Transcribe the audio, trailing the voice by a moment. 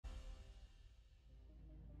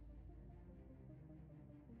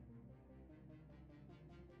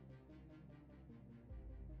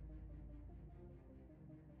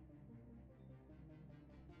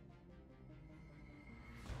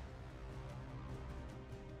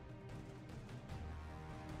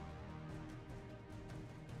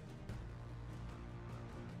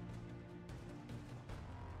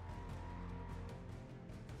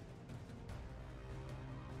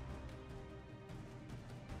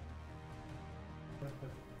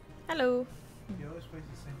Hello. He always plays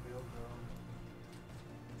the same build, bro.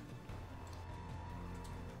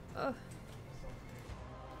 Oh.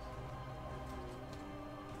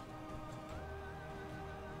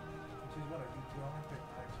 Which is what I do too. I only pick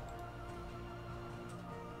Axe.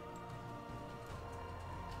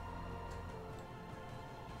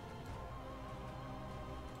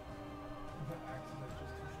 The axes are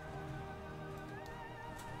just too strong.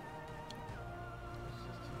 It's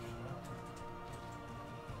just too strong.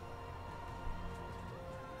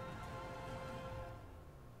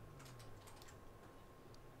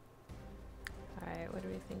 Alright, what are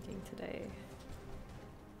we thinking today?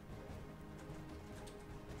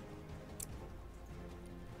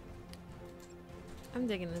 I'm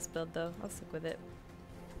digging this build though. I'll stick with it.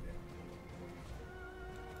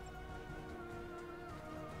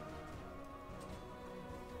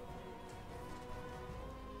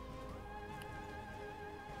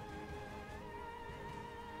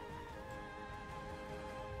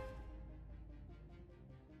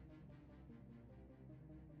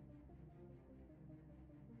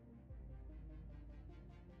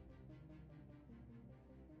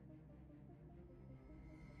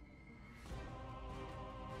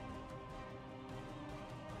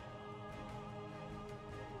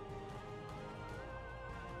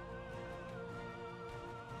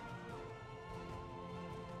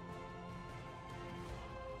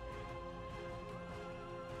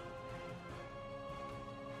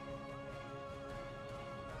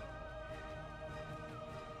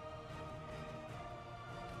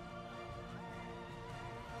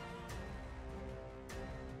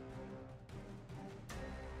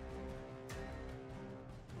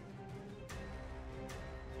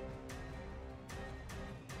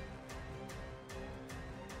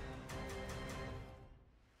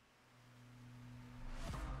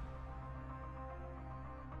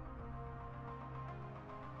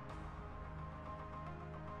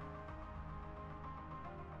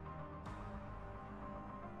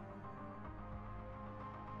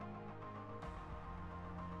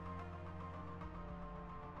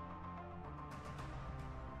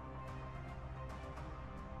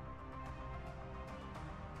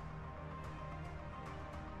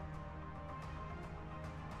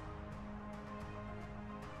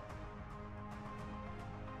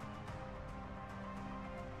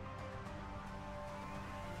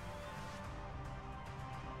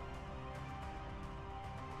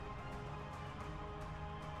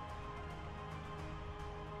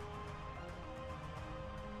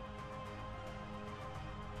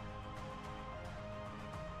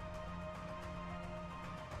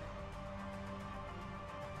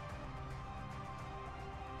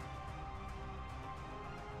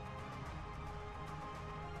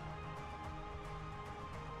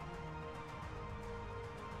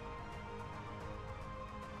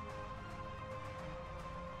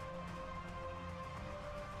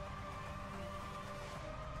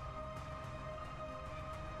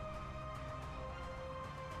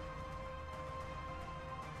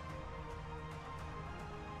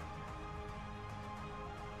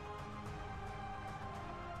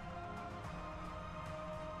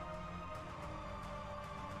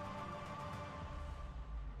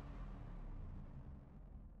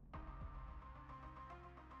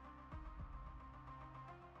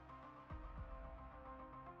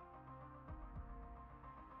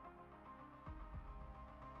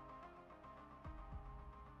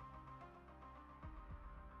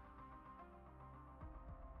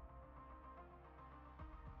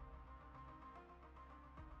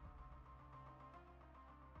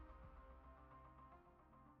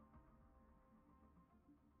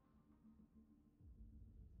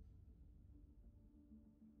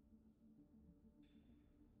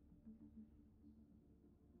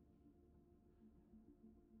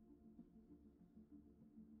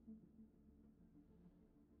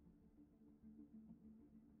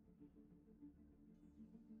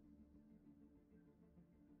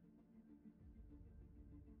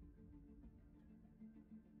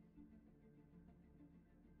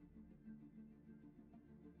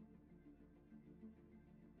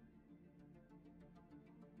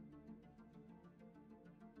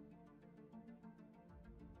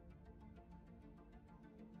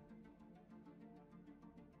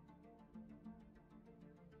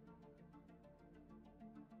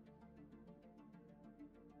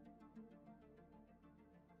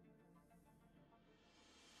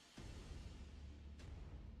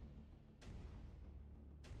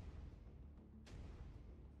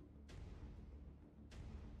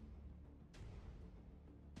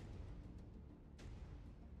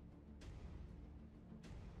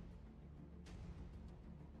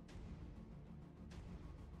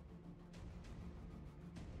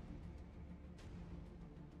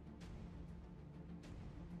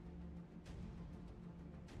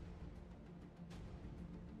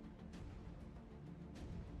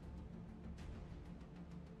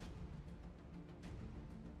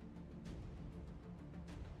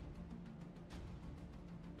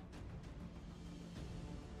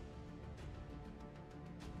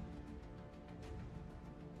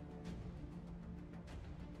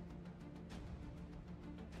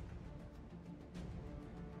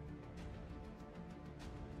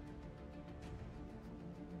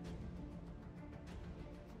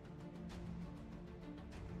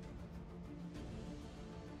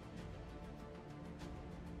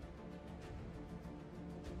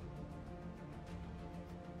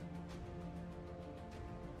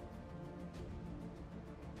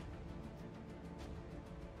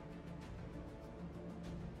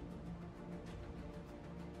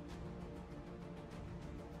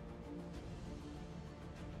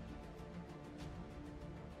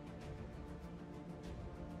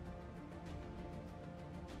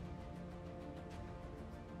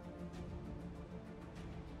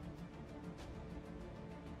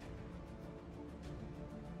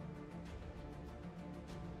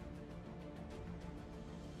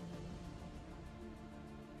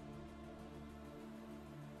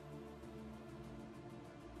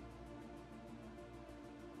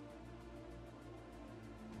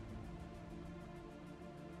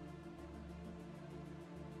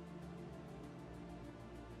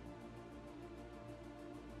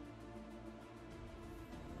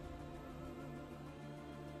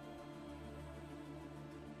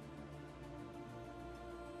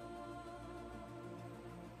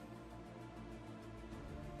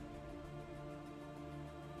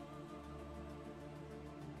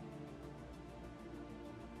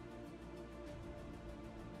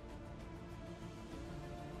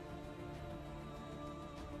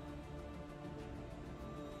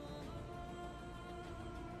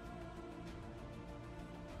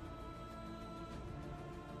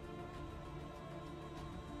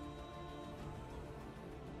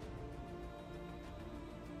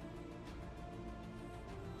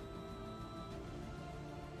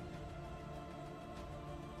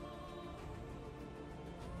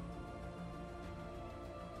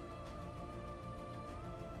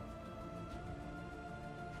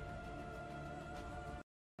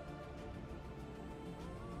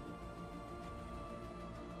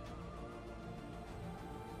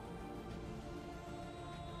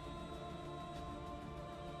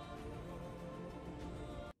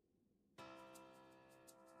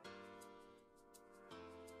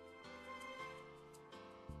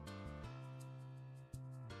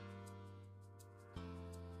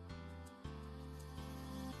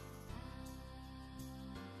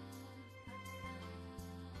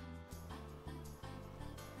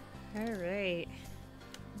 Alright.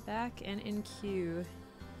 Back and in queue.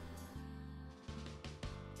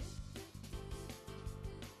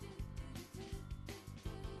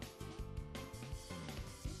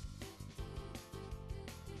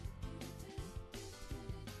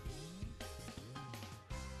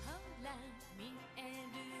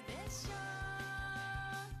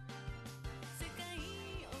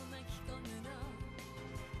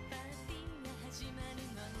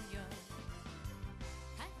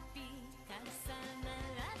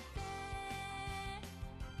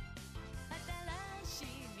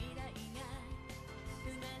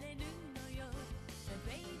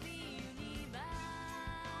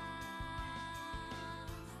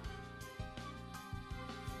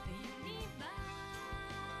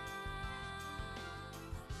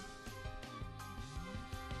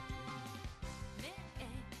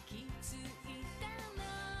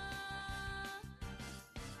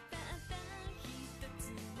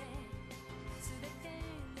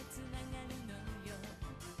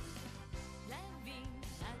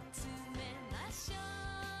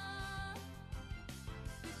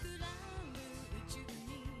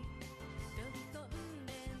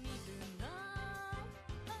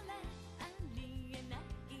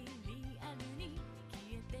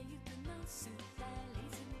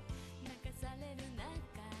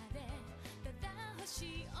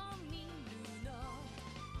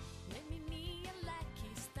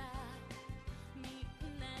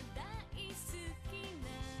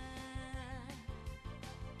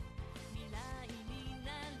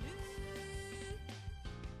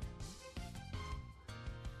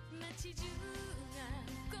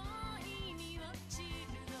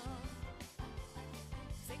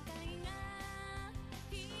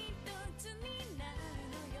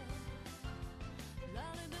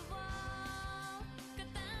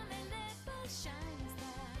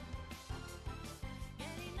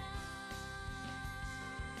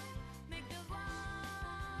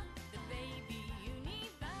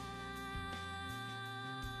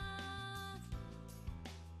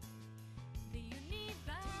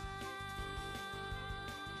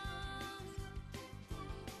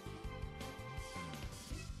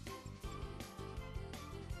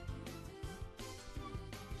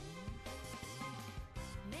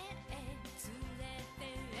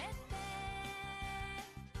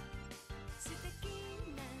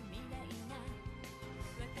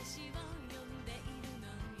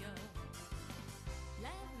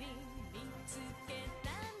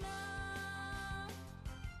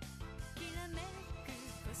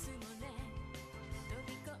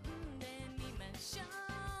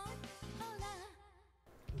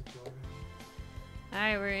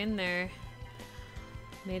 Alright, we're in there.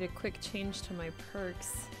 Made a quick change to my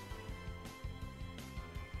perks.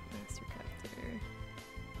 Master Crafter.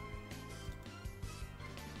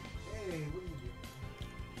 Hey, what are you doing?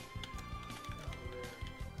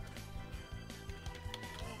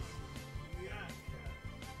 Oh, yeah.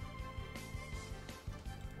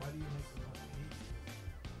 Why do you make them want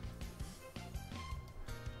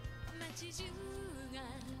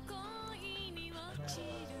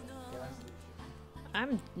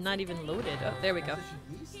I'm not even loaded. Oh, there we go.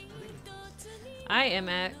 East? I am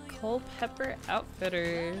at Culpepper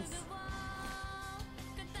Outfitters.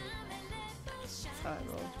 That's how I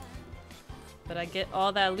roll. But I get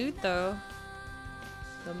all that loot though.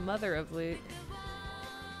 The mother of loot.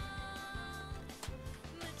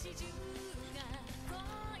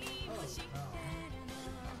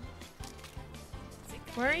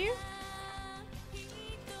 Where are you?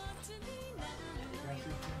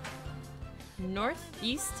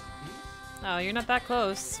 Northeast? Oh, you're not that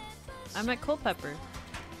close. I'm at Culpepper.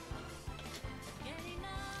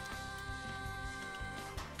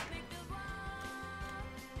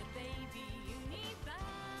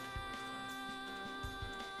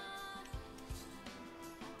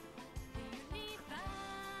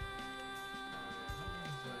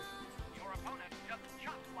 Your opponent just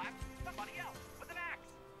chop-slapped somebody else with an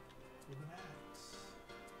axe. With an axe.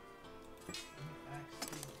 An axe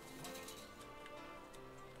too.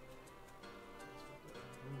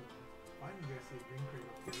 Why didn't you guys see a green crate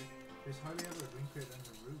up here? There's hardly ever a green crate on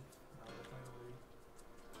the roof. Now they finally.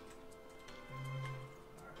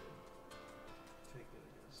 Alright. Take it,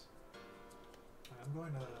 I guess. I'm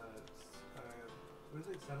going to. What is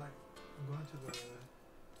it? Satellite? I'm going to the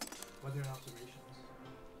weather and observations.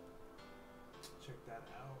 Check that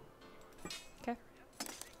out. Okay.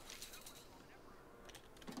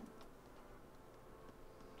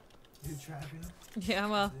 You trapping? Yeah,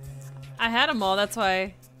 well, Damn. I had them all. That's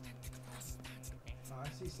why. Oh, I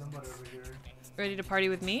see somebody over here. Ready to party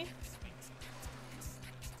with me?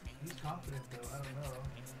 He's confident though. I don't know.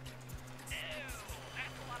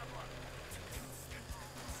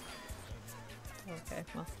 Okay,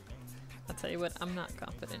 well, I'll tell you what, I'm not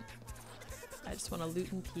confident. I just want to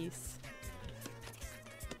loot in peace.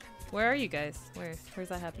 Where are you guys? Where's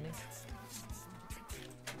that happening?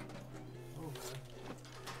 Oh god.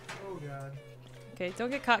 Oh god. Okay, don't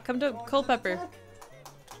get caught. Come to Oh, Culpepper.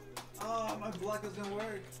 Oh, my block doesn't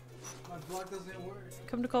work. My block doesn't work.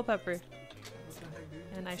 Come to Culpepper, What the heck,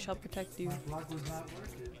 dude? and I shall protect you. My block was not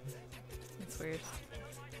working. That's weird.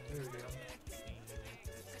 There we go.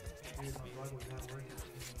 Dude, my block was not working.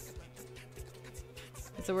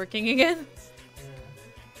 Is it working again?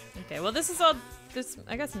 Yeah. Okay, well this is all.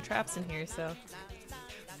 I got some traps in here, so.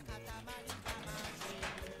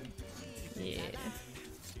 Yeah.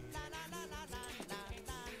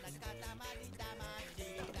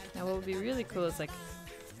 Now what would be really cool is like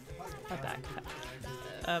a backpack.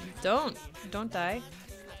 Don't die.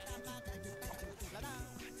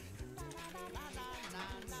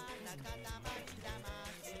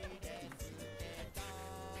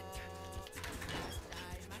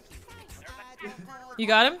 You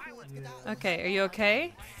got him? Yeah. Okay, are you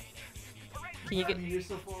okay? Can you get You're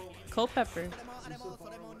so far away. Culpepper? You're so far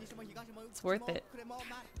away. It's worth it.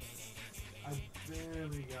 I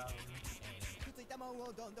barely got him.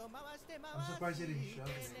 I'm surprised he didn't shove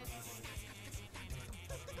me.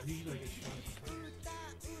 Usually I get shoved.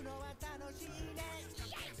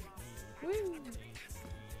 Woo.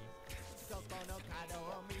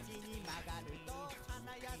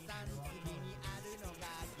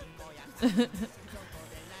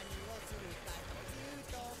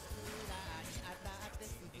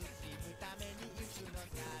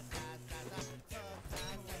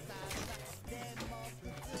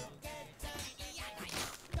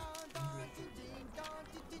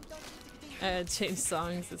 I changed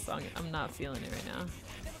songs. The song, I'm not feeling it right now.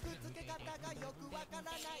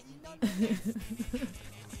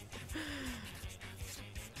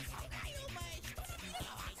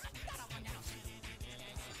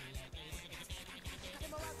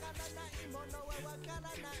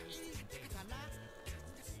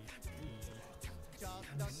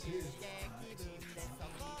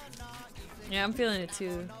 Yeah, I'm feeling it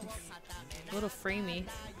too. It's a little framey.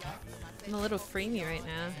 I'm a little framey right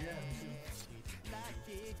now.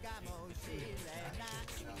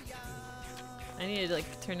 I need to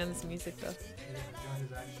like turn down this music though.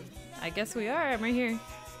 I guess we are. I'm right here.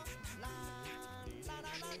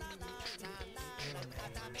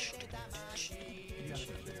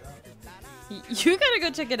 You gotta go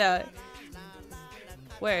check it out.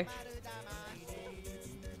 Where?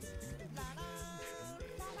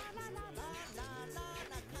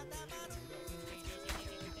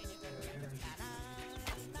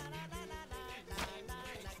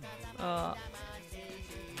 Oh.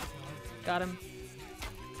 Got him.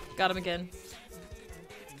 Got him again.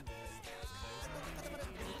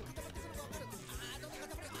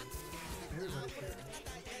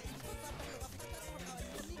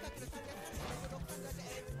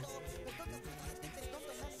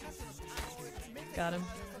 Got him.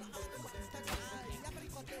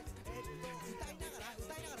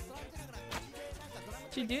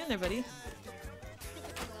 What you doing there, buddy?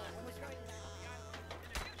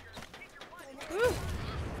 Woo.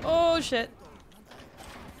 Oh shit.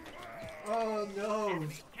 Oh no!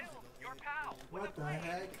 What the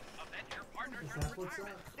heck? Is that what's up?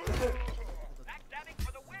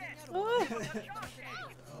 Oh. Oh my god,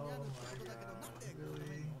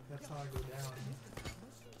 really? That's how I go down.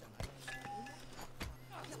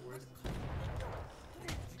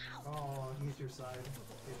 Oh, he's your side.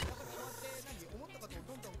 He's your side.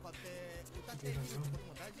 Give him room.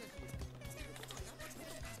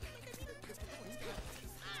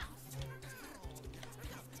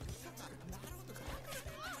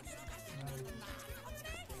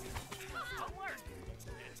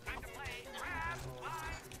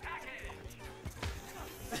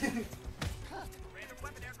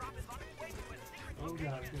 Oh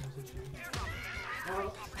god, goodness it's you.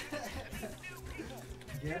 Oh.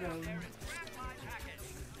 Get him.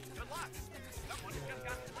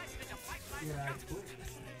 Yeah, quick.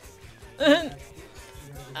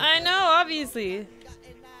 I know, obviously.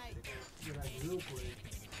 Real quick.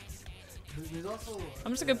 There's also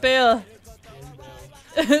I'm just gonna bail.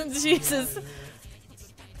 Jesus.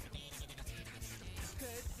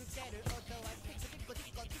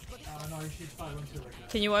 no, you should probably run to like that.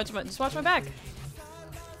 Can you watch my? Just watch my back.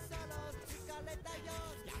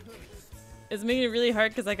 It's making it really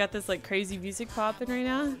hard because I got this like crazy music popping right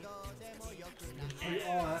now.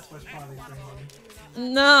 Oh, that's what's probably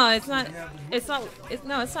bringing. No, it's not. It's not.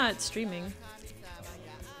 No, it's not streaming.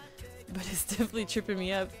 But it's definitely tripping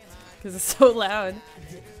me up because it's so loud.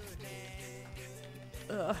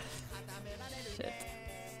 Ugh. Shit.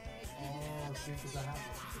 because I have one.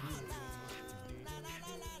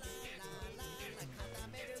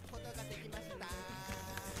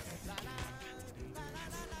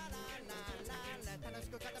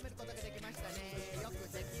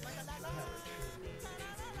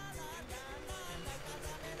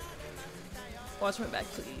 Watch my back,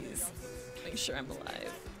 please. Make sure I'm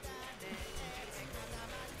alive.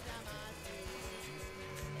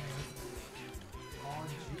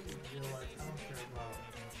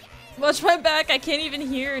 Watch my back. I can't even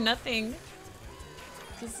hear nothing.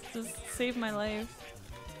 Just save my life.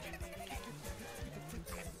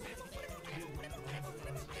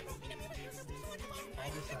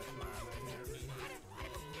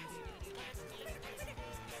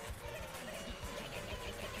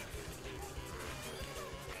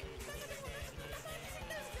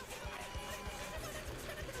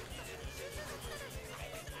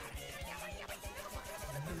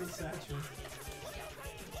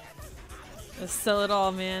 Let's sell it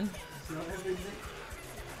all, man.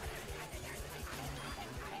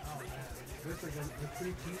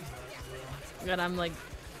 God, I'm like,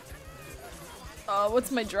 oh,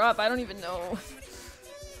 what's my drop? I don't even know.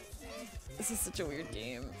 This is such a weird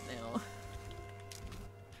game now.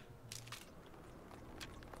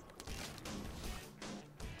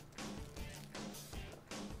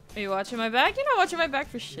 Are you watching my back? You're not watching my back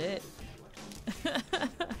for shit.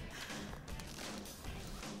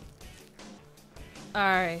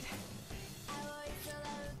 Alright.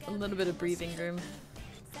 A little bit of breathing room.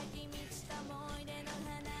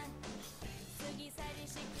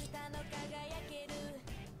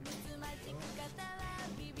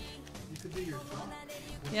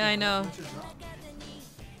 Yeah, I know.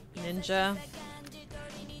 Ninja.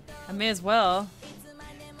 I may as well.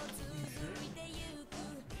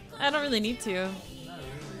 I don't really need to.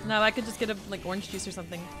 No, I could just get a like orange juice or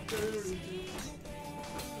something.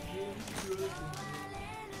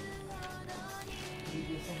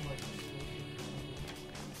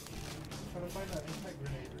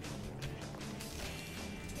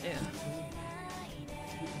 Yeah.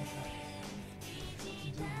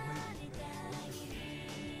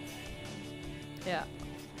 Yeah.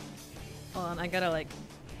 Hold on, I gotta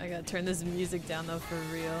turn this music down though for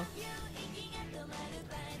real.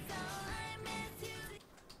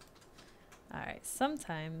 Alright,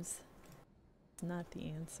 sometimes it's not the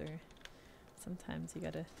answer. Sometimes you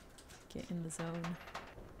gotta get in the zone.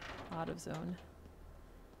 Out of zone.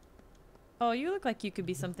 Oh, you look like you could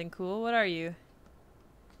be something cool. What are you?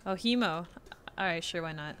 Oh, Hemo. Alright, sure,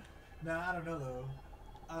 why not? Nah, I don't know though.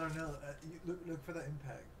 I don't know. Look for the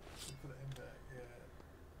impact. Look for the impact, yeah.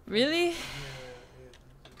 Really? Yeah.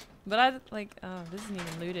 But I like, oh, this isn't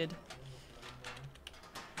even looted.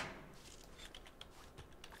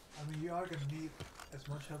 I mean, you are gonna need as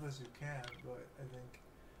much help as you can, but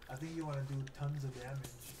I think you want to do tons of damage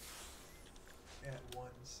at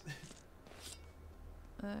once.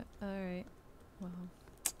 Alright. Well,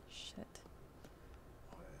 shit.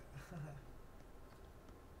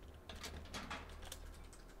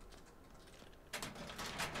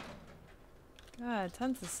 God,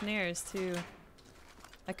 tons of snares too.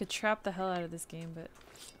 I could trap the hell out of this game, but...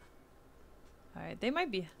 Alright, they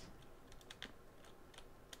might be...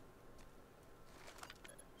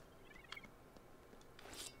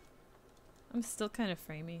 I'm still kind of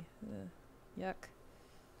framey. Yuck.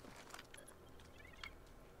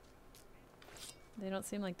 They don't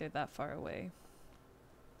seem like they're that far away.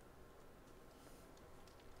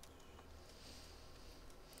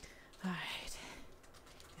 Alright.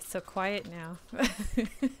 It's so quiet now.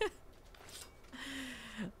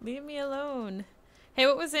 Leave me alone. Hey,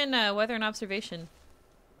 what was in weather and observation?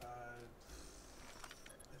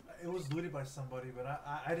 It was looted by somebody, but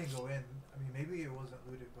I didn't go in. I mean, maybe it wasn't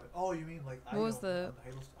looted, but oh, you mean like what was the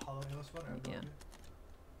Hollow Halo spot? Yeah.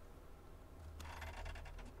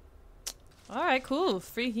 All right, cool.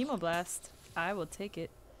 Free Hemoblast. I will take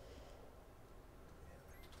it.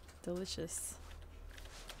 Delicious.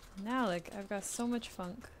 Now, like, I've got so much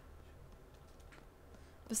funk.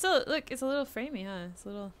 But still, look, it's a little framey, huh? It's a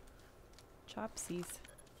little chopsies.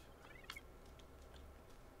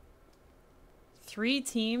 3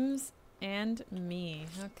 teams and me.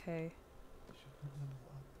 Okay.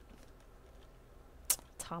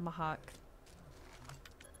 Tomahawk.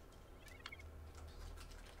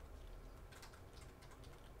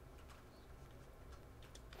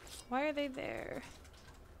 Why are they there?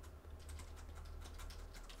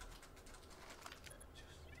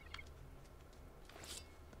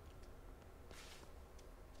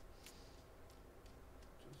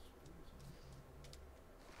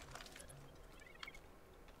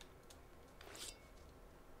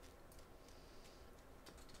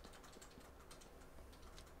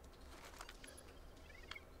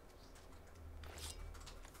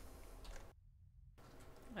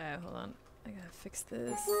 Alright, hold on. I gotta fix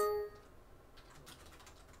this.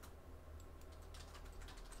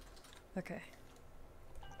 Okay,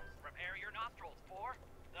 Prepare your nostrils for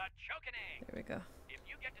the chokening. there we go. If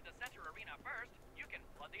you get to the center arena first, you can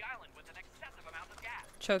flood the island with an excessive amount of gas.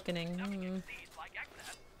 Choking. Nothing exceeds like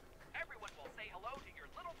excess. Everyone will say hello to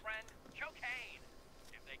your little friend, Chokane.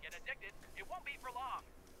 If they get addicted, it won't be for long.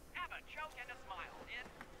 Have a choke and a smile in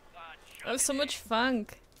the Oh, so chokening. much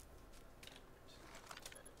funk.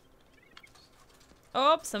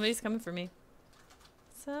 Oh, somebody's coming for me.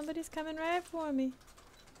 Somebody's coming right for me.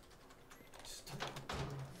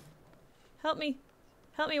 Help me.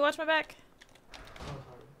 Help me, watch my back.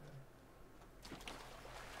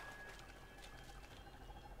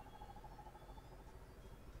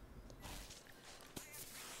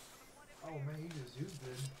 Oh man, you just used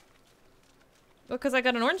it. Well, because I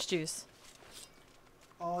got an orange juice.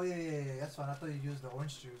 Oh yeah, that's fine. I thought you used the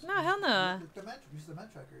orange juice. No, hell no. Use the man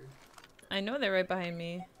tracker. I know they're right behind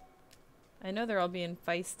me. I know they're all being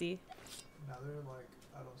feisty. No, they're like,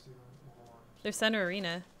 I don't see them. Hold on. They're center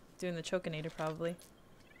arena, doing the Chokinator probably.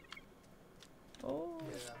 Oh.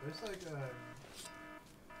 Yeah, there's like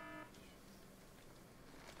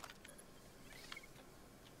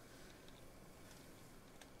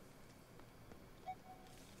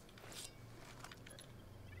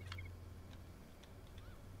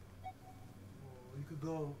well, you could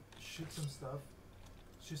go shoot some stuff.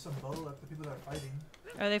 Shoot some bow at the people that are fighting.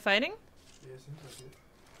 Are they fighting? Yeah, seems like it.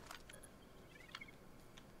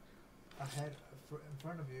 Ahead, in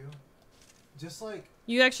front of you. Just like,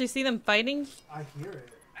 You actually see them fighting? I hear it.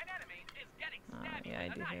 An enemy is getting Oh, stabbed yeah, I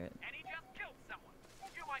with a do knife, hear it. and he just killed someone.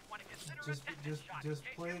 You might want to consider a Just tetanus shot in just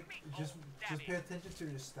case play your meatballs just stab pay you. attention to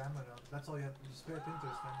your stamina. That's all you have. Just pay attention to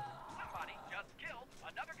your stamina. Somebody just killed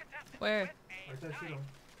another contestant Where? with a Right there, shoot knife. him.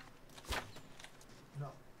 No.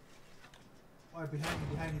 Alright, behind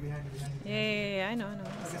you. Yeah, I know.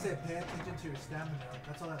 Like I said, pay attention to your stamina.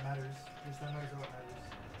 That's all that matters. Your stamina is all that matters.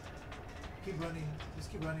 Keep running.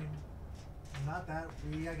 Just keep running. Not that.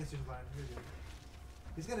 I guess you're fine. You're good.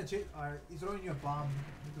 He's gonna chase. Alright, he's throwing you a bomb.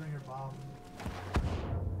 He's throwing your bomb.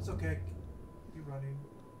 It's okay. Keep running.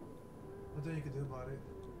 Nothing you can do about it.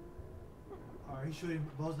 Alright, he's shooting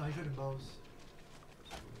bows now. He's shooting bows.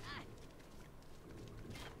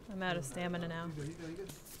 I'm out of stamina now. You good.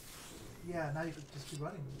 Yeah, now you can just keep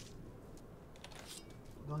running.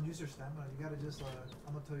 Don't use your stamina. You gotta just,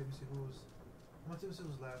 I'm gonna tell you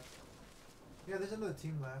who's left. Yeah, there's another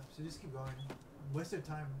team left, so just keep going. Waste their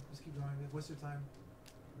time. Just keep going. Waste their time.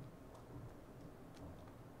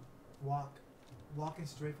 Walking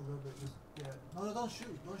straight for a little bit. Just, yeah. No, don't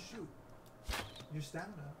shoot. Don't shoot. Your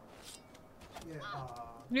stamina. Yeah,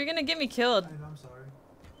 You're gonna get me killed. I know, I'm sorry.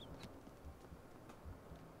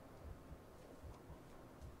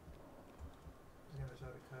 He's gonna try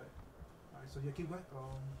to cut. Alright, so yeah, keep going.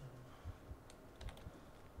 Oh.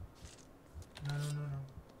 No.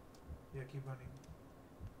 Yeah, keep running.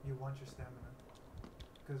 You want your stamina.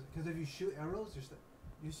 Because if you shoot arrows,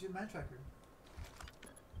 you see your man tracker.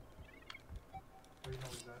 Where you know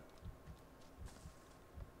he's at.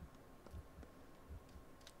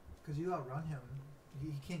 Because you outrun him,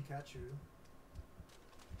 he can't catch you.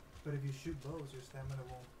 But if you shoot bows, your stamina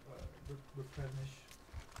won't replenish.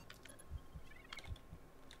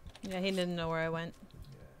 Yeah, he didn't know where I went.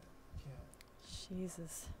 Yeah, can't.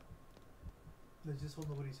 Jesus. They just hope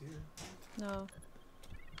nobody's here. No.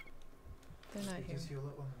 They're not here. Just heal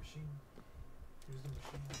up on the machine. Use the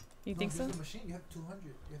machine. You think so? Use the machine. You have 200.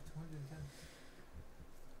 You have 210.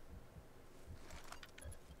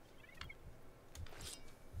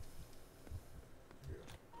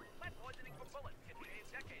 Lead poisoning from bullets can shave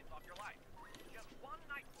decades off your life. Just one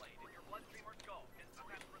knife blade in your bloodstream or skull can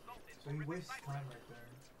sometimes result in So you horrific waste side time effects. right there.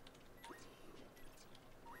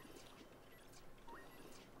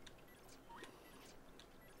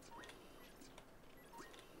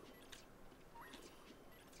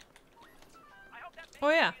 I hope that makes Oh,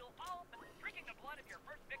 yeah. you feel all but drinking the blood of your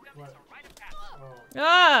first victim What? is a rite of passage. Oh,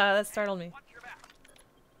 Ah, that startled me. Watch your back.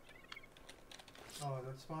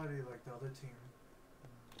 that's probably like the other team.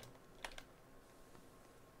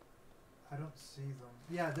 I don't see them.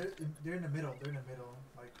 Yeah, they're in the middle. They're in the middle.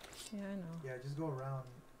 Like, Yeah, I know. yeah, just go around.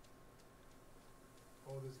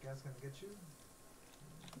 Oh, this guy's gonna get you.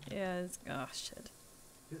 Yeah, it's, oh shit.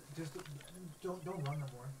 Just don't run no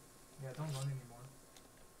more. Yeah, don't run anymore.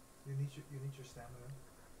 You need your stamina.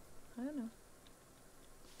 I don't know.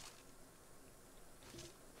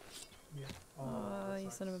 Yeah. Oh, that you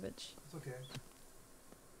sucks. son of a bitch. It's okay.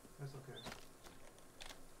 That's okay.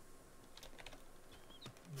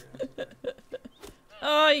 Yeah, it's okay.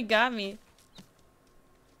 Oh, you got me.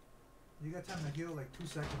 You got time to heal like 2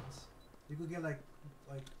 seconds. You could get like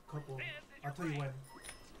couple. I'll tell you when.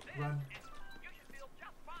 Run. You should feel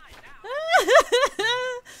just fine now.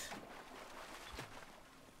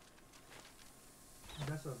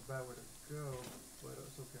 That's a bad way to go, but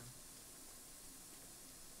it's okay.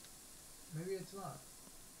 Maybe it's not.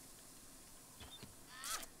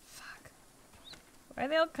 Fuck. Why are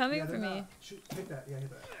they all coming Yeah, for they're me? not. Shoot, hit that. Yeah, hit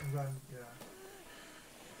that. And run. Yeah.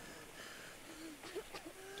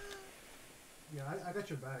 Yeah, I got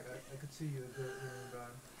your back. I could see you. You're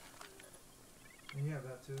inbound. And you have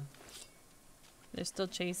that too. They're still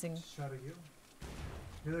chasing. Just try to heal.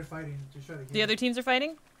 Yeah, they're fighting. Just try to heal. The other teams are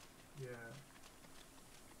fighting? Yeah.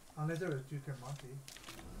 Unless there was Duke and Monty.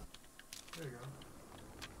 There you go.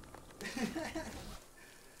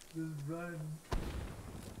 Just run.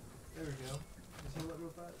 There we go. Just hold it real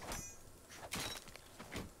fast.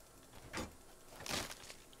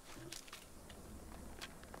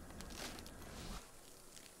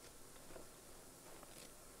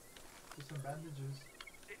 Just some bandages.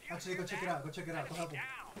 Actually, go check it out. Go check it out. Go help him.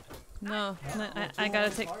 No, no, Well, I 2 gotta on 1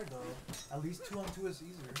 is take. hard, though. At least 2 on 2 is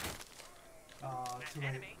easier. Too late.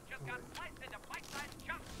 Enemy just Too got late. sliced into bite-sized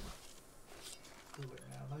chunks. Too late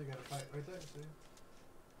now. Now you gotta fight. Right there, see?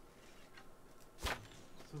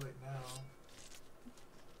 Too late now.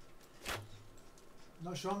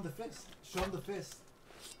 No, show him the fist. Show him the fist.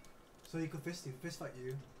 So he could fist you. Fist fight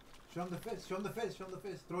you. Show him the fist. Show him the fist. Show him the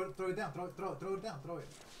fist. Throw it down. Throw it down. Throw it.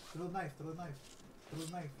 Throw the knife. Throw the knife. Throw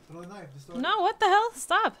the knife. Throw the knife. Just throw it. No, what the hell?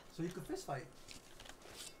 Stop. So you could fist fight.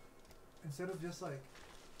 Instead of just like.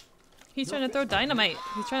 He's No trying to throw fist fight, dude. dynamite.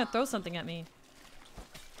 He's trying to throw something at me.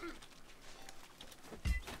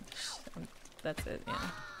 That's it,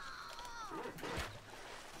 yeah.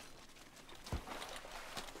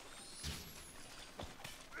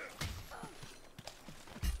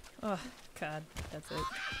 Oh, God. That's it.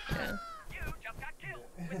 Yeah. You just got killed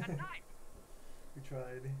with a knife. We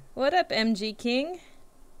tried. What up, MG King?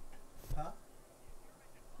 Huh?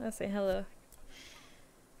 I'll say hello.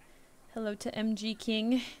 Hello to MG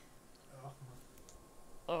King. Oh.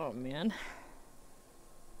 Oh, man.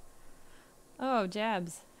 Oh,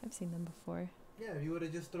 jabs. I've seen them before. Yeah, if you would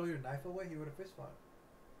have just throw your knife away, he would have fist fought.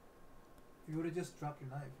 If you would have just dropped your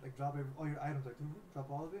knife, like drop all your items, like drop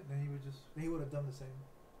all of it, then he would have done the same.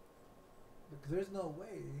 Because there's no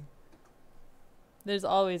way. There's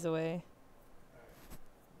always a way.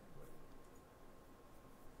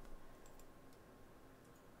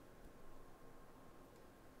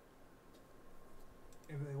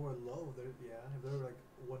 If they were low, if they were like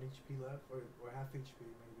 1 HP left, or half HP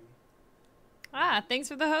maybe. Ah, thanks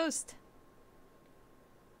for the host.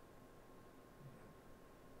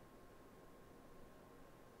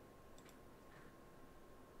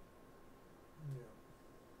 Yeah.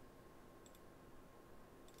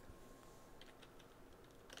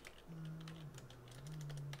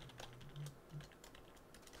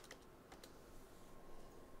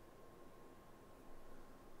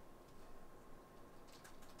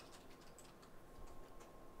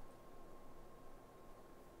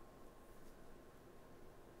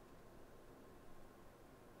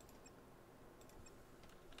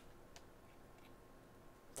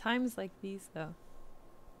 Times like these, though.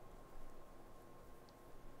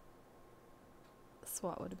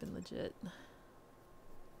 SWAT would have been legit.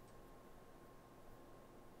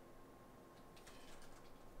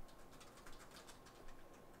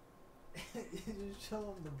 You just show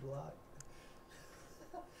him the block.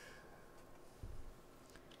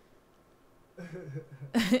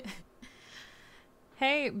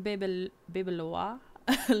 Hey, baby Loa.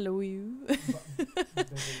 Louis.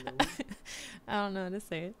 I don't know how to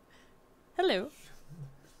say it. Hello.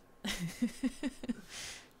 That's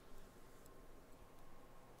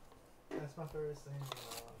my favorite thing.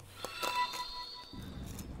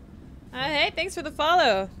 Hey, thanks for the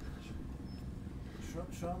follow.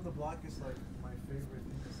 Show him the block is like my favorite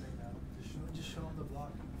thing to say now. Just show him the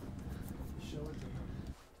block. Just show it to him.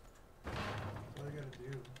 That's all I gotta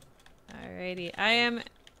do. Alrighty, I'm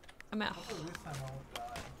at Hopefully this time I won't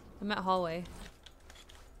die. I'm at hallway.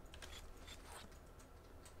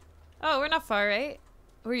 Oh, we're not far, right?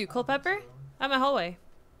 Were you I don't think Culpepper? so. I'm at hallway.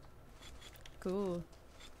 Cool.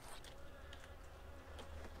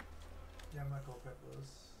 Yeah, I'm not Culpeppers.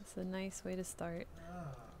 It's a nice way to start.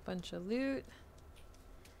 Ah. Bunch of loot.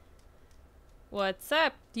 What's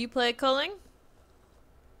up? Do you play Culling?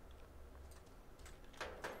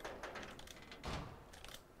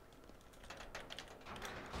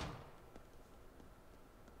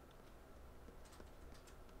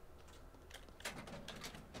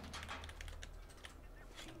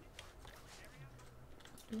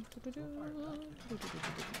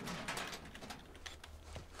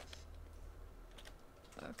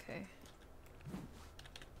 Okay.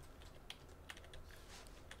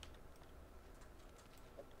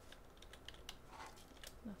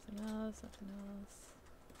 Nothing else, nothing else.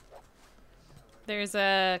 There's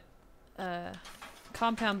a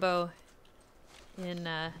compound bow in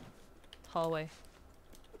hallway.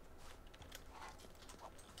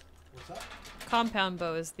 What's up? Compound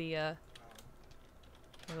bow is the halo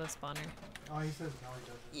spawner. Oh, he says no, he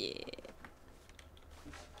doesn't. Yeah.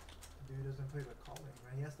 Dude doesn't play the Culling,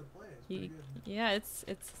 man. He has to play. It's pretty good. Yeah, it's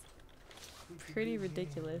pretty good game,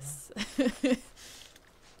 ridiculous. you know?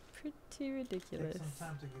 Pretty ridiculous. Takes some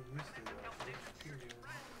time to get used to though. So it's pretty good.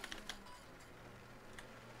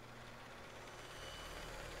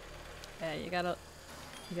 Yeah, you gotta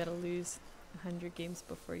lose 100 games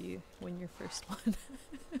before you win your first one.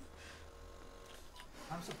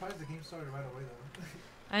 I'm surprised the game started right away though.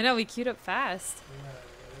 I know, we queued up fast. Yeah, that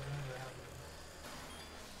never happened.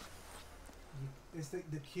 It's the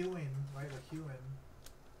queuing, right? The queuing.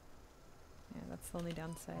 Yeah, that's the only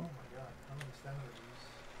downside. Oh my god, how many stamina abuse?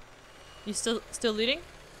 You still looting?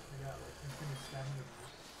 I got like infinite stamina abuse.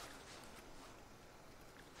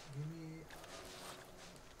 Give me.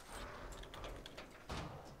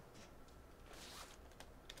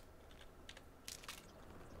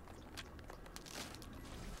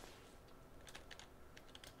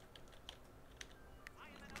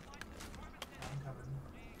 I'm coming.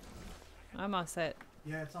 I'm all set.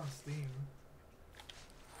 Yeah, it's on Steam.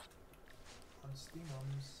 On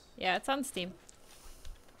Steamums. Yeah, it's on Steam.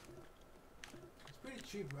 It's pretty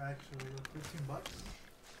cheap actually, like 15 bucks.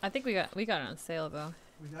 I think we got it on sale though.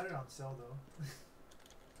 We got it on sale though.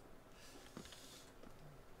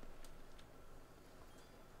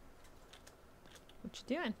 What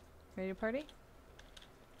you doing? Ready to party?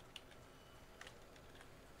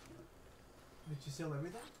 Did you sell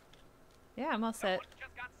everything? Yeah, I'm all set. Someone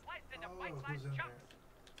just got sliced into Oh, bite-sized who's in chunks.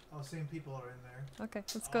 there? Oh, same people are in there. Okay,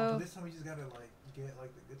 let's Oh, go. but this time we just gotta like get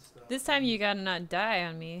like the good stuff. This time you gotta not die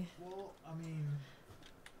on me. Well, I mean,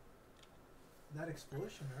 that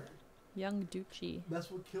explosion hurt. Young Ducci.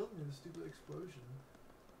 That's what killed me, the stupid explosion.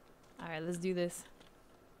 Alright, let's do this.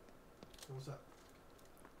 So what's up?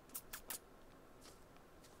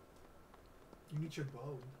 You need your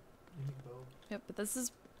bow. You need bow. Yep, but this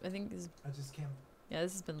is, I think is, I just can't. yeah,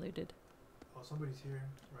 this has been looted. Oh, somebody's here,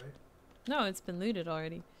 right? No, it's been looted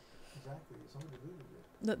already. Exactly. Somebody looted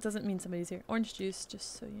it. That doesn't mean somebody's here. Orange juice,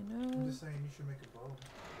 just so you I'm know. just saying you should make a bow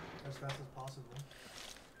as fast as possible.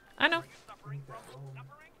 I know. Are you You suffering need from that bow.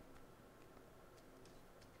 suffering?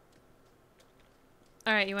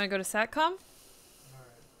 Alright, you wanna go to SATCOM? Alright.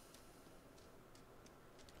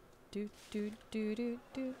 Do do do do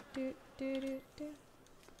do do do do do.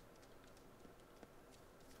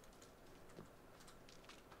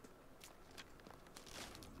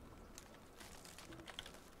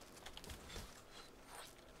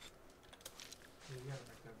 Yeah, you gotta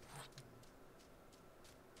make that.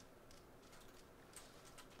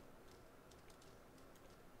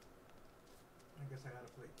 I guess I gotta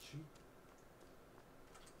play cheap.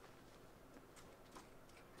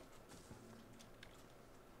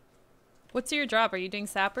 What's your drop? Are you doing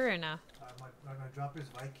sapper or no? My drop is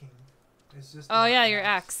Viking. It's just. Oh the yeah, your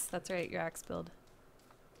axe. That's right, your axe build.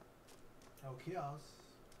 Oh, Kios.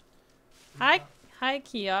 Hi, hi,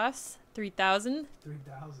 Kios. 3,000.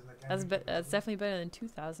 3,000. That's definitely better than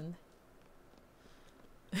 2,000.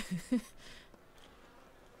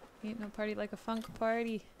 Ain't no party like a funk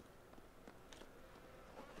party.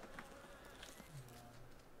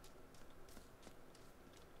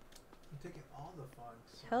 I'm taking all the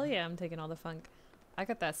funks. Hell yeah, I'm taking all the funk. I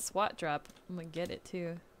got that SWAT drop. I'm gonna get it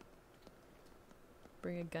too.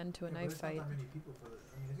 Bring a gun to a knife fight. Not that many people for it.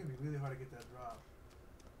 I mean, it's gonna be really hard to get that drop.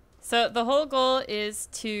 So the whole goal is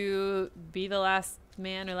to be the last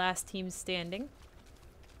man or last team standing.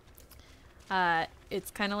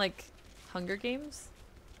 It's kind of like Hunger Games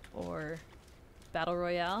or Battle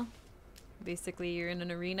Royale. Basically, you're in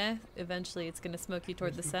an arena. Eventually, it's going to smoke you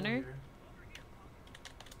toward the There's people center. here.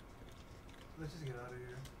 Let's just get out of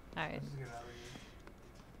here. Alright. Let's just get out of here.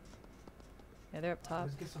 Yeah, they're up top.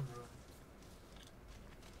 Let's get some room.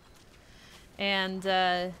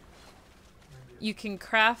 And you can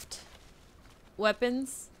craft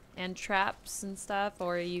weapons and traps and stuff,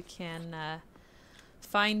 or you can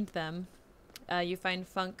find them. You find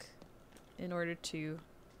funk in order to...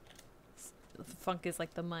 Funk is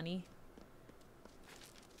like the money.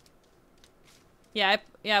 Yeah,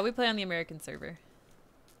 we play on the American server.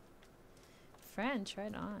 French,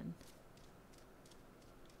 right on.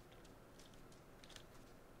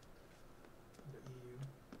 The EU.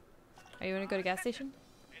 Are you want to go to gas station?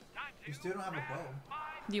 It's time You to still don't have a bow.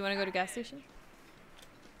 Do you want to go to gas station?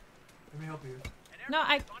 Let me help you. No,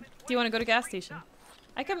 do you want to go to gas station?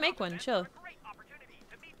 I can make one, chill.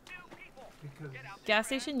 Because Gas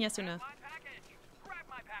station, yes or no? Grab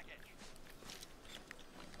my package.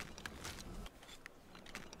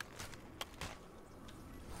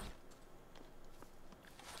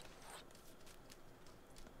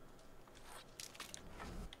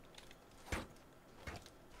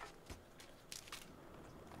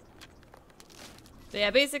 But yeah,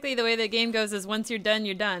 basically the way the game goes is once you're done,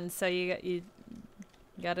 you're done. So you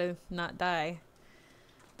gotta not die.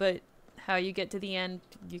 But how you get to the end,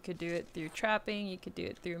 you could do it through trapping, you could do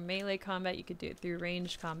it through melee combat, you could do it through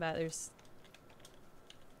ranged combat. There's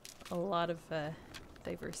a lot of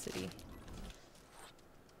diversity.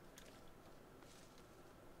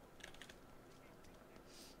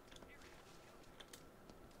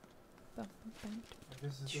 I guess it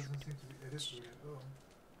doesn't seem to be. It is weird. Oh.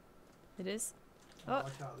 It is? Oh. Oh.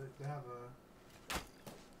 Watch out. They have a.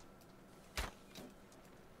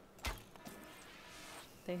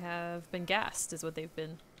 They have been gassed, is what they've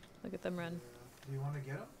been. Look at them run. Do you want to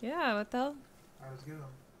get them? Yeah, what the hell? Alright, let's get them.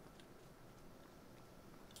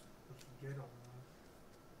 Let's get them.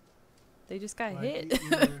 They just got Like, hit. just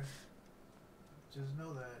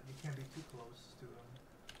know that you can't be too close to them.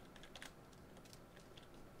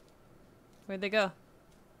 Where'd they go? I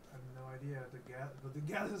have no idea. The gas, but the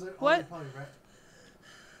gas is like. What? Oh, they're probably right.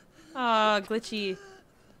 Aw, glitchy.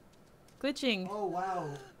 Glitching. Oh wow!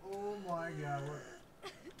 Oh my god! What?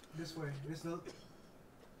 This way. This the. Are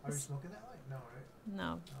you smoking that way? No, right?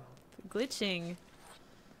 No. Oh. Glitching.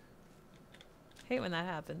 Hate when that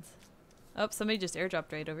happens. Oh, somebody just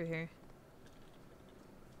airdropped right over here.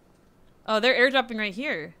 Oh, they're airdropping right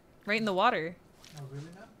here. Right in the water. Oh really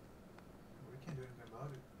now? We can't do anything about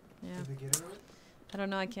it. Yeah. Did they get it already? I don't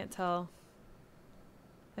know, I can't tell.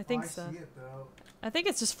 I think I so. see it though. I think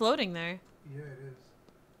it's just floating there. Yeah, it is.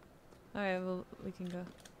 Alright, well, we can go.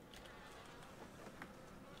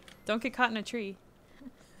 Don't get caught in a tree.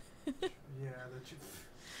 Yeah,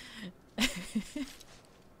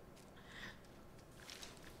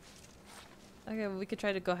 Okay, well, we could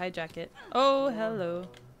try to go hijack it. Oh, hello.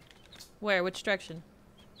 Where? Which direction?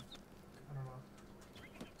 I don't know.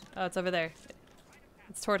 Oh, it's over there.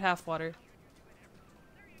 It's toward half water.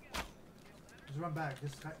 Just run back.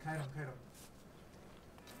 Just kite him, kite him.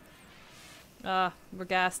 Ah, we're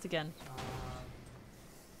gassed again.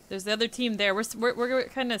 There's the other team there. We're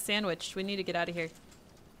kind of sandwiched. We need to get out of here.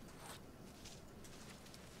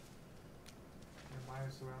 Your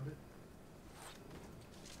Maya's surrounded.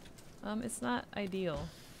 It's not ideal.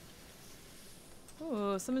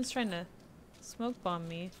 Ooh, someone's trying to smoke bomb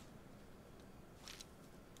me.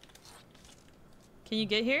 Can you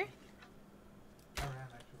get here? I ran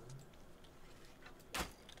actually.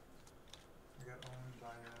 I got owned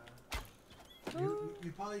by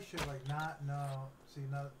you probably should like not see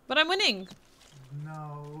not. But I'm winning.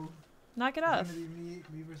 No. Knock it It's off. gonna be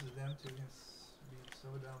me versus them two. It's be so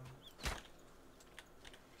dumb.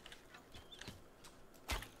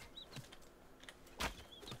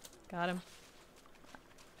 Got him.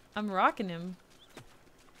 I'm rocking him.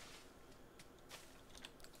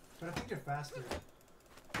 But I think you're faster.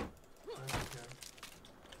 So that's okay.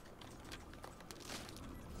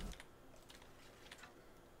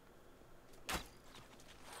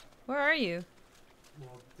 Where are you?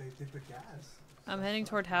 Well, they did the gas. I'm heading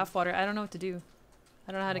toward half water. I don't know what to do.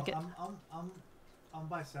 I don't know how to Well, get. I'm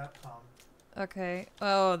by Satcom. Okay.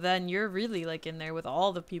 Oh, then you're really like in there with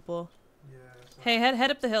all the people. Yeah. So Hey, head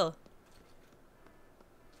up the hill.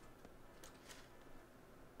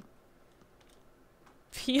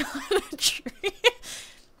 Pee on a tree.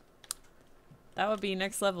 That would be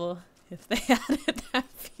next level if they added that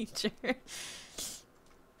feature.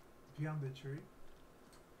 beyond the tree.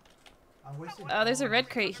 I'm wasting. Oh, there's a hours. red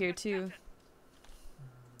crate here too.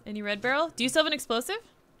 Any red barrel? Do you still have an explosive?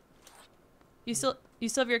 You still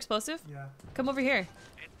have your explosive? Yeah. Come over here.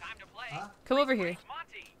 It's time to play. Huh? Come over here.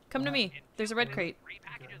 Monty. Come to me. There's a red crate. 3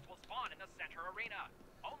 packages will spawn in the center arena.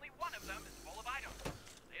 Only one of them is full of items.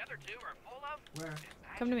 The other 2 are full of Where?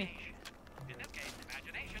 Come to me. imagination. In this case,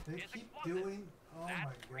 imagination They is keep explosive. doing. Oh That's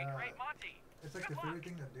my free god. crate Monty. It's like Good the luck. favorite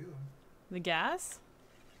thing to do. The gas?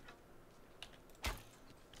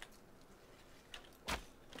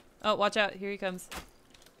 Oh, watch out. Here he comes.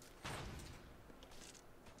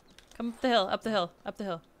 Come up the hill, up the hill, up the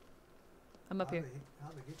hill. I'm up here.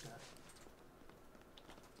 How'd they get that?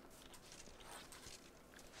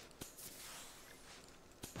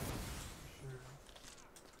 Sure.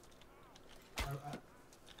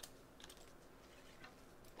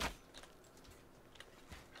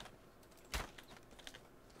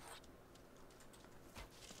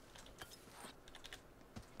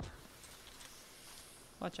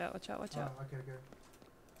 Watch out, watch out, watch out. Okay, okay.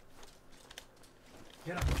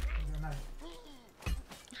 Get him. Get a knife.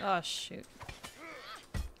 Oh, shoot.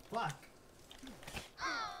 Fuck.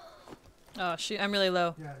 Oh, shoot. I'm really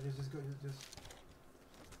low. Yeah, just go. Just.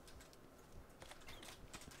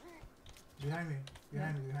 Behind me.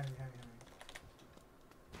 Behind me. Behind me. Behind me.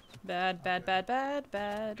 Bad, bad, bad, bad,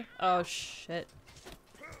 bad. Oh, shit.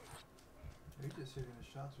 You just hitting the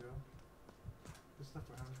shots, yo. Good stuff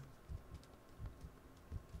for him.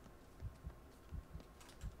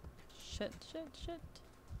 Shit, shit, shit.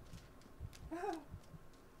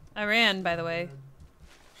 I ran, by the way. I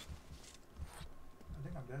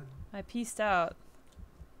think I'm dead. I pieced out.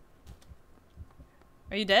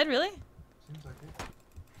 Are you dead, really? Seems like it.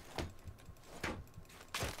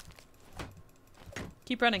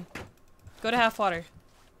 Keep running. Go to half water.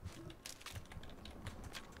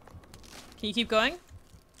 Can you keep going?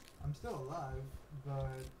 I'm still alive, but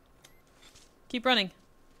Keep running.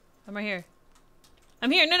 I'm right here.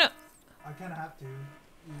 I'm here. No, no. I kind of have to. You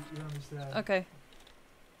don't understand. Okay.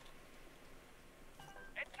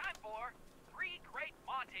 It's time for 3 crate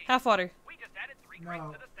Monty. Half water. We just added 3 No. crates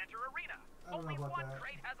to the center arena. I don't Only know about 1 that.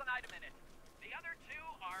 crate has an item in it. The other 2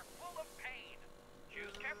 are full of pain.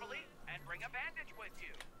 Choose carefully and bring a bandage with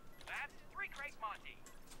you. That's 3 crate Monty.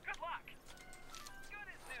 Good luck. Good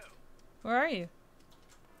as new. Where are you?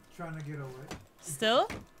 Trying to get away. Still?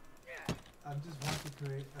 I just want to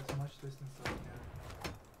create as much distance as I can.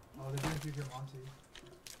 Oh, they're doing Figure Monty.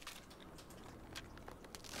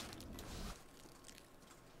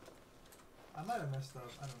 I might have messed up.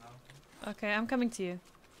 I don't know. Okay, I'm coming to you.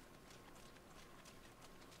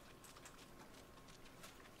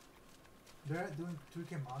 They're doing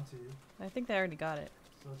 2K Monty, I think they already got it.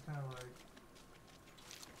 so it's kind of like.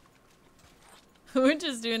 We're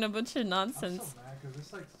just doing a bunch of I'm nonsense. so mad because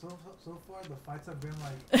it's like so far the fights have been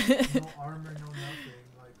like no armor, no nothing.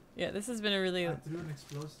 Like Yeah, this has been a really I threw an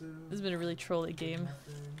explosive. this has been a really trolly did game.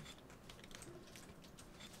 nothing.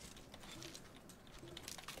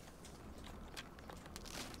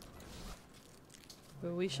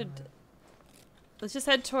 But we Damn should it. let's just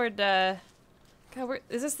head toward God,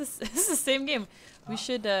 is this this is the same game. We Huh?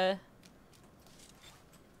 should An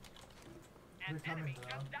They're coming, enemy bro.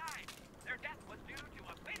 just died. Their death was due to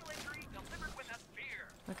a fatal injury delivered with a spear.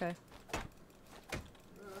 okay.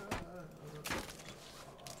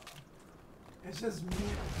 It's just me.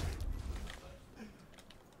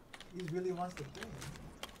 He really wants to play.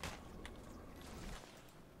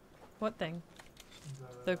 What thing?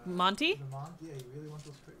 The Monty? The Monty, yeah, he really wants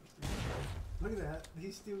those crates. Dude. Look at that.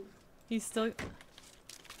 He's still He's still taking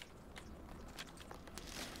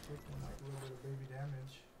like a little bit of baby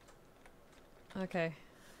damage. okay.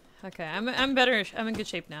 Okay, I'm better. I'm in good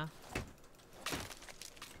shape now.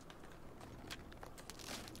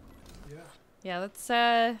 Yeah. Yeah, let's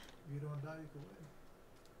If you don't die, you can win.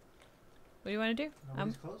 what do you want to do?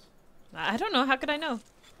 Nobody's close? I don't know. How could I know?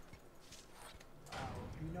 Wow.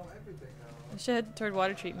 You know everything I now. should head toward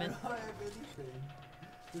water treatment. I don't have anything.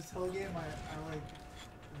 This whole game, I like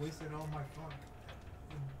wasted all my fun.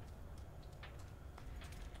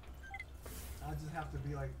 I just have to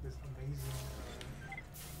be like this amazing.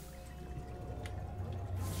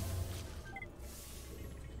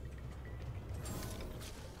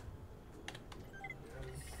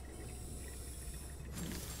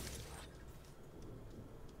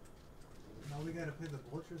 Now we gotta play the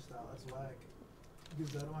vulture style. That's whack.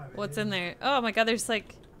 Because I don't have What's any- in there? Oh my God! There's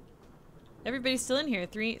like everybody's still in here.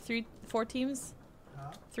 Four teams.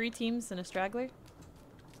 Huh? 3 teams and a straggler.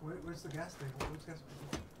 Where's the gas thing? Where's gas?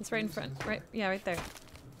 It's right in front. Right. Yeah, right there.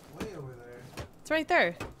 Way over there. It's right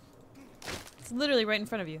there. It's literally right in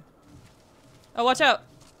front of you. Oh, watch out!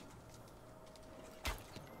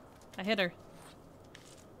 I hit her.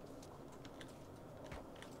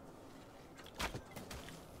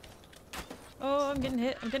 Oh, I'm getting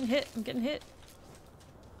hit. I'm getting hit. I'm getting hit.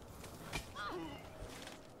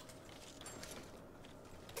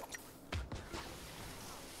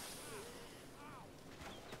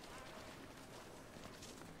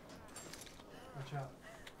 Watch out.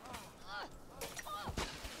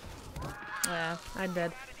 Yeah, I'm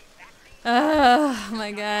dead. Oh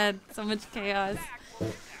my God, so much chaos.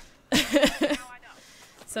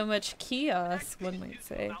 So much chaos, one might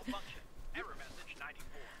say.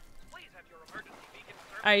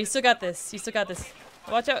 Alright, you still got this. You still got this.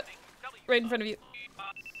 Watch out. Right in front of you.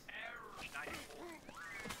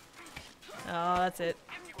 Oh, that's it.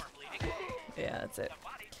 Yeah, that's it.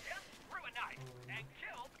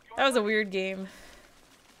 That was a weird game.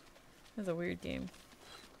 That was a weird game.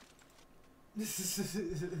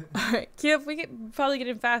 Alright, Kiev, we could probably get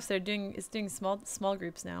in fast. It's doing small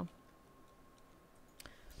groups now.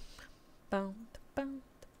 Boom, boom,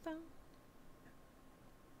 boom.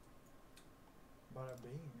 Bada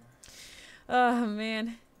bing. Oh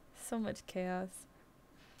man, so much chaos.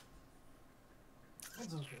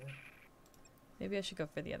 It's okay. Maybe I should go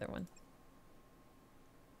for the other one.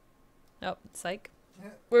 Oh, psych. Yeah.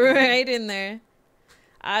 We're right in there.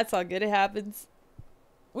 Ah, it's all good. It happens.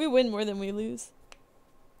 We win more than we lose.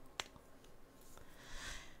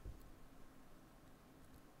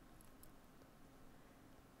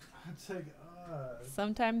 It's like,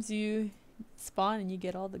 Sometimes you spawn and you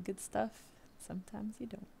get all the good stuff. Sometimes you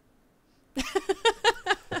don't.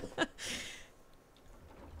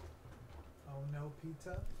 oh no,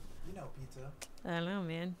 pizza. You know pizza. I don't know,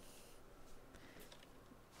 man.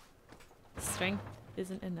 Strength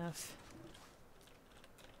isn't enough.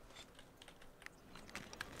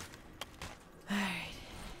 Alright.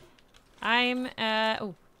 I'm at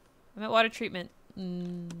water treatment.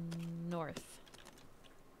 North.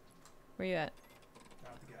 Where you at?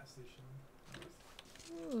 Down at the gas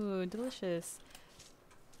station. Ooh, delicious.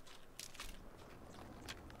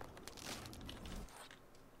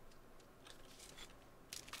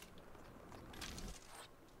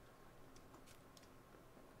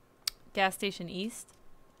 Gas station east.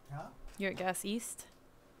 Huh? You're at gas east.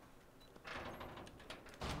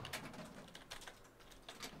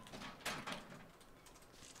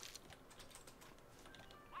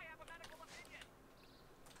 I have a medical opinion.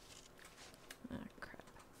 Ah, crap.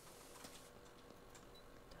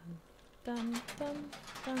 Dun, dun,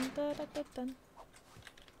 dun, dun, dun, dun, dun, dun.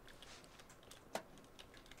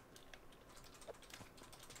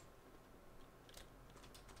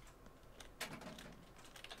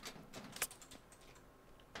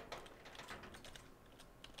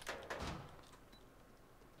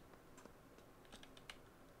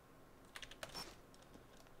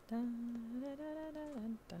 Dun, dun, dun,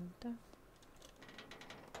 dun, dun, dun.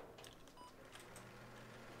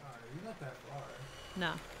 You're not that far. No,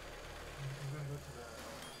 I'm gonna go to the.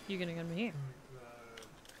 you're gonna come here.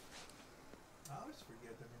 I always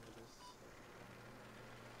forget the name of this.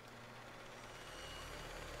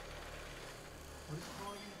 What is it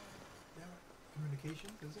called again? Damn it.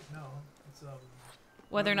 Communications? Is it? No. It's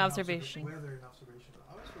Weather and observation. Weather and observation.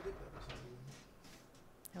 I always forget that for some reason.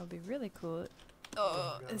 That would be really cool.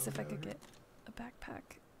 Oh, God, As if I over could here. get a backpack.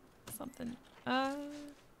 Something.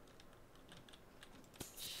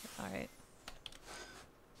 Alright.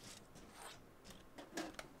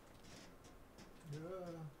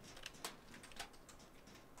 Yeah.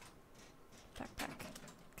 Backpack.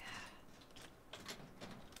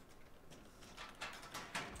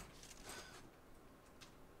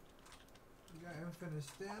 You got infinite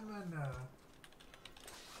stamina.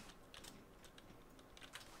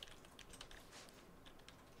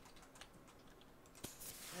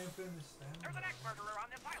 Infinite stamina. There's an ex-murderer on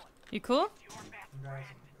this island. You cool? Your best You guys,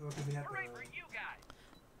 friend. look at the Hooray for you guys.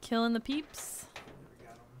 Killing the peeps? There we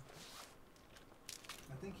got him.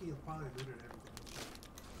 I think he probably looted everything.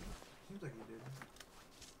 Seems like he did.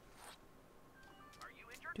 Are you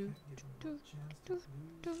injured? Do, Can't give him do, a chance to do,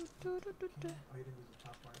 lose. do, do, do, do, do. Can't- Oh, he didn't lose the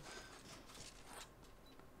top part.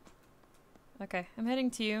 Okay, I'm heading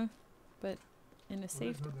to you, but in a Well,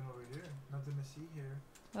 safe. there's nothing over here. Nothing to see here.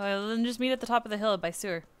 Then just meet at the top of the hill by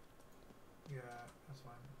sewer. Yeah, that's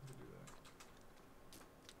fine. We can do that.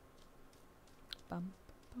 Bum,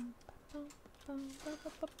 bum, bum, bum, bum,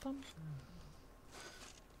 bum, bum, bum.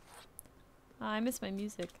 I miss my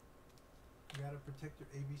music. You gotta protect your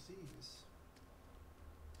ABCs.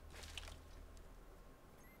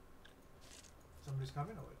 Somebody's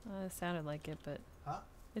coming or what? It sounded like it, but Huh?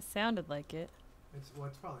 it sounded like it. It's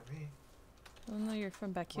probably me. Oh no, you're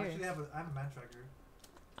from back Well, here. actually, I have a man tracker.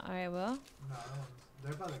 Alright, well, No,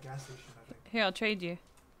 they're by the gas station, I think. here, I'll trade you.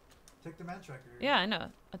 Take the man tracker. Yeah, I know.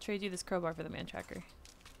 I'll trade you this crowbar for the man tracker.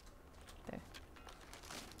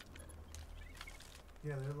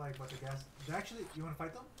 Yeah, they're like by the gas. They actually, you wanna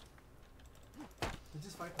fight them? They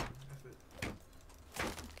just fight them. F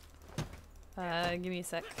it. Give me a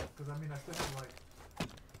sec. Cause I mean, I still have like.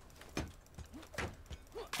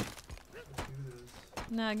 Let's do this.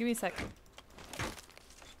 No, give me a sec.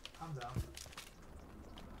 I'm down.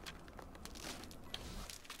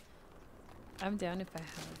 I'm down if I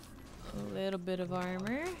have a little bit of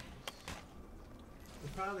armor. It's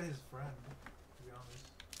probably his friend, to be honest.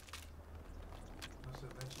 Must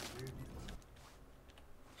have mentioned weird people.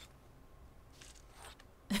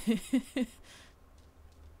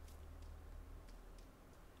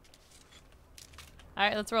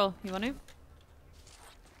 Alright, let's roll. You want to?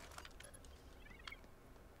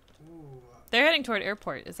 Ooh, They're heading toward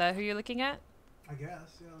airport. Is that who you're looking at? I guess.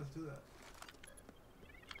 Yeah, let's do that.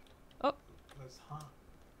 Oh. Let's hunt.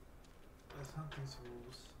 Let's hunt these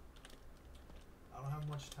fools. I don't have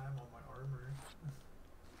much time on my armor.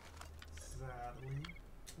 Sadly.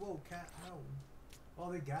 Whoa, cat, no.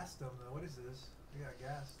 Oh, they gassed them though. What is this? They got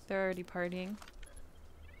gassed. They're already partying.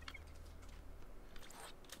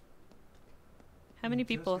 How many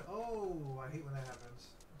people? Oh, I hate when that happens.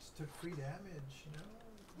 Just took 3 damage.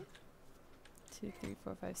 No. 2, 3,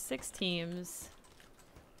 4, 5, 6 teams.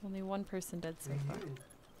 Only 1 person dead so far.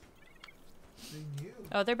 They knew.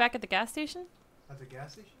 Oh, they're back at the gas station? At the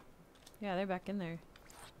gas station? Yeah, they're back in there.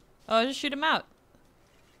 Oh, just shoot them out.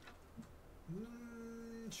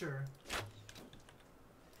 Sure.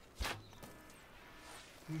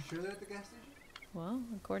 You sure they're at the gas station? Well,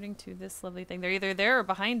 according to this lovely thing, they're either there or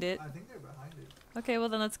behind it. I think they're behind it. Okay, well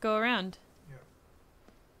then let's go around. Yeah.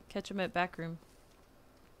 Catch them at back room.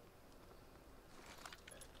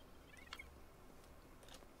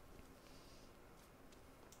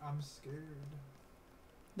 I'm scared.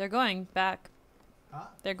 They're going back. Huh?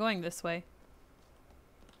 They're going this way.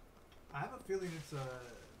 I have a feeling it's the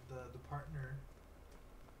partner.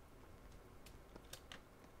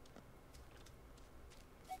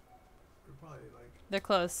 We're probably like. They're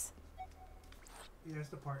close. Yeah, it's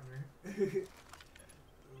the partner. The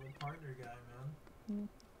partner guy, man. Mm.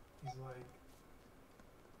 He's like.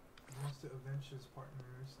 He wants to avenge his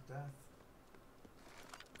partner's death.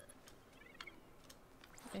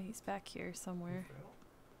 Yeah, he's back here somewhere. He failed?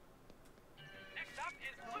 Next up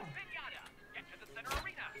is Blue Pinata. Get to the center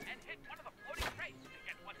arena and hit one of the floating crates to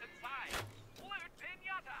get what's inside. Blue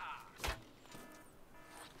Pinata.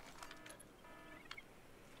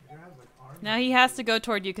 The guy has like arms. Now he has to go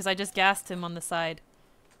toward you because I just gassed him on the side.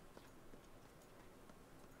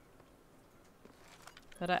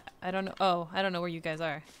 But I don't know. Oh, I don't know where you guys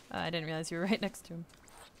are. I didn't realize you were right next to him.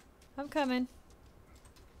 I'm coming.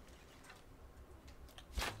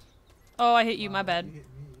 Oh, I hit you. My bad. You hit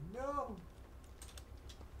me. No!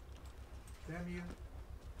 Damn you.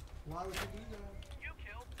 Why would you do that? You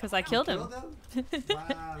killed. Because I killed him. Kill them? Wow,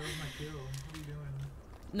 that was my kill. What are you doing?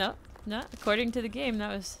 No, no. According to the game,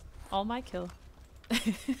 that was all my kill.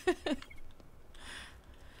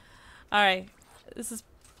 Alright. This is...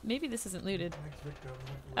 Maybe this isn't looted. Next victim,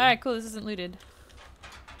 hopefully. Alright, cool. This isn't looted.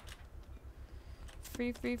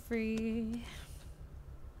 Free, free, free.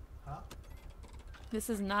 Huh? This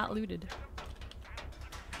is not looted.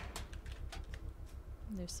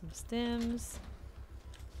 There's some stems.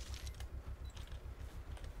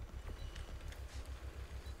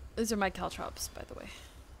 These are my caltrops, by the way.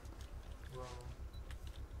 Well,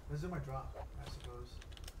 this is my drop, I suppose.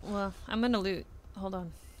 Well, I'm gonna loot. Hold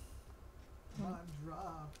on. My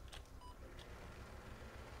drop.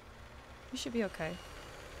 You should be okay.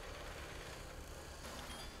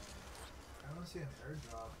 I don't see an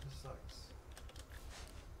airdrop. This sucks.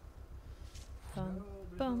 Bum, No,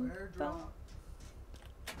 there's bum, no airdrop. bum.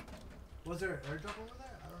 Was there an airdrop over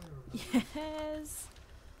there? I don't even remember. Yes.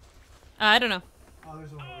 I don't know. Oh,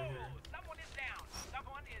 there's one over here. Someone is down.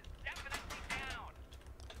 Someone is definitely down.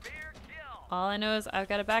 Fair kill. All I know is I've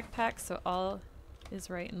got a backpack, so all is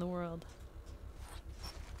right in the world.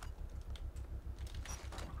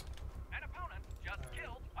 An opponent just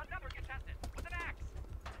killed another contestant with an axe.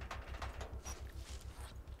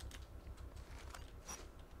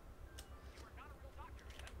 You are not a real doctor,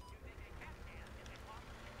 yet. Using a CAT scan is a long.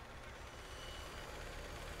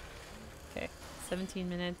 Okay, 17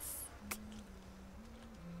 minutes.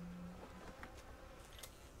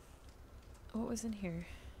 What was in here?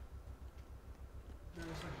 There's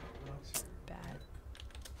like rocks here. Bad.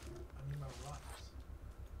 I need my rocks.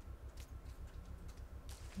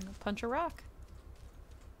 I'm gonna punch a rock.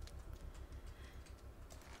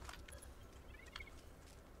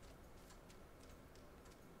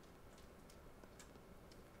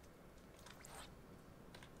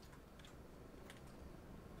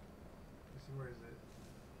 Let's see, where is it?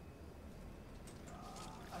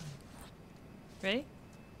 Ready? You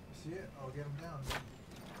see it? Oh, get him down.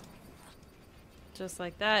 Just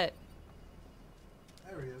like that.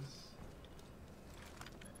 There he is.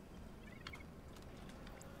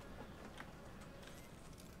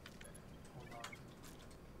 Hold on.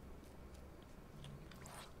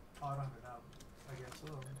 Oh, I don't have it now. I guess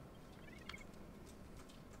so.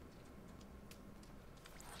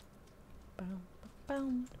 Boom,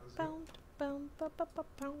 boom, That was boom, boom, boom, boom,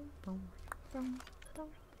 boom, boom, boom, boom.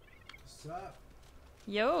 What's up?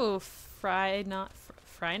 Yo, fry not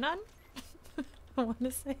fry none? I want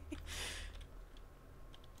to say.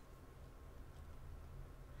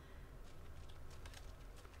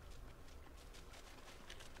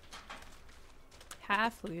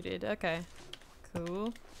 Half looted. Okay.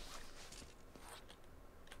 Cool.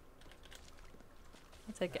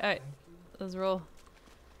 I'll take it. Alright. Thank you. Let's roll.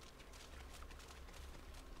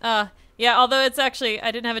 Yeah, although it's actually, I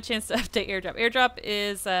didn't have a chance to update airdrop. Airdrop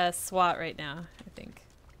is SWAT right now, I think.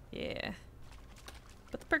 Yeah.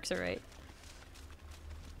 But the perks are right.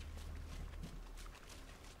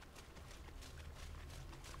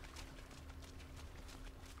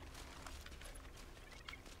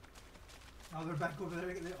 Oh, they're back over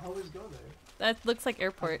there. They always go there. That looks like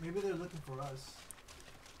airport. Maybe they're looking for us.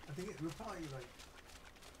 I think we're probably like.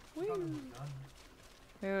 Woo. Probably almost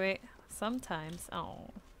done. Wait. Sometimes. Oh,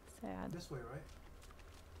 sad. This way, right?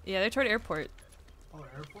 Yeah, they're toward airport. Oh,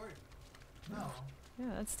 airport? No.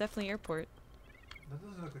 Yeah, that's definitely airport. That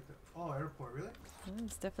doesn't look like that. Oh, airport, really? Yeah,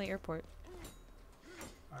 it's definitely airport.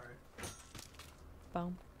 Alright.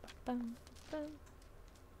 Boom. Boom. Boom.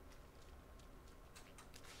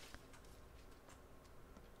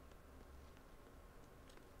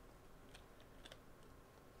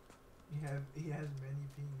 He has many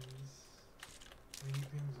pings. Many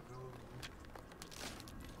pings available.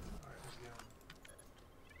 Alright, let's go.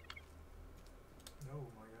 Oh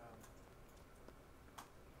my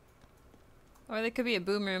god. Or they could be a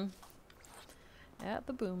boom room. At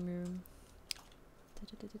the boom room.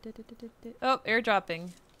 Oh, airdropping.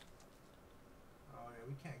 Oh yeah,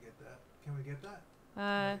 we can't get that. Can we get that?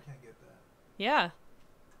 No, we can't get that. Yeah.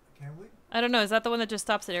 Can we? I don't know. Is that the one that just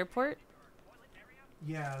stops at airport?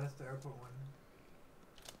 Yeah, that's the airport one.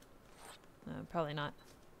 Probably not.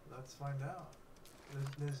 Let's find out.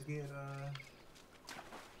 Let's get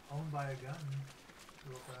owned by a gun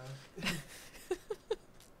real fast. Yeah,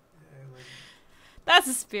 like, That's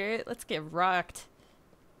the spirit. Let's get rocked.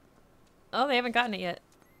 Oh, they haven't gotten it yet.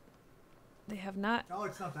 They have not. oh,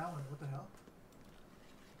 it's not that one. What the hell?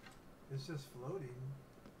 It's just floating.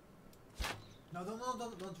 No,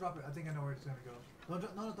 don't drop it. I think I know where it's gonna go. Don't hit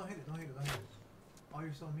it. Don't hit it. Don't hit it. Oh,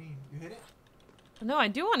 you're so mean. You hit it? No, I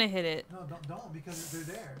do want to hit it. No, don't because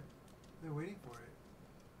they're there. They're waiting for it.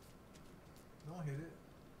 Don't hit it.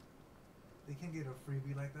 They can't get a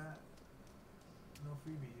freebie like that. No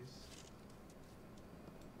freebies.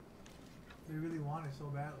 They really want it so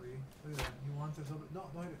badly. Look at that. He wants it so bad. No,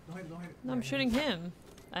 don't hit it. Don't hit it. Don't hit it. No, Yeah, I'm yeah, shooting yeah. him.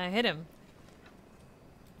 I hit him.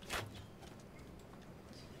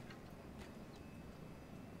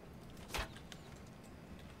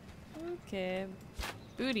 Okay.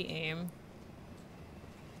 Booty aim.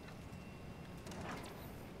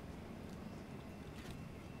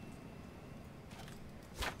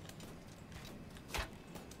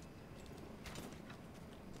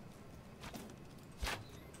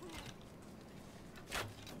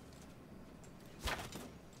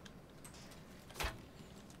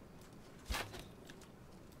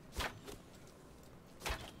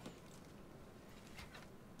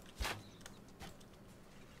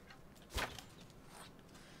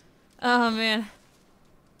 Oh man.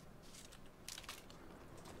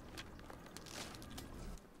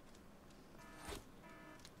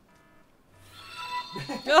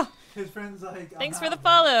 Oh, His friend's like, thanks I'm for the out,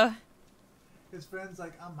 follow. His friend's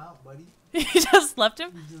like, I'm out, buddy. You just left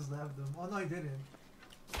him? He just left him. Oh no, he didn't.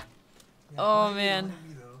 Yeah, Oh, don't hit me, man. don't hit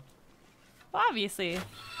me, though. Obviously. Don't hit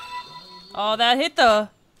me. Oh, that hit though.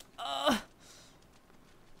 Oh.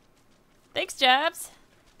 Thanks, Jabs.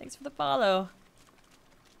 Thanks for the follow.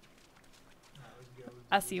 Alright, let's go, let's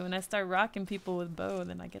I do see this. when I start rocking people with bow,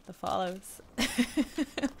 then I get the follows.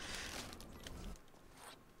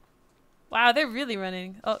 Wow, they're really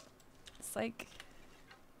running. Oh, psych.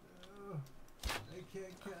 I can't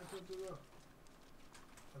catch up to the.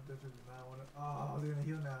 I definitely do not want to. Oh, they're gonna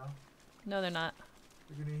heal now. No, they're not.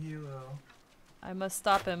 They're gonna heal though. I must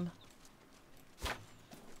stop him.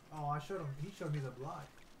 Oh, I showed him. He showed me the block.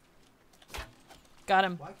 Got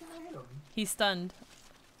him. Why can't I hit him? He's stunned.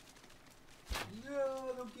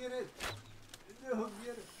 No, don't get it. No,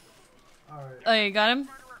 get it. Alright. Oh, you got him?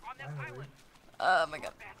 Murderer on this Finally. island. Oh my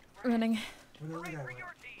god. Running. Where the other Hooray guy for went?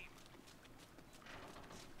 your team.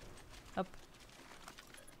 Up.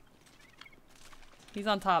 He's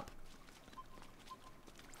on top.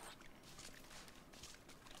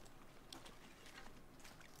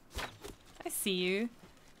 I see you.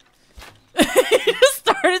 He just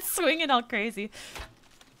started swinging all crazy.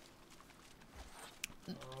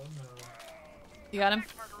 Oh no. You got him?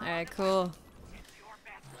 Alright, cool. It's your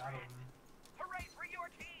best Got him. Hooray for your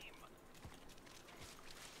team.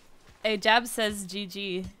 Hey, Jab says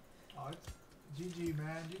GG. Oh, it's GG,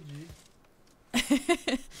 man. GG.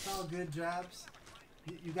 It's all good, Jabs.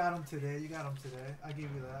 You got him today. You got him today. I give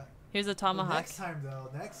you that. Here's a But tomahawk. next time, though.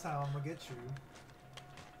 Next time, I'm gonna get you.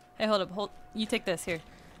 Hey, hold up. Hold. You take this. Here.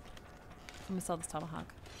 I'm gonna sell this tomahawk.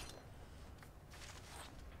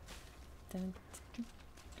 Dun, dun.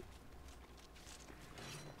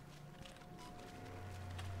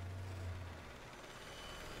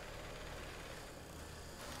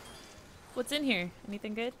 What's in here?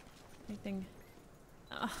 Anything good? Anything?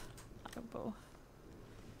 Ah, a bow.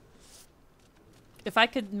 If I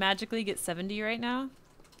could magically get 70 right now,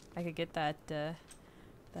 I could get that that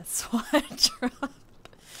SWAT drop.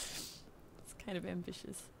 It's kind of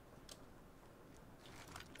ambitious.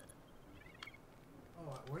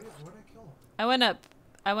 Oh, where did I kill him?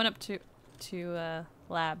 I went up to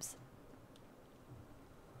labs.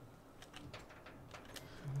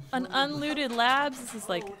 An unlooted labs. This is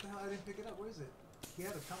like. What the hell? I didn't pick it up. Where is it? He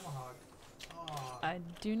had a tomahawk. Oh. I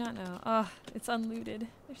do not know. Oh, it's unlooted.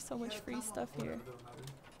 There's so much free stuff here.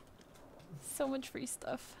 So much free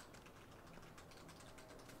stuff.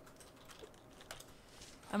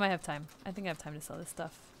 I might have time. I think I have time to sell this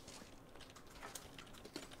stuff.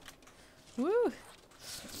 Woo!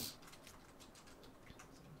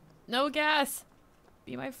 No gas!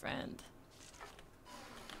 Be my friend.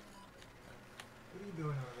 What are you doing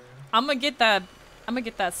over there? I'm gonna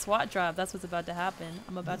get that SWAT drop. That's what's about to happen.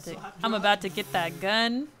 I'm about to get that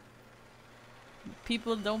gun.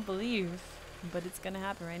 People don't believe, but it's gonna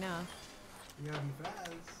happen right now. You gotta be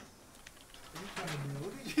fast. What are you trying to do?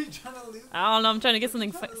 What are you trying to lose? I don't know. I'm trying to get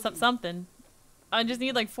something. Something. I just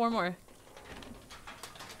need like 4 more.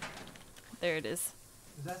 There it is.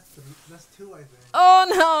 That's 2, I think. Oh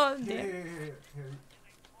no! Here. Damn. Here.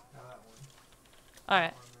 Now that one. All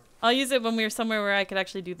right. I'll use it when we're somewhere where I could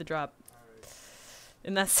actually do the drop. Alright.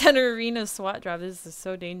 In that center arena SWAT drop. This is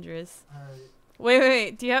so dangerous. Alright.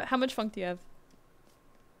 Wait. Do you have how much funk do you have?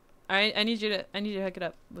 Alright, I need you to hook it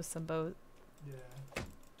up with some bows. Yeah.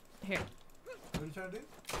 Here. What are you trying to do?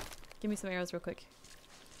 Give me some arrows real quick.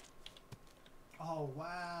 Oh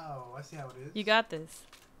wow. I see how it is. You got this.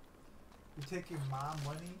 You're taking my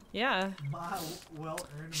money? Yeah. My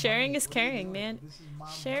well-earned Sharing money. is What are you caring, doing? man. This is my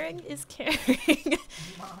Sharing money. is caring.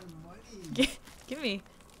 My money. Give me.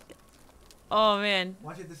 Oh man.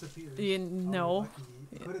 Watch it disappear. You Oh, no. lucky.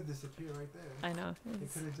 It could have disappeared right there. I know.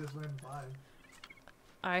 It could have just went by.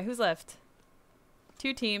 Alright, who's left?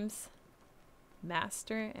 2 teams.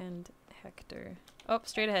 Master and Hector. Oh,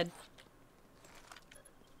 straight ahead.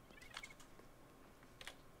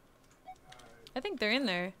 Alright. I think they're in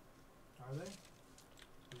there. Are they? Let's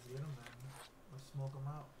get them then. Let's smoke them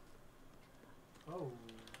out. Oh.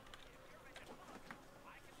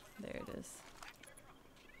 There it is.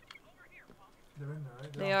 They're in there,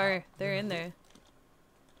 right? They are. They're in there.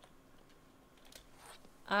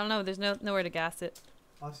 I don't know. There's nowhere to gas it.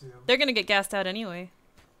 I'll see them. They're gonna get gassed out anyway.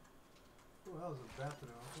 Oh, that was a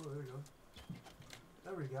bathroom. Oh, there we go.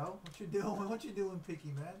 There we go. What you doing? What you doing,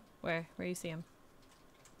 picky man? Where you see them?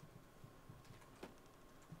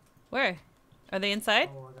 Where? Are they inside?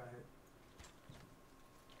 Oh, I got hit.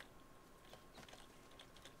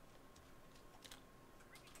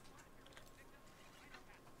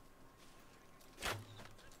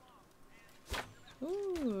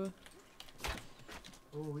 Ooh.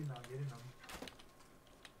 Oh, we not getting them.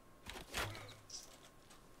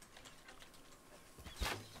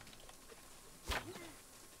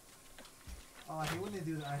 Oh, I hate when they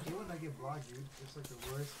do that. I hate when I get blocked, dude. It's like the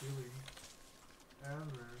worst feeling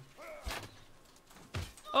ever.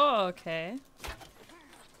 Oh, okay.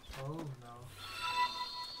 Oh no.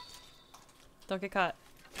 Don't get caught.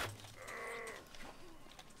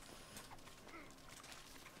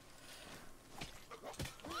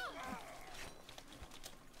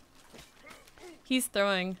 He's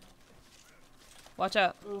throwing. Watch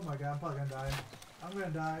out. Oh my god, I'm probably gonna die. I'm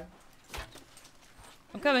gonna die.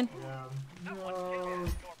 I'm coming. Yeah. No.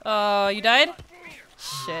 Oh, you died?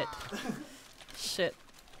 Shit. Shit.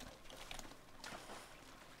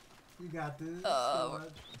 You got this. Oh, Come on.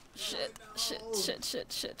 Shit. No. Shit.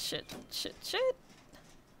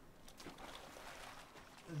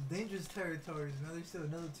 It's dangerous territories. Now there's still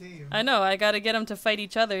another team. I know. I gotta get them to fight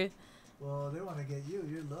each other. Well, they want to get you.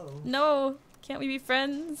 You're low. No. Can't we be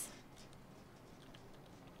friends?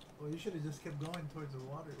 Well, you should have just kept going towards the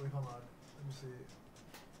water. Wait, hold on. Let me see.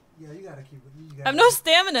 Yeah, you gotta keep it. I have no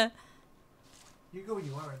stamina. You go where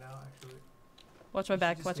you are right now, actually. Watch my You should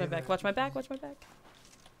back. just Watch my stay back. there. Watch my back. Watch my back.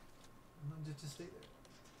 No, just stay there.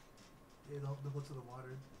 Yeah, don't go to the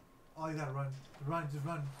water. Oh, you gotta run. Run, just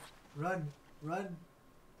run. Run.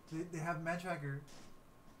 They have man tracker.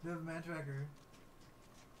 They have a man tracker.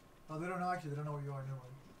 Oh, they don't know actually. They don't know where you are.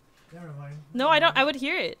 Never mind. No, I don't. I would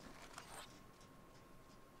hear it.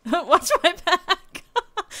 Watch my back.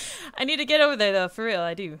 I need to get over there though. For real,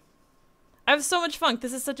 I do. I have so much funk.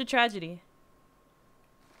 This is such a tragedy.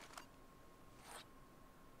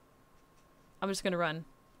 I'm just gonna run.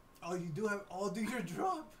 Oh, you do have. Oh, do your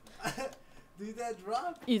drop. Do that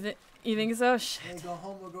drop. You think so? Shit. Hey, go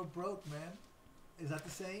home or go broke, man. Is that the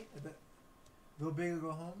same? Go big or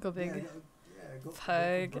go home. Go big. Yeah, go Fuck.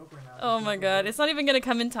 for broke right now. Oh Just my go for god, broke. it's not even gonna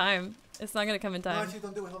come in time. It's not gonna come in No, time. actually,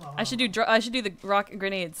 don't do it. Hold on. I should do I should do the rock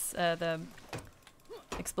grenades, the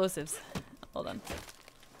explosives. Hold on.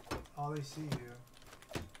 Oh, they see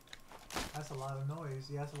you. That's a lot of noise.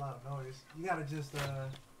 Yeah, that's a lot of noise. You gotta just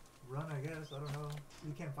run, I guess. I don't know.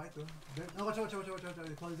 You can't fight them. No, watch out. They're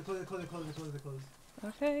closed. They're closed.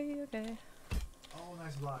 Okay, okay. Oh,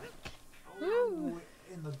 nice block. Woo. Oh,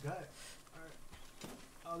 in the gut. Alright.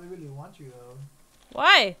 Oh, they really want you though.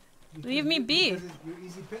 Why? Because Leave me be. Because you're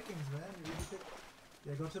easy pickings, man. You're easy pick.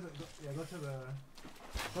 Yeah, go to the.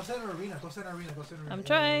 Go center arena. I'm Yeah,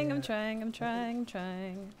 trying, yeah, I'm yeah. trying, I'm trying, I'm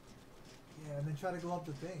trying. Yeah, and then try to go up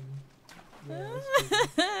the thing. Yeah, that's good.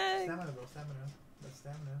 Stamina though, stamina. That's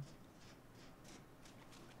stamina.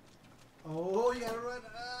 Oh, you gotta run.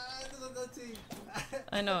 The other team.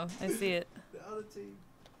 I know, I see it. The other team.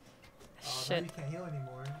 Oh, Shit. now you can't heal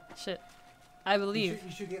anymore. Shit. I believe.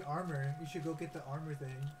 You should get armor. You should go get the armor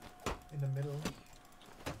thing in the middle.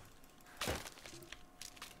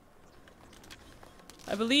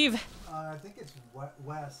 I believe. I think it's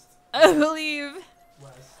west. I believe.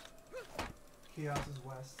 West. Chaos is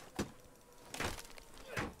west.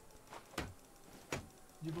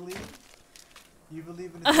 You believe? You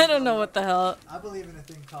believe in a thing I don't know called what the hell. luck? I believe in a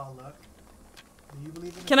thing called luck. Do you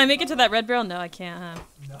believe in a Can I thing make it to called that red barrel? No, I can't, huh?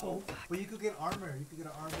 luck? No. But you could get armor. You could get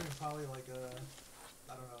an armor and probably like a,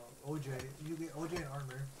 I don't know, OJ. You get OJ and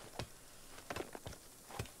armor.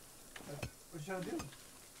 What you trying to do?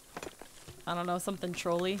 I don't know, something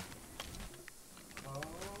trolly. Oh.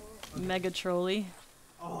 Okay. Mega trolly.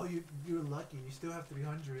 Oh, you're lucky. You still have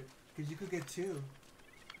 300 because you could get 2.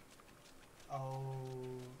 Oh.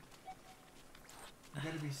 You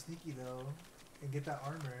gotta be sneaky though, and get that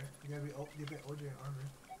armor. You gotta be get OJ and armor.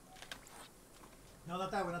 No,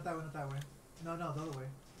 not that way. No, the other way.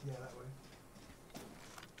 Yeah, that way.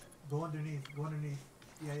 Go underneath.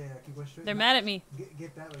 Yeah. Keep going straight. They're mad at me.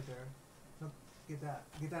 Get that right there. No, get that.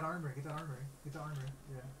 Get that armor. Get the armor.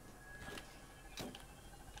 Yeah.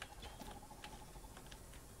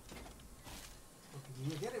 Okay,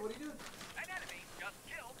 you get it. What are you doing? An enemy just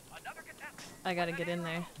killed another contestant. I gotta get in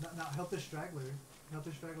there. Now help the straggler.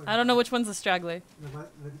 I don't know which one's a straggler.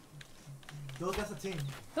 That's a team.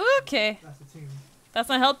 Okay. That's the team. That's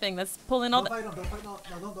not helping. That's pulling all Don't the. fight him. Don't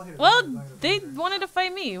fight. No, don't hit him. Well, Don't hit him, they don't hit him. wanted to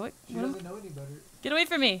fight me. What? She what am- doesn't know any better. Get away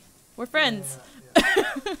from me. We're friends. Yeah.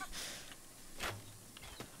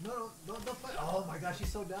 No, don't fight. Oh my gosh,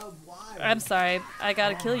 she's so down. Why? I'm sorry. I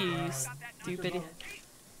gotta kill you, you God. stupid. The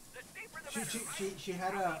deeper the better. She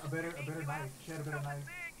had a better knife. She had a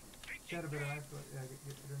better knife. But yeah,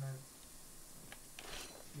 get her knife.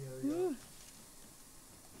 Yeah. Woo.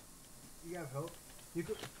 You have help. You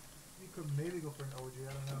could maybe go for an OG. I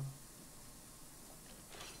don't know.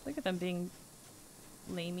 Look at them being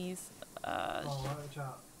lamies. Oh, watch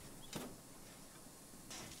out.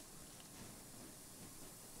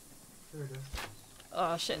 There it is.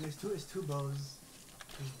 Oh shit. And it's two bows.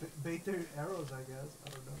 Just bait their arrows, I guess. I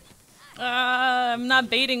don't know. I'm not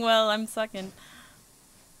baiting well. I'm sucking.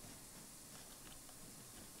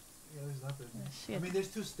 Yeah, there's nothing. Oh, I shit. mean, there's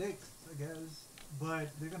 2 sticks, I guess, but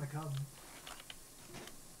they're gonna come.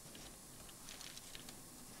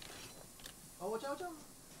 Oh, watch out! You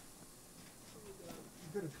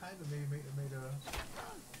could have kind of made a.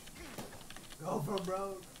 Go for it,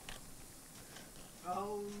 bro.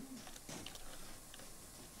 Oh.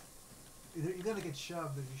 You're gonna get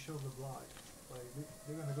shoved if you shove the block. Like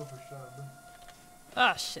they're gonna go for shove.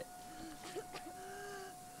 Oh shit.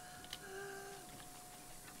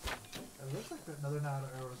 It looks like no, they're not out of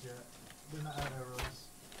arrows yet. They're not out of arrows.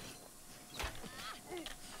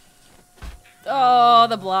 Oh,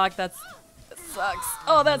 the block. That sucks.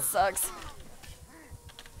 Oh, that sucks.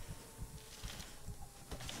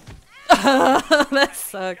 That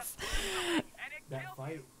sucks. That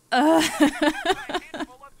fight.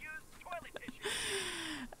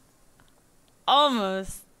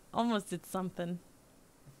 Almost did something.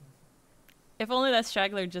 If only that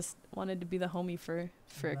straggler just wanted to be the homie for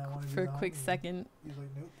a quick second. He's like,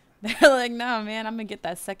 nope. They're like, nah, man, I'm gonna get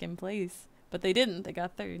that second place. But they didn't. They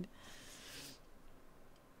got third.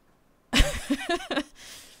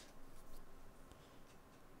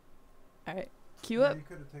 All right, queue up. You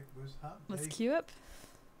could have taken boost, huh? Let's yeah, queue up.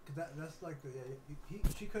 That's like the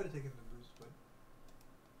she could have taken the boost, but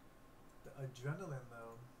the adrenaline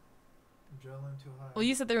though, adrenaline too high. Well,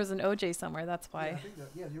 you said there was an OJ somewhere. That's why. Yeah, I think that,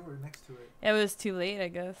 yeah, you were next to it. It was too late, I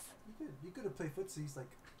guess. You could have played footsies, like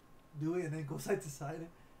do it and then go side to side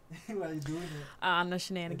while you're doing it. Ah, no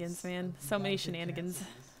shenanigans, man. You So many gotta take shenanigans. chances.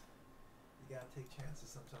 You gotta take chances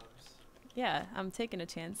sometimes. Yeah, I'm taking a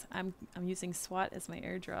chance. I'm using SWAT as my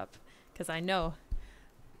airdrop because I know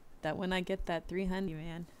that when I get that 300,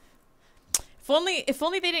 man. If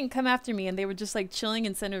only they didn't come after me and they were just like chilling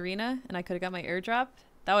in Center Arena and I could have got my airdrop,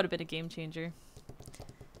 that would have been a game changer.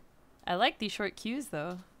 I like these short queues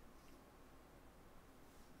though.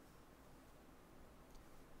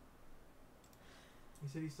 He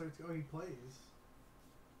said he starts. Oh, he plays.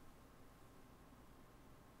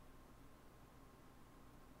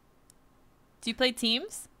 Do you play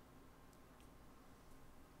teams?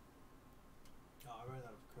 Oh, I ran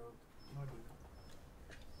out of Coke. No, I didn't.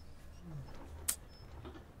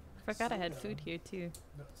 Forgot I had Soda. food here too.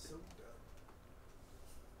 No, soda.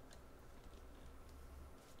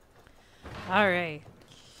 All right.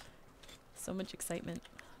 So much excitement.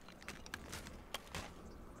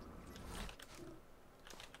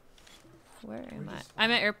 Where am I?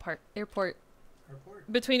 I'm at airport. Airport?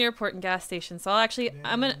 Between airport and gas station. So I'll actually, Yeah,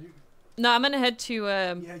 I'm gonna head to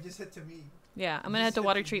yeah, just head to me. yeah, I'm You gonna head just to said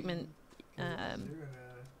water to treatment, me, 'cause you're gonna,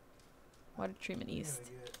 water treatment you're east.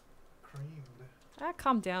 gonna get creamed. Ah,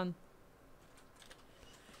 calm down.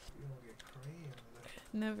 You're gonna get creamed.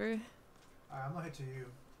 Never. Alright, I'm gonna head to you.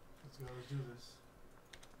 Let's go. Let's do this.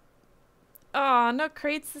 Oh, no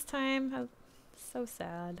crates this time. How so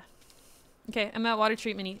sad. Okay, I'm at water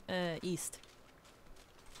treatment east.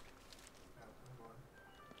 Yeah,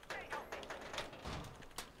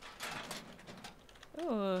 I'm going.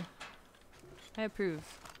 Oh, I approve.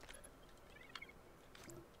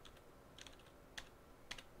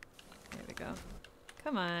 There we go.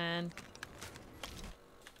 Come on.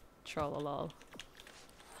 Trollolol.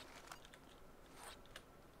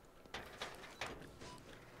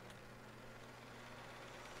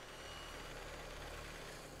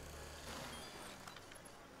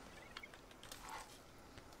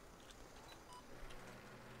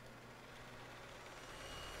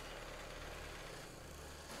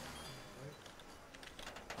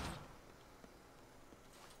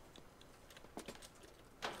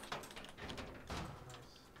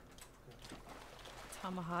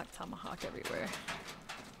 Tomahawk everywhere.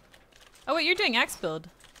 Oh wait, you're doing axe build.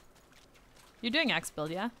 You're doing axe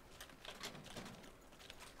build, yeah?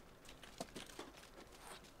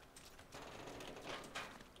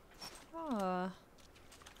 Oh.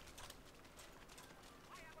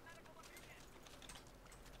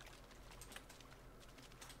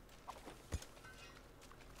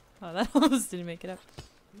 Oh, that almost didn't make it up.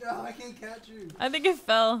 No, I can't catch you. I think it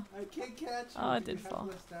fell. I can't catch you. Oh, it did You have fall.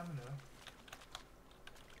 less stamina.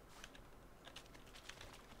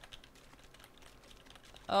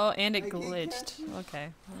 Oh, and it I can't glitched. catch you. Okay,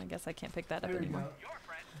 well, I guess I can't pick that up There we anymore. go. Your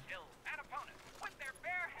friend killed an opponent with their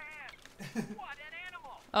bare hands. What an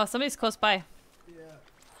animal! Oh, somebody's close by. Yeah.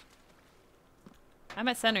 I'm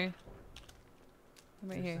at center. I'm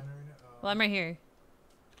right Your here. center, Well, I'm right here.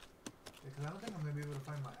 Yeah, because I don't think I'm gonna be able to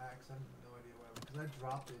find my axe. I have no idea why. Because I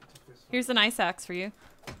dropped it to fist fight. Here's an ice axe for you.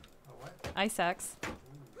 Oh, what? Ice axe. Ooh.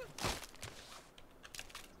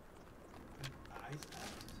 An ice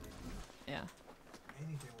axe? Yeah.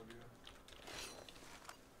 Anything will do.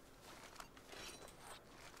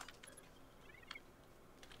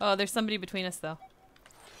 Oh, there's somebody between us though.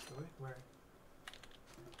 Really? Where?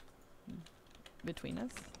 Between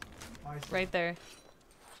us? Oh, I see. Right there.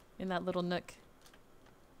 In that little nook.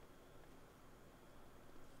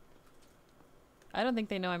 I don't think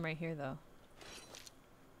they know I'm right here though.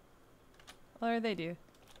 Or they do.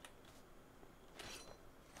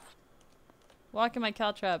 Walk in my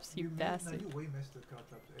caltrops, you No, bastard. you way missed the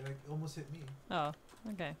caltrop. It like, almost hit me. Oh,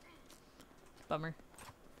 okay. Bummer.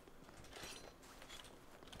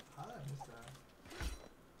 How did I miss that?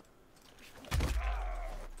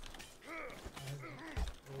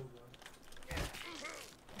 Oh, God.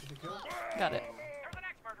 Did it kill? Got it. There's an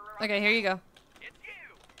axe murderer. Okay, here you go. It's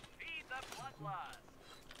you. Feed the bloodlust.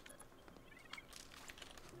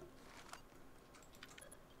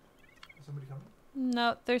 Is somebody coming?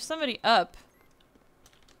 No, there's somebody up.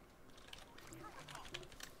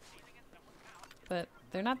 But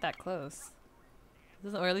they're not that close.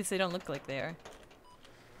 Doesn't, or at least they don't look like they are.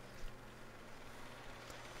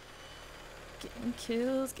 Getting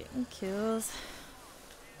kills, getting kills.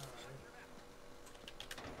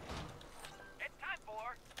 It's time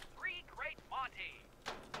for 3 Great Monty.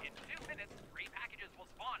 In 2 minutes, 3 packages will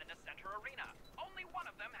spawn in the center arena. Only one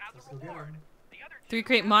of them has Let's a go get reward. him. The other 2 3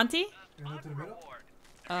 Crate have Monty? a You wanna go to the middle?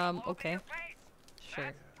 reward. Okay. Sure.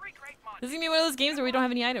 That's 3 Great Monty. This is gonna be one of those games where we don't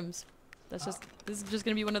have any items. This is just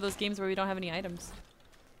gonna be one of those games where we don't have any items.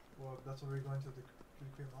 Well, that's what we're going to the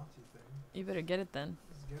Create Monty thing. You better get it then.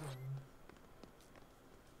 Let's get him.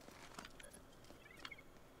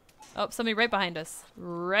 Oh, somebody right behind us.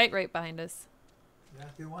 Right behind us. Yeah,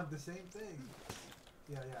 they want the same thing.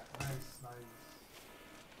 Yeah, nice.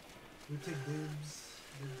 We take dibs.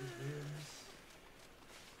 Dibs.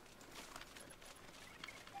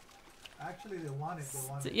 Actually, they want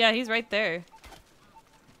it. Yeah, he's right there.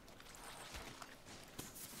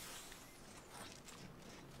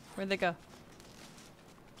 Where'd they go?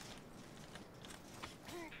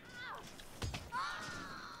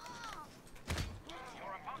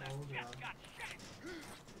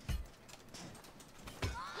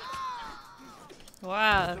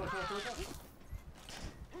 Wow.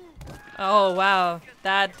 Oh, wow.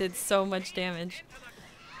 That did so much damage.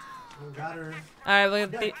 We got her.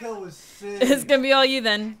 Alright, That kill was sick. it's gonna be all you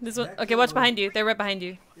then. This one. Okay, watch behind you. They're right behind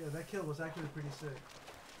you. Yeah, that kill was actually pretty sick.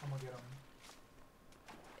 I'm gonna get him.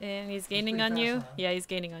 And he's gaining on you. Fast, huh? Yeah, he's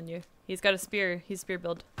gaining on you. He's got a spear. He's spear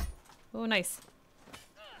build. Oh, nice.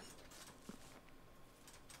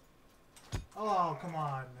 Oh, come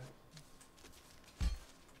on.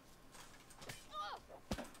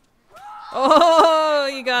 Oh,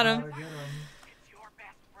 you got him. Gotta get him.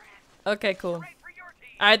 Okay, cool.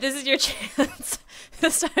 Alright, this is your chance.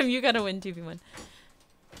 This time you gotta win 2v1.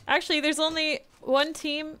 Actually, there's only one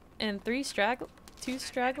team and two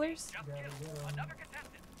stragglers.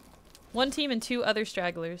 One team and 2 other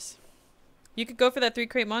stragglers. You could go for that 3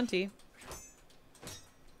 crate Monty.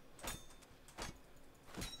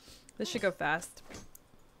 This should go fast.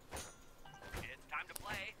 It's time to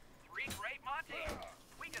play 3 crate Monty.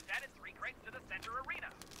 We just added 3 crates to the center arena.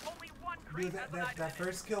 Only 1 crate Dude, that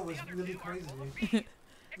first kill was really crazy.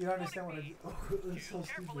 You don't understand what I did. Oh, it was so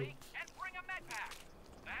stupid.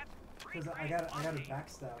 Because I got a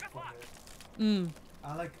backstab from it.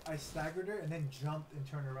 I staggered her and then jumped and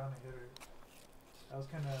turned around and hit her. That was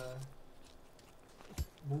kind of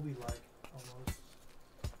movie-like almost.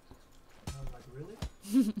 And I was like, really?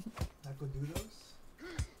 I could do those?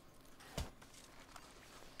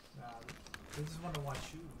 Nah, they just want to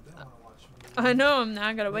watch you. They don't want to watch me. I know, now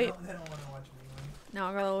I gotta wait. They don't want to watch me. Now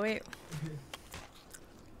I gotta wait.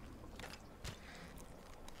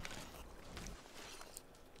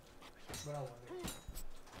 But I'll win it.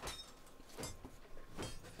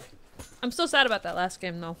 I'm so sad about that last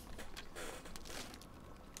game though.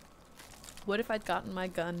 What if I'd gotten my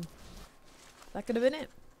gun? That could have been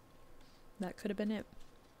it. That could have been it.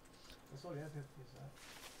 That's all you have to is that.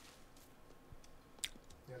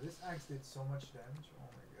 Yeah, this axe did so much damage. Oh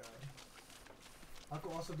my god. I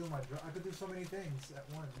could also do my drop. I could do so many things at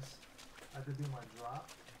once. I could do my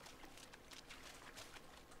drop.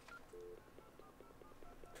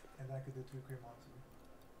 And I could do 2 cream on too.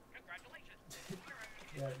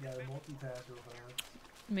 Yeah, the multi-task real fast.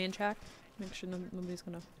 Main track. Make sure nobody's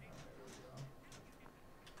gonna.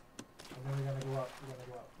 And then we're gonna go up.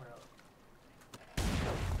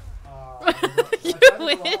 You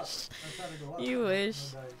wish. You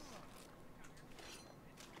wish. No dice.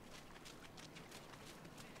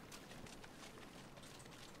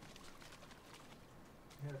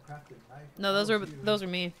 You had a crafted knife. No, those were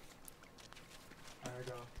me. There we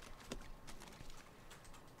go.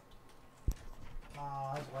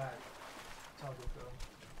 That's whack. It's all good though.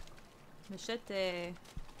 Machete.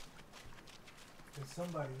 Cause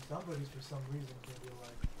somebody's for some reason can be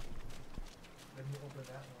like, let me open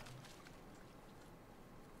that one.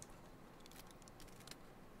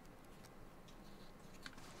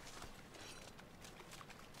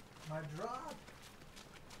 My drop!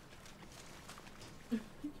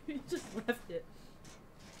 You just left it.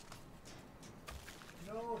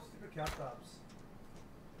 No, stupid cat tops.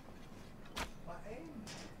 My aim!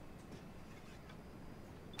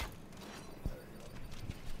 There we go.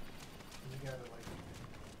 You gotta like...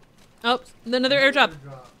 Oh, another airdrop.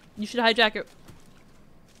 Drop. You should hijack it.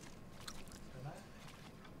 Can I?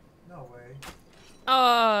 No way.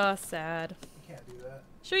 Oh, sad. You can't do that.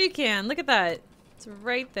 Sure you can. Look at that. It's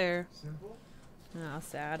right there. Simple? Oh,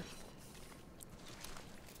 sad.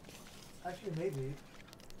 Actually, maybe.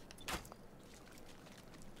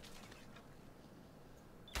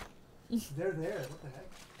 They're there. What the heck?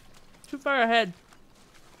 Too far ahead.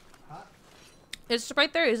 Huh? It's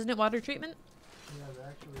right there, isn't it? Water treatment? Yeah, they're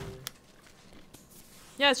actually...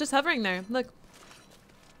 Yeah, it's just hovering there. Look.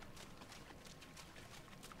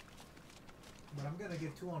 But I'm gonna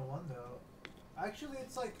get 2-on-1 though. Actually,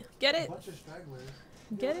 it's like Get a it. bunch of stragglers.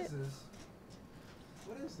 Get What it. is this?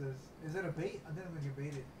 What is this? Is it a bait? I think I'm gonna get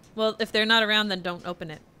baited. Well, if they're not around, then don't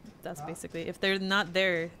open it. That's Huh? basically. If they're not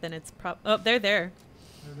there, then it's oh, they're there.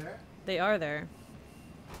 They're there? They are there.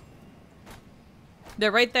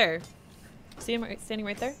 They're right there. See him standing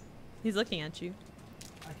right there? He's looking at you.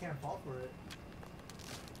 I can't fall for it.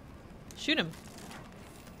 Shoot him.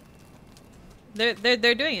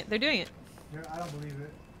 They're doing it. They're doing it. I don't believe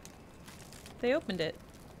it. They opened it.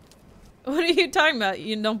 What are you talking about?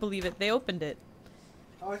 You don't believe it. They opened it.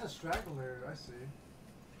 Oh, it's a straggler. I see.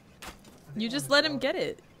 You just let him get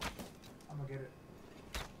it. I'm gonna get it.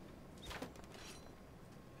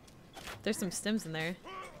 There's some stems in there.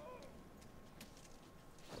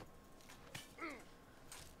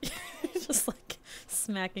 Just like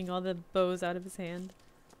smacking all the bows out of his hand.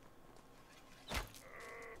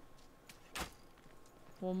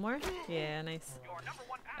 One more? Yeah, nice.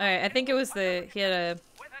 Alright, I think it was he had a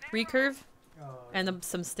recurve and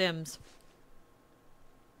some stems.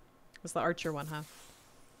 It was the archer one, huh?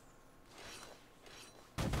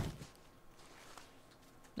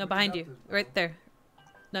 No, behind you. Right there.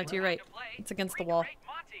 No, to your right. It's against the wall.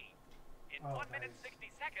 In 1 minute 60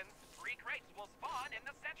 seconds, 3 crates will spawn in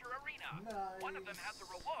the center arena. Nice. One of them has a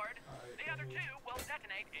reward. The other 2 will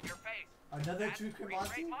detonate in your face. Another That's 2 3 Monty?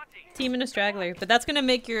 crate Monty. Team and a straggler. But that's gonna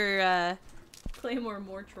make your Claymore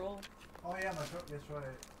more troll. Oh yeah, my throat. That's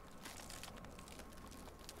right.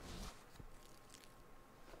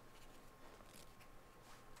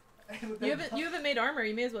 You haven't made armor,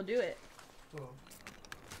 you may as well do it. Cool.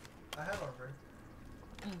 I have armor.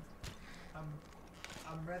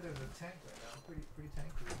 I'm rather the tank right now. Pretty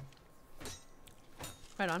tanky.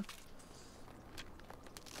 Right on.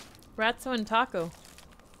 Ratso and Taco.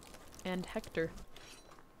 And Hector.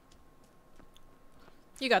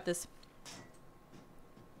 You got this.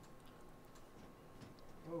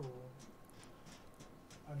 Oh.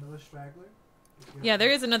 Another straggler? Yeah,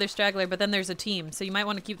 there is another straggler, but then there's a team, so you might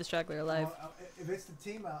want to keep the straggler alive. If it's the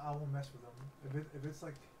team, I won't mess with them. If it's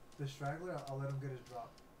like the straggler, I'll let him get his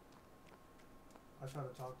drop. I'll try to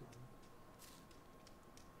talk to him.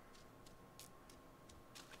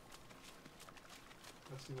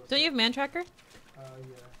 Let's see what's Don't you have man tracker?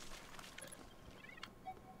 Yeah.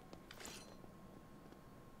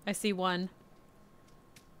 I see one.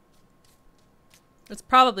 It's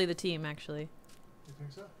probably the team, actually. You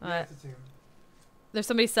think so? Yeah, it's a team. There's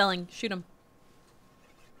somebody selling. Shoot him.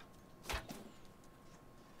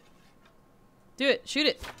 Do it. Shoot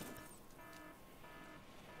it.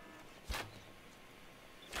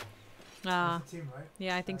 Ah. It's a team, right?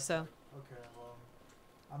 Yeah, I think so. Okay, well,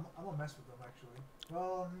 I'm gonna mess with them actually.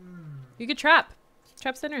 Well, You could trap.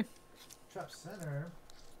 Trap center. Trap center.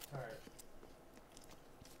 Alright.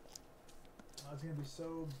 Oh, it's gonna be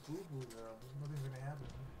so boo-boo though. Nothing's gonna happen.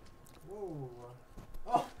 Whoa.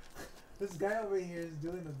 Oh! This guy over here is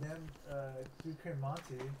doing the damn 2 crate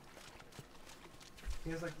Monty.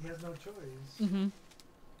 He has no choice. Mm-hmm.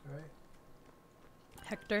 Right?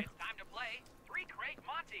 Hector. It's time to play 3 crate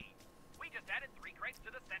Monty. We just added 3 crates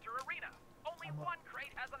to the center arena. Only 1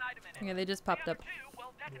 crate has an item in it. Yeah, they just popped the up. other 2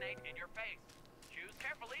 will detonate in your face. Choose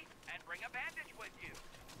carefully and bring a bandage with you.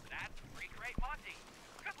 That's 3 crate Monty.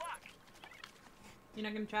 Good luck. You're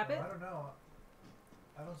not gonna trap it? I don't know.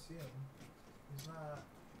 I don't see him. He's not around.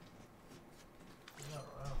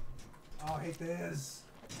 Oh, I hate this.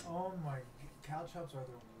 Oh my, cow chops are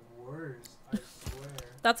the worst. I swear.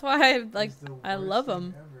 That's why I love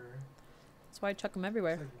them. That's why I chuck them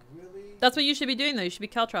everywhere. Like, really? That's what you should be doing though. You should be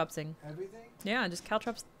caltropsing. Everything? Yeah, just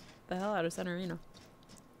caltrops the hell out of center arena.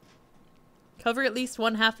 Cover at least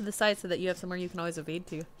 1/2 of the site so that you have somewhere you can always evade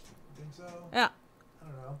to. You think so? Yeah. I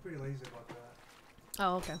don't know. I'm pretty lazy about that.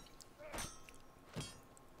 Oh, okay.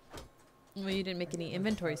 Well, you didn't make any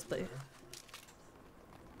inventory split.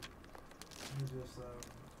 Let me just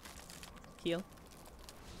Heal.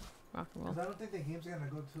 Rock and roll. Cause I don't think the game's gonna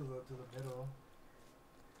go to the middle.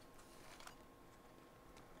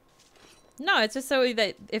 No, it's just so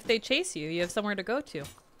that if they chase you, you have somewhere to go to. It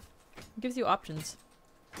gives you options.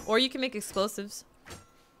 Or you can make explosives.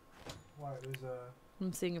 Why? There's a...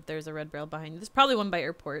 I'm seeing if there's a red barrel behind you. There's probably one by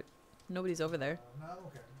airport. Nobody's over there. No, I'm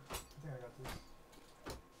okay. I think I got this.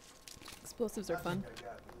 Explosives are fun. I think I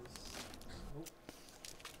got this. Oh.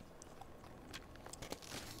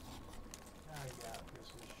 I got this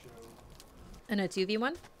for sure. And a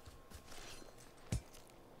 2v1?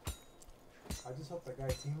 I just hope that guy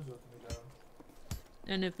teams with me though.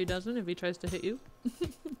 And if he doesn't, if he tries to hit you?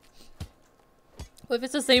 What if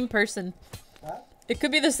it's the same person? What? It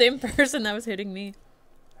could be the same person that was hitting me.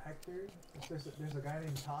 Hector? There's a guy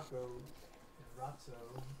named Taco in Ratso.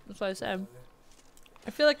 That's what I said.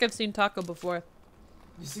 I feel like I've seen Taco before.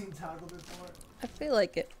 You seen Taco before? I feel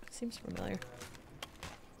like it. Seems familiar.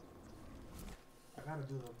 I gotta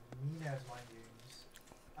do the mean ass mind games.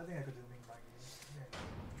 I think I could do mean mind games.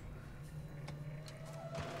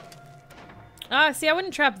 Yeah. Ah, see, I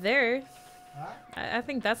wouldn't trap there. Huh? I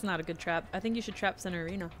think that's not a good trap. I think you should trap center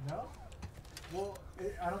arena. No? Well,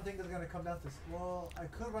 I don't think it's gonna come down to. Well, I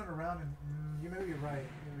could run around and. Maybe you're right.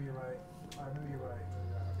 Maybe you're right. Alright, maybe you're right.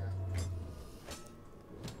 Okay.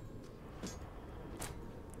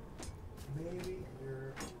 Maybe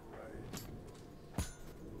you're right.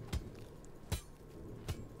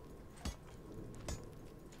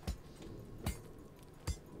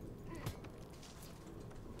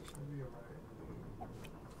 Maybe you're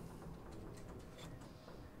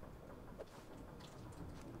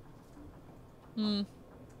right.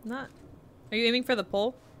 Not. Are you aiming for the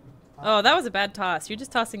pole? Oh, that was a bad toss. You're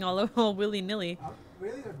just tossing all over willy-nilly.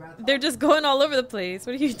 Really? They're bad toss? They're just going all over the place.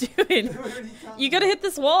 What are you doing? What are you You gotta hit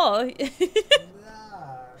this wall. Nah.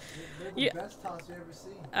 They're the best toss you ever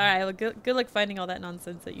seen. Alright, well, good luck finding all that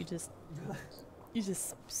nonsense that you just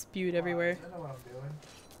spewed everywhere. I know what I'm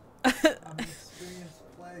doing. I'm an experienced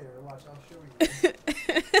player. Watch, I'll show you.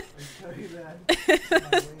 I'll show you that.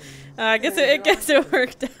 My ways. I guess it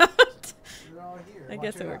worked out. They're all here. I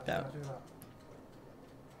guess it worked out.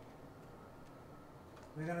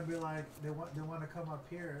 They're gonna be like, they want to come up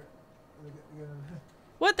here. They're gonna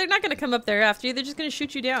What? They're not gonna come up there after you. They're just gonna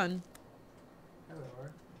shoot you down. Hello.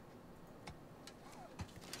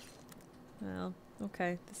 Well,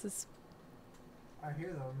 okay. This is. I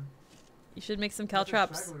hear them. You should make some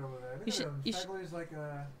caltrops. Over there. Look You at should. them. You should. Straggler's like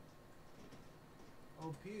a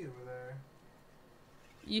OP over there.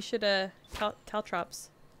 You should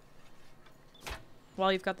caltrops.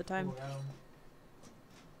 While you've got the time. Ooh, got 'em.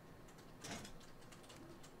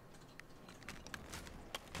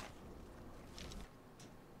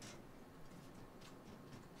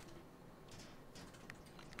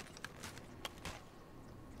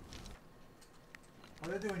 Oh,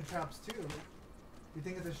 they're doing traps too. You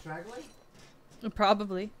think it's a straggler?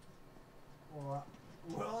 Probably. Well,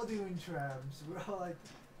 we're all doing traps. We're all like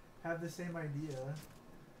have the same idea,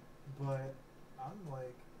 but I'm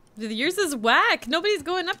like. Dude, yours is whack. Nobody's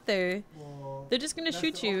going up there. Well, They're just gonna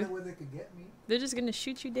shoot you. That's the only way they could get me. They're just gonna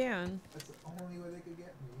shoot you down. That's the only way they could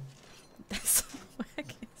get me. That's the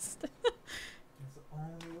wackest. That's the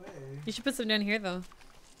only way. You should put some down here though.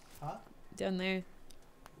 Huh? Down there. Yeah,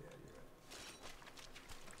 you're right.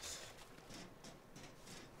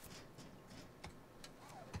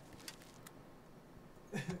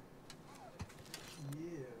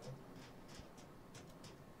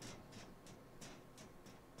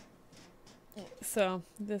 Yeah. So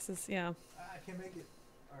this is yeah. I can make it.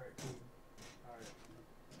 Alright, cool. Alright.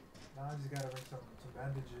 Now I just gotta bring some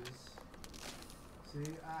bandages.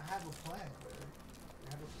 See, I have a plan, Claire. I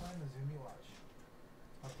have a plan, Azumi. Watch.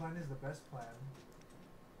 My plan is the best plan.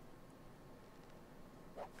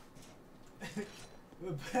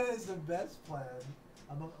 The plan is the best plan.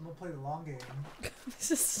 I'm gonna play the long game.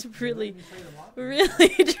 This is really, Play the long game.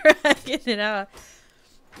 really dragging it out.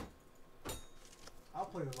 I'll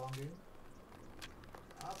play the long game.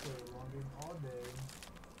 I'll play the long game all day.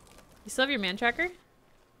 You still have your man tracker?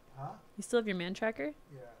 Huh? You still have your man tracker?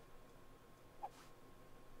 Yeah.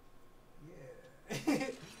 Yeah.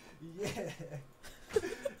 Yeah.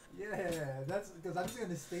 Yeah. That's because I'm just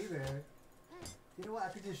gonna stay there. You know what? I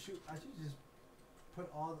could just shoot. I should just put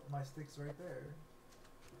all my sticks right there.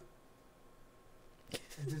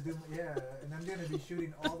 And just do yeah. And I'm gonna be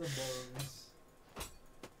shooting all the bows.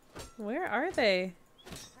 Where are they?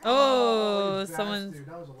 Oh, you someone's bastard.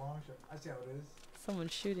 That was a long shot. I see how it is.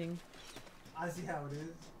 someone's shooting. I see how it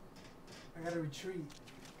is. I gotta retreat.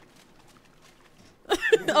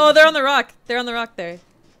 Oh, they're on the rock. They're on the rock there.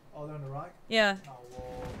 Oh, they're on the rock? Yeah. Oh,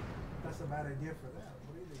 well, that's a bad idea for them.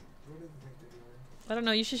 What do you think? What do you think they're doing? I don't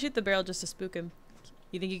know. You should shoot the barrel just to spook him.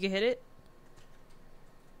 You think you can hit it?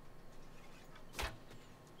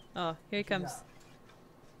 Oh, here he comes.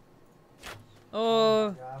 Yeah.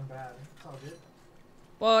 Oh. Yeah, I'm bad. It's all good.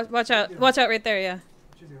 Well, watch out. Watch out right there, yeah.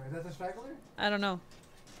 What you doing? Is that the straggler? I don't know.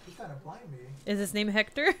 He's trying to blind me. Is his name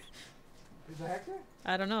Hector? Is it Hector?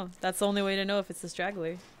 I don't know. That's the only way to know if it's the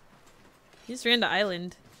straggler. He just ran to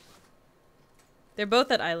island. They're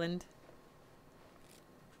both at island.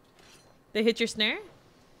 They hit your snare?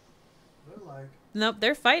 They're like... Nope,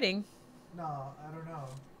 they're fighting. No, I don't know.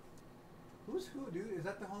 Who's who, dude? Is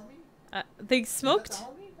that the homie? They smoked. Is that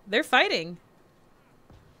the homie? They're fighting.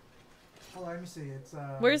 Hold on, let me see. It's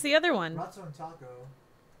Where's the other one? Ratso and Taco.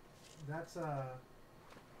 That's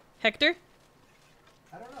Hector?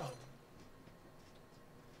 I don't know.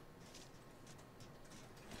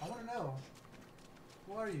 I want to know.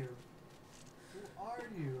 Who are you? Who are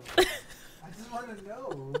you? I just want to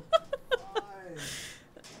know. Why?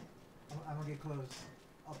 I'm gonna get close.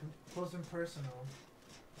 Close and personal.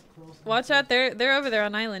 Close and Watch out, they're over there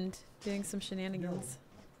on island doing some shenanigans.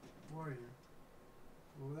 Who are you?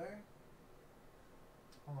 Over there?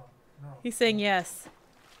 Hold on. No. He's saying no. yes.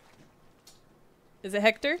 Is it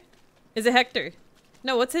Hector? Is it Hector?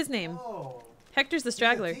 No, what's his name? Oh. Hector's the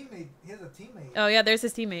straggler. He has a teammate. Oh yeah, there's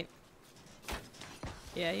his teammate.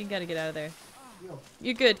 Yeah, you gotta get out of there. Yo.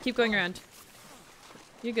 You're good. Keep going around.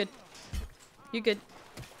 You're good. You're good.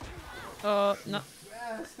 Oh, no.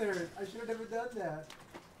 Bastard. I should have never done that.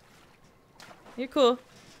 You're cool.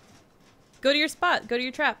 Go to your spot. Go to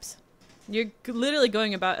your traps. You're literally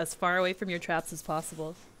going about as far away from your traps as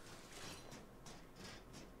possible.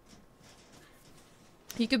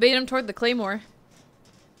 You could bait him toward the claymore.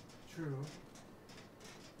 True.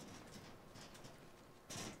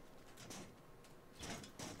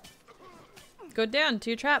 Go down to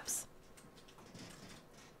your traps.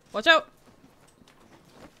 Watch out!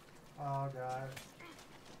 Oh god.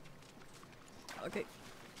 Okay.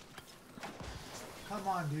 Come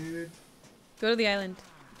on, dude. Go to the island.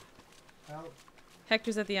 Help.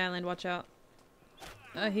 Hector's at the island. Watch out.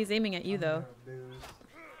 He's aiming at you, though.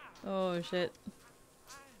 Oh, shit.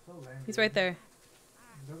 So lame, He's dude. right there.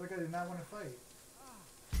 Looks like I did not want to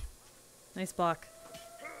fight. Nice block.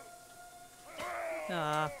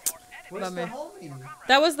 Ah, Where's the bummer. homie?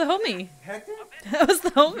 That was the homie. Hector? That was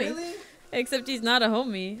the homie. Really? Except he's not a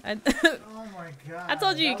homie. Oh my god. I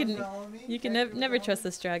told you That you was can the homie? you can Hector was never the trust homie?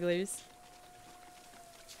 the stragglers.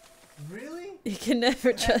 Really? You can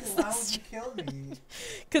never trust Why the would you stragglers. kill me?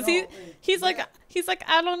 Cause No, wait, he's yeah. like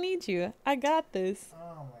I don't need you. I got this.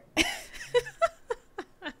 Oh my god.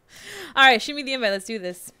 All right, shoot me the invite. Let's do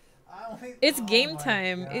this. I only, It's oh game my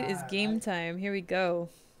time. It is God. game time. Here we go.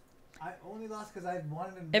 I only lost because I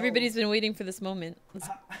wanted to know. Everybody's been waiting for this moment. Let's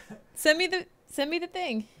send me the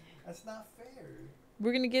thing. That's not fair.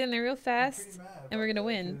 We're gonna get in there real I'm fast. pretty mad and we're about gonna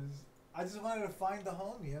that, win. 'cause I just wanted to find the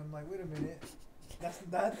homie. I'm like, wait a minute. That's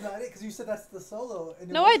not it, because you said that's the solo. And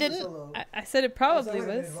it No, I wasn't the didn't. solo. I said it I was probably like,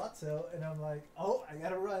 wait a was. minute, Ratso, and I'm like, oh, I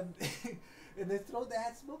gotta run. And they throw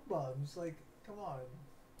that smoke bombs. Like, come on.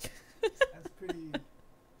 That's pretty.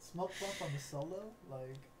 Smoke bump on the solo?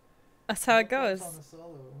 Like. That's how it smoke bumps goes. On the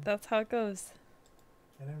solo. That's how it goes.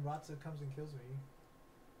 And then Ratso comes and kills me.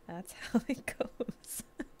 That's how it goes.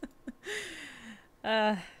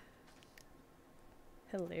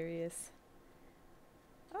 Hilarious.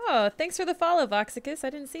 Oh, thanks for the follow, Voxicus. I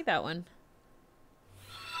didn't see that one.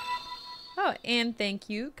 Oh, and thank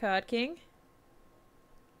you, Cod King.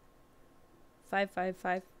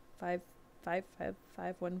 555555515.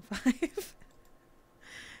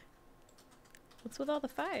 What's with all the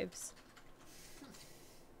fives?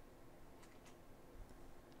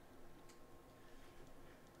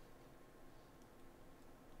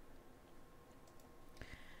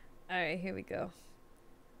 Alright, here we go.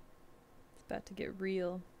 It's about to get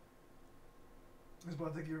real. It's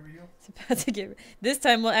about to get real. It's about to get... This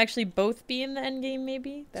time we'll actually both be in the end game,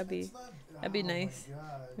 maybe? That'd be It's not, that'd be oh nice. My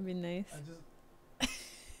God. That'd be nice. I just.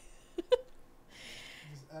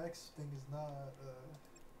 This X thing is not.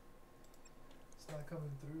 It's not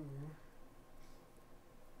coming through.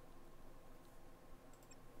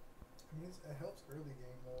 I mean, it helps early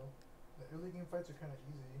game though. The early game fights are kind of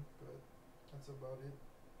easy, but that's about it.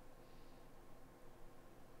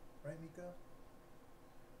 Right, Mika?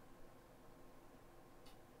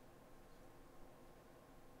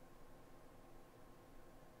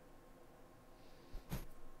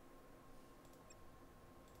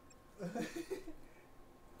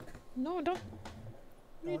 No, don't.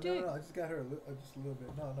 Oh, You do. no, I just got her just a little bit.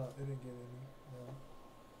 No, it didn't get any.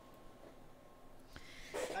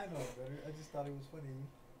 No. I know better. I just thought it was funny.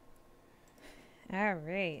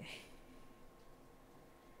 Alright.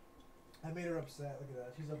 I made her upset. Look at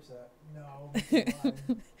that. She's upset. No, it's a lie.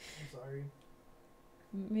 I'm sorry.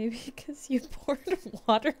 Maybe because you poured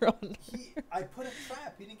water on her. I put a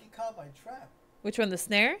trap. He didn't get caught by trap. Which one, the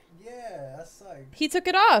snare? Yeah, that's like. He took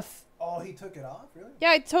it off. Oh, he took it off? Really? Yeah,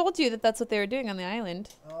 I told you that that's what they were doing on the island.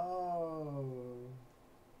 Oh.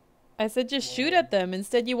 I said just shoot Whoa. at them.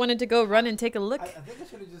 Instead, you wanted to go run and take a look. I think I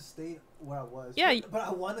should have just stayed where I was. Yeah, But I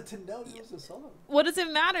wanted to know he was a solo. What does it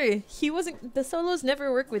matter? He wasn't. The solos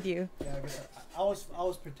never work with you. Yeah, I guess I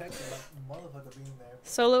was protected like motherfucker being there.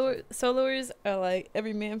 Soloers are like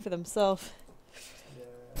every man for themselves. Yeah.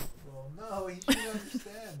 Well, no, he should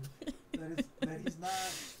understand that he's not.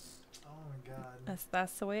 Oh my God.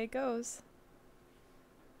 That's the way it goes.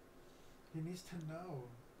 He needs to know.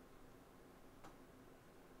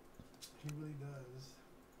 He really does.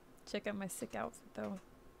 Check out my sick outfit though.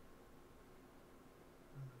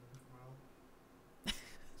 Well,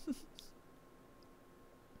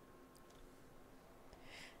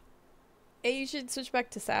 Hey, you should switch back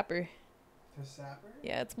to Sapper. to Sapper?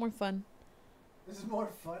 Yeah, it's more fun. This is more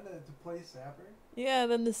fun to play Sapper. Yeah,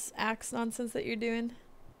 than this axe nonsense that you're doing.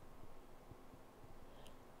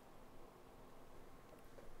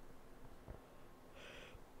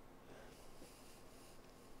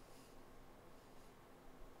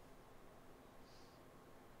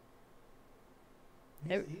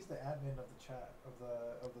 He's the admin of the chat of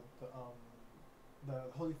the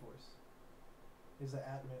Holy Force. He's the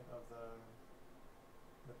admin of the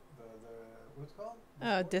what's it called?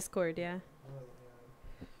 Oh, Discord, yeah. Yeah.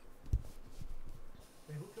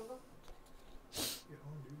 Hey, who killed him? Your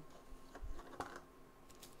own dude.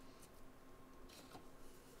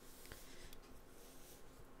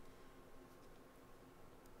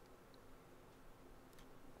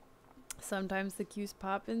 Sometimes the queue's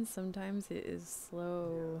popping, sometimes it is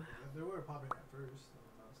slow. Yeah, they were popping at first.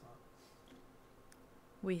 No, it's not.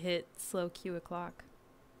 We hit slow queue o'clock.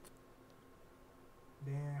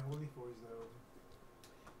 Damn, Holy Force though.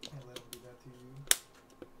 Can't let him do that to you.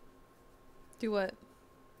 Do what?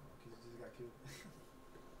 Because you just got killed.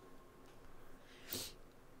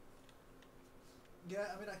 Yeah,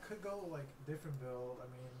 I mean, I could go like different build. I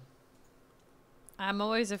mean, I'm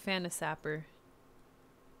always a fan of Sapper.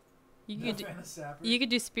 You not could a do, fan of Sapper. you could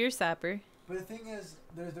do Spear Sapper. But the thing is,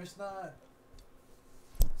 there's not,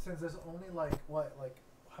 since there's only like what, like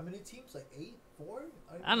how many teams? Like 8, 4?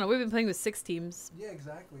 I don't know. We've been playing with 6 teams. Yeah,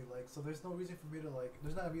 exactly. Like, so there's no reason for me to like.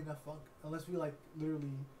 There's not gonna be enough fun unless we like literally,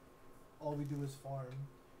 all we do is farm.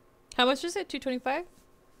 How much is it? 225.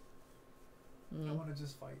 I want to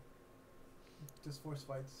just fight, just force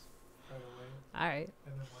fights right away, All right.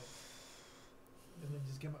 and then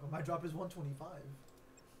just get my drop is 125.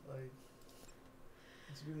 Like,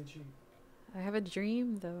 it's really cheap. I have a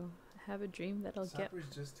dream though. I have a dream that I'll get. Sapper's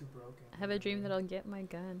just too broken. I have a dream that I'll get my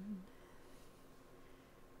gun.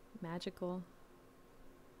 Magical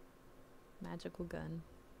gun.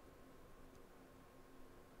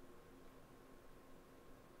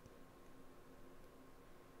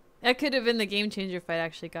 That could have been the game changer if I'd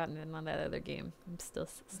actually gotten in on that other game. I'm still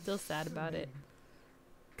sad about it.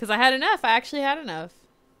 Cause I had enough. I actually had enough.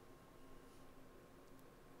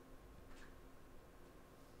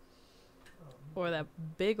 Or that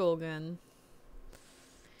big old gun.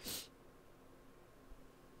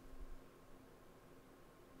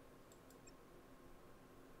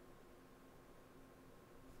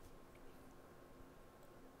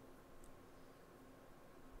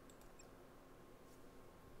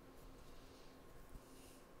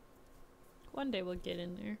 One day we'll get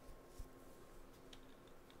in there.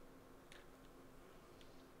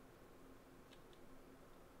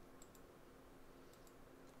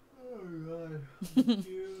 Oh god.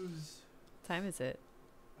 Confused. What time is it?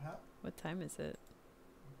 Huh? What time is it?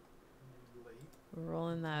 Late. We're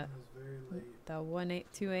rolling that It was very late. that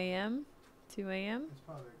 2 a.m. 2 a.m. It's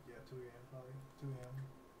probably 2 a.m. probably 2 a.m.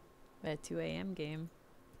 That 2 a.m. game.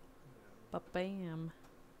 Yeah, Ba-bam.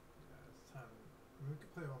 yeah, it's time. I mean, we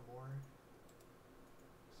could play one more.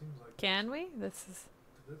 Seems like. Can we? This is.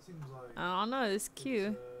 That seems like. I don't know. This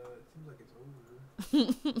queue. It seems like it's over.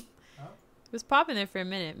 Huh? It was popping there for a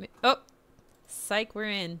minute. Oh, psych! We're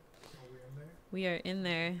in. Are we in there? We are in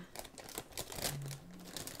there.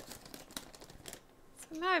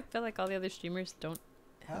 Somehow I feel like all the other streamers don't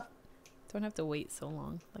have to wait so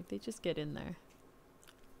long. Like they just get in there.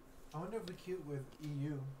 I wonder if we queue with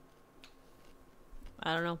EU.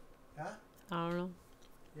 I don't know. Huh? I don't know.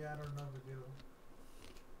 Yeah, I don't know if we do.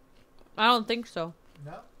 I don't think so.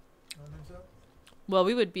 No? I don't think so? Well,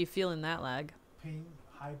 we would be feeling that lag. Ping?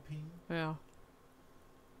 High ping? Yeah. I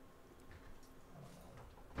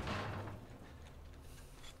don't know.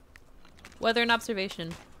 Weather and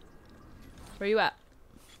observation. Where you at?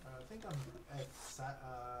 I think I'm at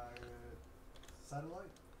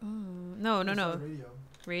satellite? No. Radio.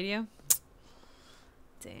 Radio?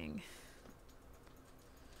 Dang.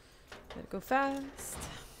 Gotta go fast.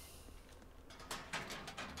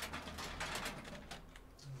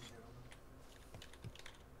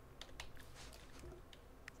 Yeah,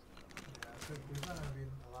 so there's not gonna be a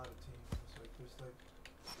lot of teams. Like, there's like.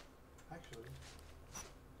 Actually.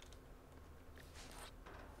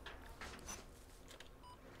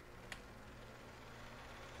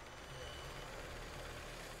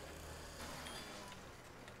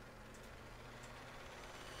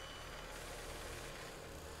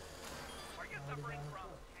 Are you suffering from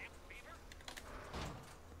camp fever?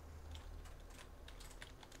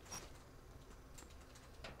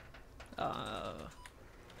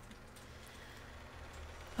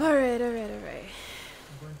 Alright. I'm going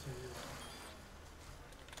to.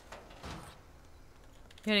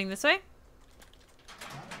 You're heading this way?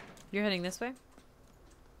 Huh? You're heading this way?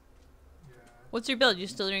 Yeah. What's your build? You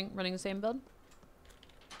still running the same build?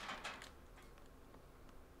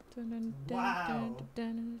 Wow.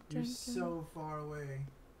 You're so far away.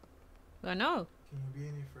 I know. Can you be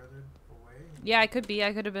any further away? Yeah, I could be.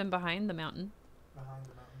 I could have been behind the mountain. Behind the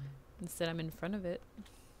mountain. Instead, I'm in front of it.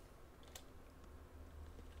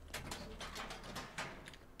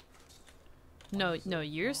 No, no,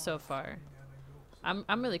 you're so far. I'm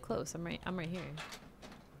really close. I'm right here.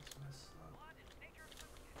 That's messed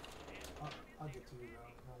up. I'll get to you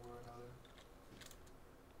though, one way or another.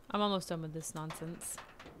 I'm almost done with this nonsense.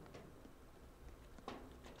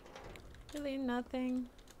 Really nothing.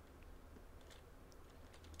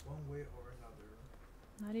 One way or another.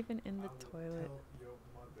 Not even in the I will toilet. tell your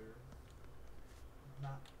mother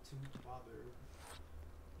not to bother.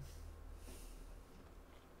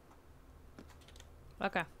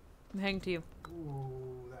 Okay. I'm heading to you.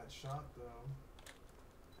 Ooh, that shot though.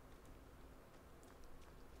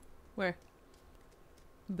 Where?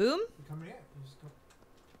 Boom? You come here. You just come.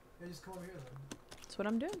 Yeah, just come over here then. That's what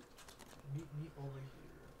I'm doing. Meet me over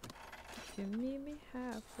here. If you meet me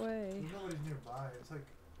halfway. There's nobody nearby. It's like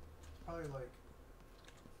probably like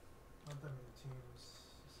not that many teams.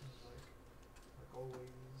 It seems like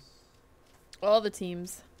always All the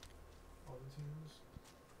teams. all the teams.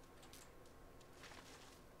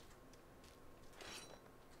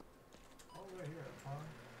 Oh, right here, huh?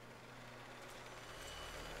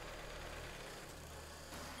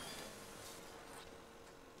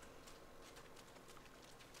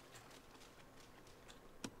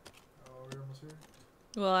 Oh, we're almost here.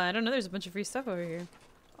 Well, I don't know. There's a bunch of free stuff over here.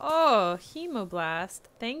 Oh, Hemoblast.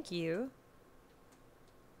 Thank you.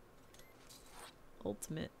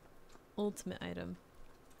 Ultimate. Ultimate item.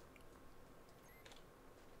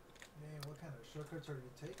 Man, what kind of shortcuts are you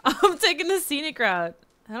taking? I'm taking the scenic route.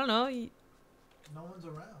 I don't know. No one's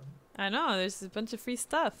around. I know. There's a bunch of free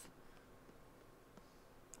stuff.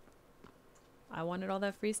 I wanted all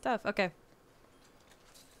that free stuff. Okay.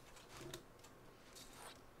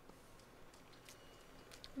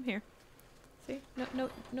 I'm here. See? No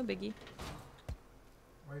biggie.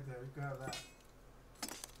 Right there, you can have that.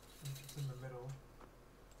 It's in the middle.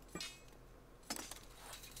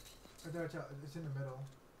 Right there, it's in the middle.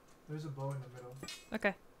 There's a bow in the middle.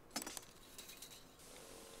 Okay.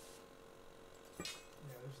 Yeah,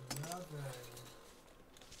 there's nothing.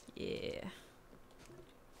 Yeah.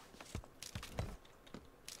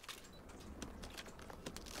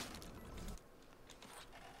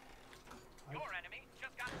 Your enemy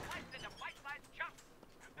just got sliced into bite-sized chunks.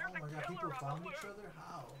 There's Oh my a god, people killer found on the each loose. other?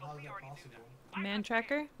 How? How is that possible? Man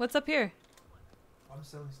tracker? What's up here? I'm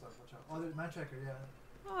selling stuff, watch out. Oh, there's man tracker, yeah.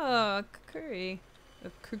 Oh, kukuri.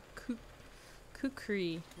 A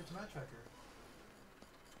kukuri. It's man tracker.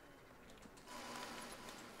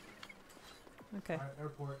 Okay. Alright,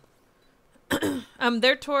 airport.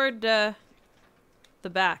 They're toward the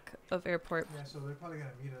back of airport. Yeah, so they're probably gonna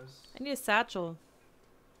meet us. I need a satchel.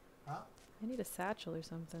 Huh? I need a satchel or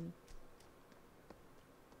something.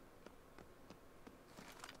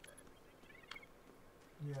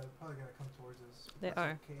 Yeah, they're probably gonna come towards us. They That's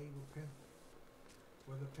are. Okay,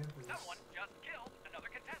 we're the pimp is. Someone just killed another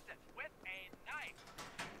contestant with a knife.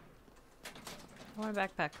 I want a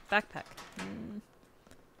backpack. Backpack. Mm.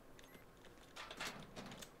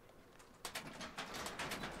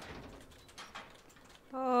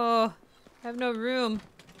 Oh, I have no room.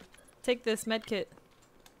 Take this medkit.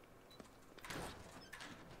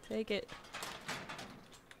 Take it.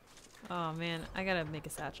 Oh man, I gotta make a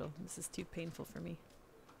satchel. This is too painful for me.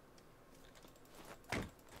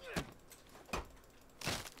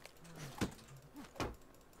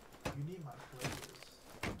 You need my players,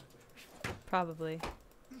 I think. Probably.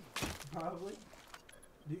 Probably.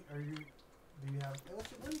 Do you have? Hey, what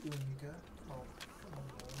are you doing, Mika? Oh, come on,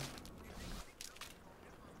 bro.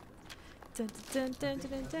 Dun, dun, dun, I dun,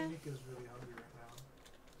 think dun, dun. Mika's really hungry right now.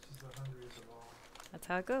 She's the hungriest of all. That's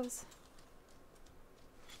how it goes.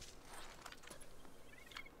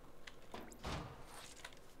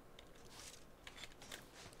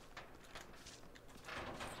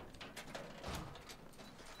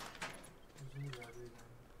 There's really everything.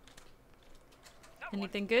 Someone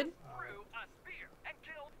Anything good? threw a spear and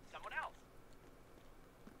killed someone else.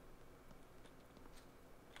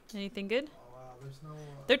 Anything good? Oh wow, there's no.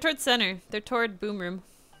 They're toward center. They're toward boom room.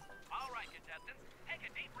 All right, contestants, take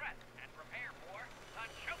a deep breath and prepare for the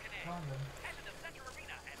choking Come on, then. Head to the center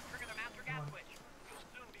arena and trigger the master gas Come on. switch. You'll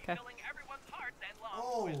soon be 'Kay. filling everyone's hearts and lungs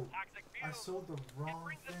Oh, with toxic I fumes. sold the It wrong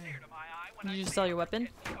brings a thing. tear to my eye when Did I you see sell your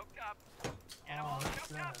everyone weapon? get choked up. Get 'em Oh, all that's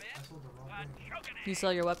choked sad. up I in sold the wrong the thing. choking You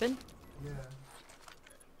sell your weapon? Yeah.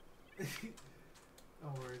 No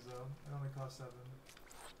worries though. It only cost 7.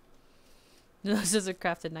 This is a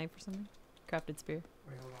crafted knife or something. Crafted spear.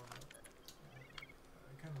 Wait, hold on.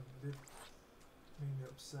 I kind of did make me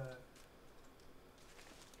upset.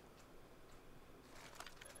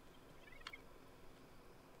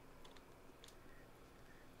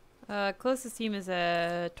 Closest team is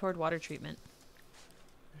toward water treatment.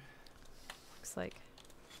 Looks like.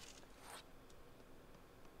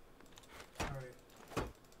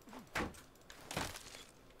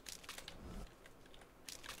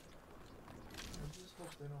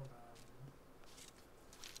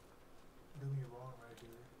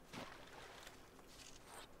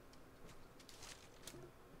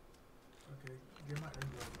 Get my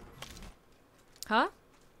airdrop. Huh?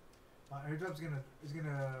 My airdrop's gonna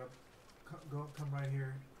come right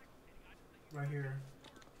here. Right here.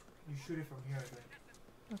 You shoot it from here, I think.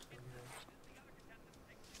 Okay.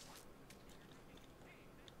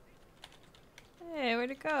 From here. Hey,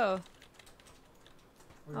 where'd it go?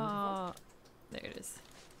 What are you looking Oh, there it is.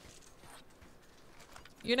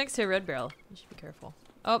 You're next to a red barrel. You should be careful.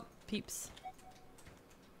 Oh, peeps.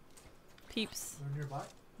 Peeps. for? They're nearby?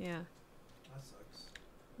 Yeah. That sucks.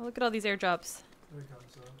 Oh, look at all these airdrops. Here it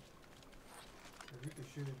comes, so. If you could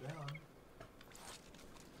shoot it down.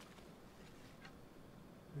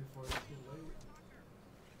 Before it's too late.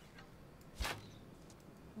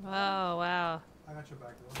 Oh, wow. I got your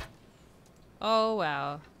back though. Oh,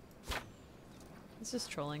 wow. It's just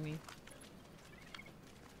trolling me.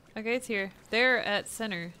 Okay, it's here. They're at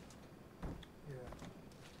center. Yeah.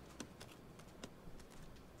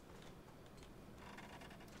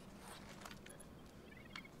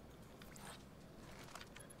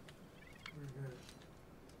 We're good.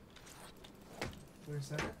 They're in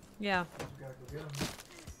center? Yeah. You gotta go get them.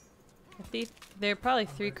 I think they're probably I'm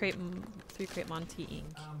three ready. crate Monty ink.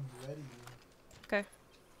 I'm ready. Okay.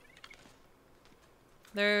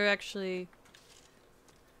 They're actually.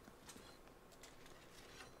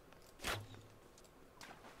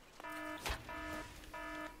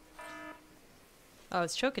 Oh,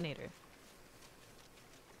 it's Chokinator.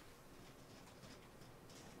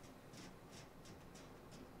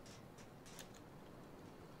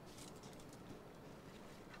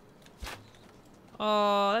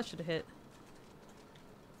 Oh, that should have hit.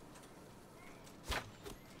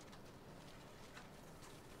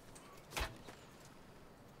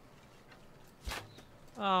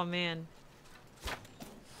 Oh, man.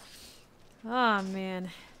 Oh,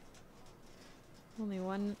 man. Only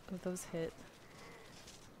one of those hit.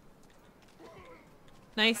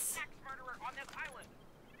 Nice. Axe murderer on this island.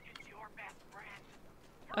 It's your best friend.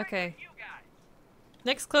 Hooray Okay. for you guys.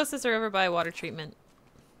 Next closest are over by water treatment.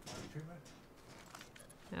 Water treatment?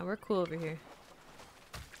 Yeah, we're cool over here.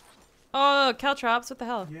 Oh, Caltrops, what the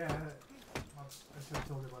hell? Yeah. I should have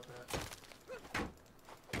told you about that.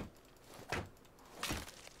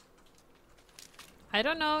 I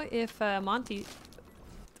don't know if Monty...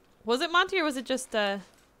 Was it Monty or was it just... Huh?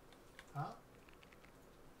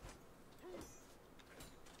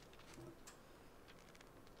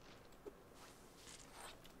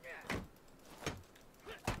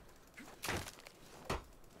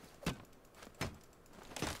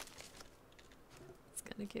 It's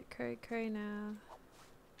gonna get cray now.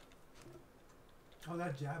 Oh,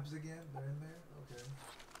 that jabs again? They're in there? Okay.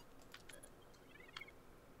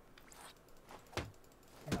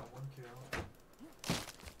 I got one kill.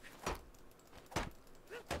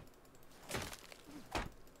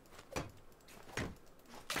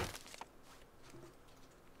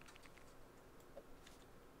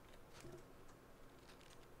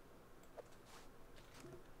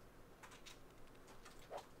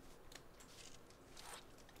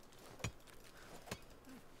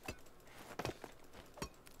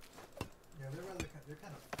 Yeah, they're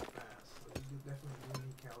kind of fast. So you definitely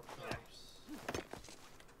need cow traps.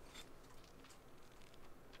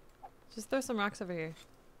 Just throw some rocks over here.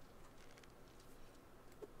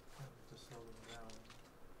 Kind of to slow them down.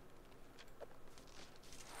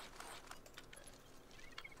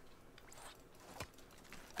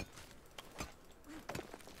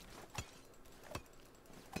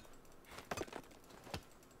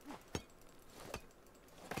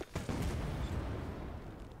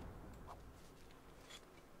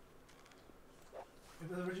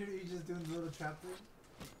 What you just doing the little trap thing?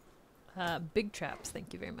 Big traps,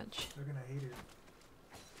 thank you very much. They're gonna hate it.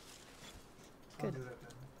 I'll Good. do that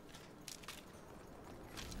then.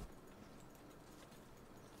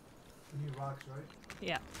 You need rocks, right?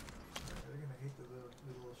 Yeah. Alright, they're gonna hate the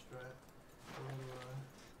little strat. The little,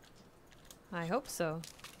 I hope so.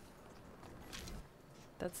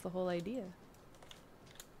 That's the whole idea.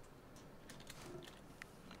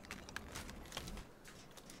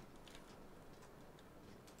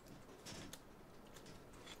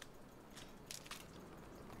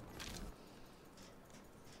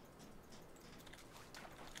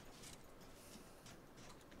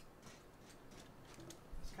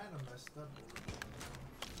 it's kind of messed up.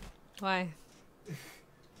 Why?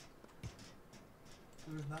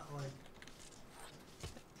 There's not like...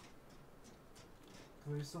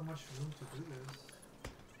 There's so much room to do this.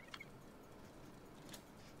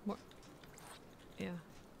 Yeah.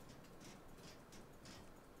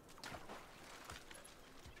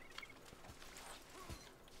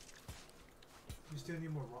 You still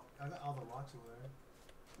need more rock. I got all the rocks over there.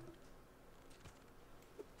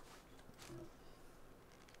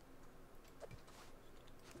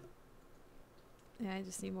 Yeah, I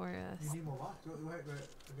just need more. You need more what? Go ahead.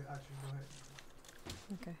 Okay, actually, go ahead.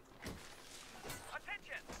 Okay.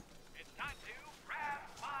 Attention! It's time to grab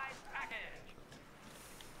my package.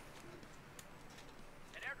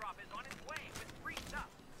 An airdrop is on its way with free stuff.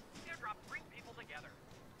 Airdrops bring people together.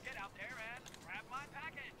 Get out there and grab my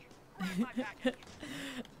package. Grab my package.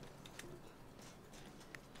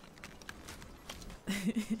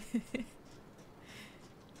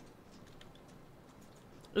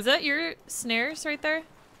 Is that your snares right there?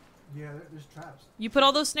 Yeah, there's traps. You put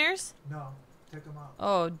all those snares? No, take them out.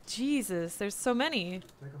 Oh, Jesus. There's so many.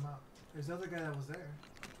 Take them out. There's the other guy that was there.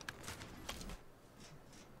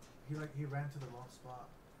 He ran to the wrong spot.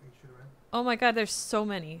 He should have ran. Oh my God, there's so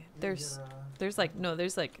many. Yeah, There's like, no,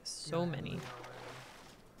 there's like so many.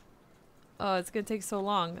 Oh, it's gonna take so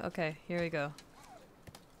long. Okay, here we go.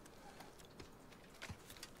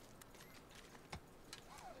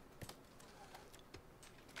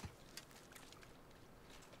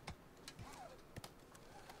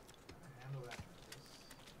 Handle that.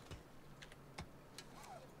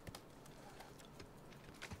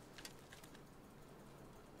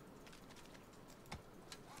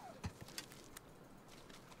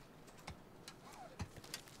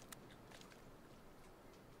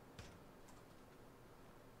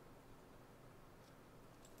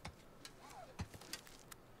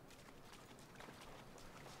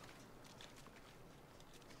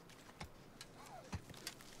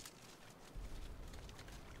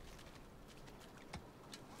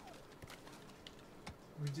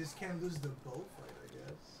 We just can't lose the boat fight, I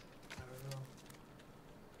guess. I don't know.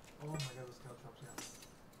 Oh my god, those cow traps, yeah.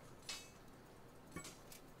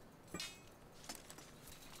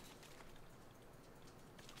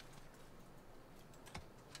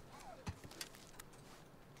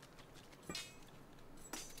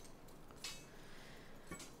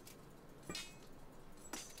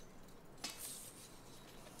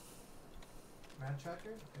 Man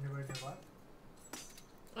tracker? Anybody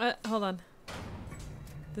nearby? Hold on.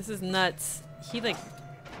 This is nuts. He like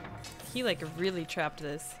really trapped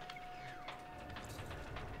this.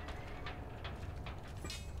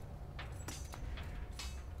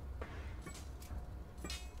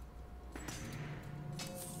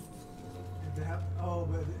 If they have,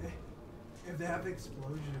 but if they have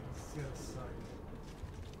explosions, it's gonna suck.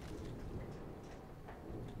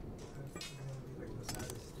 That's gonna be like the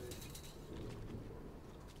saddest thing.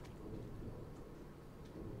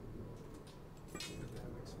 If they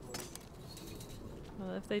have explosions.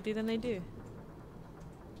 Well, if they do, then they do.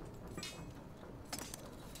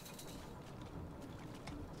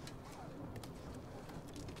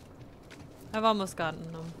 I've almost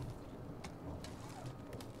gotten them.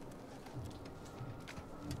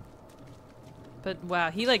 But wow,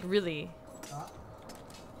 he like really... Huh?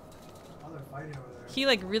 Oh, they're fighting over there. He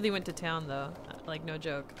like really went to town though. Like no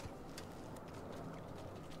joke.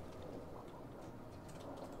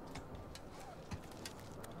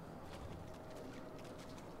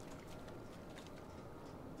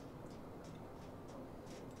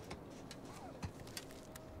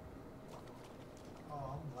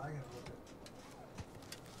 Oh, I'm lagging a little bit.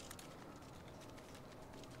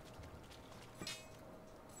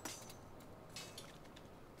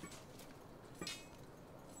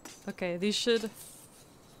 Okay, these should... There's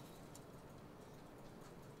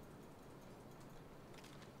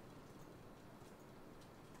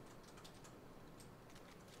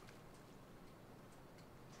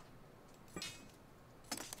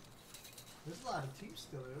a lot of teams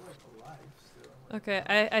still. They're like alive still. Like,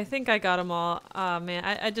 Okay, I think I got them all. Man,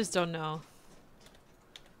 I just don't know.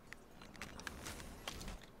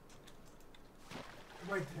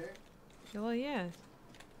 right there. Well, yeah.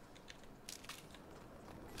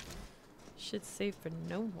 Shit's safe for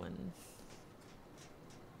no one.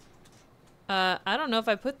 I don't know if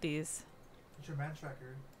I put these. It's your man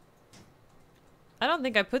tracker. I don't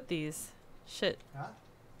think I put these. Shit. Huh?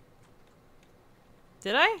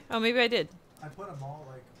 Did I? Oh, maybe I did. I put them all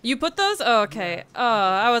like. You put those? Oh, okay. Yeah. Oh,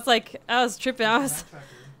 I was like, I was tripping. I It's was... your man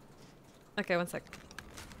tracker. Okay, one sec.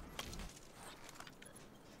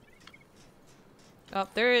 Oh,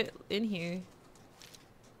 they're in here.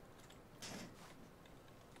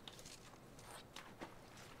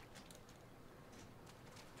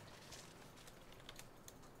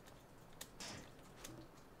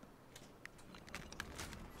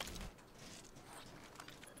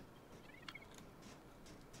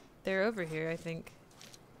 They're over here, I think.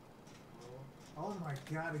 Oh my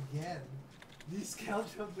god, again. These scout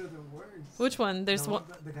jumps are the worst. Which one? There's the one.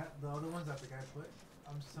 The other ones that the guy put.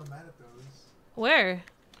 I'm so mad at those. Where?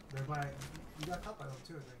 They're by. You got caught by them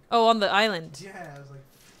too, I think. Oh, on the island. Yeah, I was like,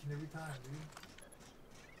 every time, dude.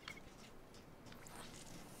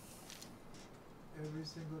 every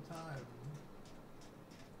single time.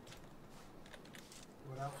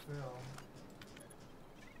 Without fail.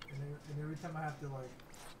 And every time I have to like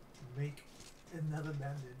make another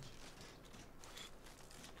bandage.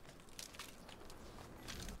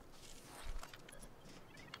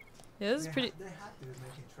 Yeah, this is pretty. They have to be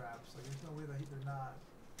making traps. Like, there's no way that they're not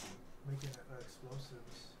making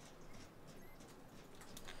explosives.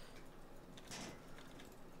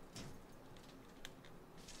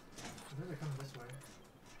 I think they're coming this way.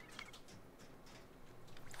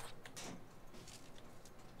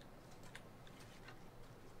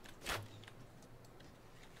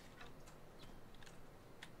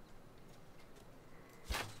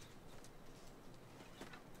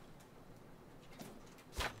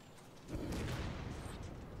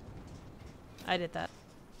 I did that.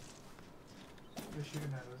 They're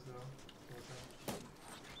shooting at us though.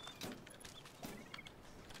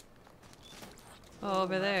 Oh,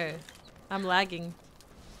 over there. I'm lagging.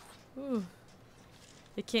 Ooh.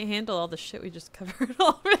 It can't handle all the shit we just covered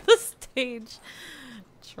all over the stage.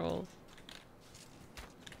 Troll.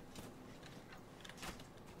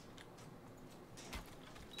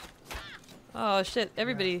 Oh shit,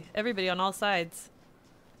 everybody on all sides.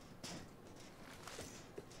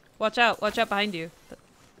 Watch out behind you.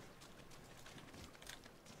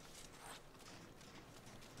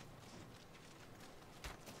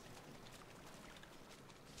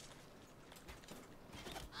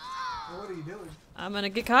 What are you doing? I'm gonna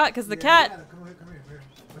get caught because the cat. Yeah,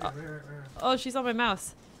 come here. Oh, she's on my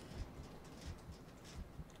mouse.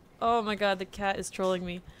 Oh my god, the cat is trolling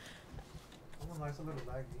me. Someone likes a little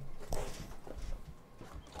laggy.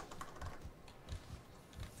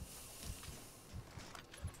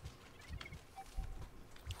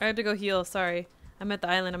 I have to go heal, sorry. I'm at the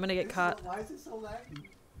island, I'm gonna get caught. Why is it so laggy?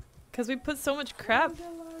 Because we put so much crap. Why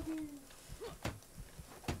is it laggy?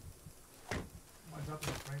 Am I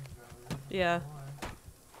dropping the frames down? Yeah.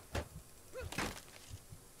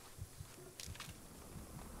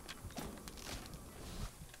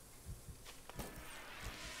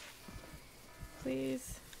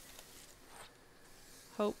 Please.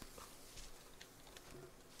 Hope.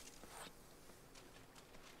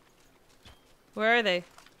 Where are they?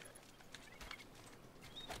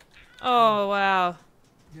 Oh, wow.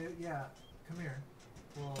 Yeah, come here.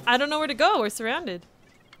 Well, I don't know where to go. We're surrounded.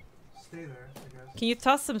 stay there, I guess. Can you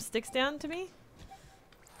toss some sticks down to me?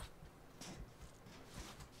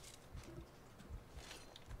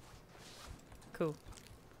 Cool.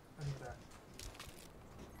 I need that.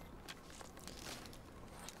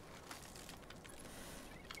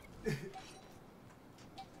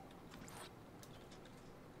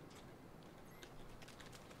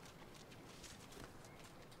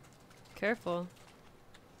 Careful.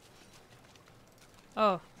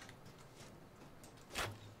 Oh.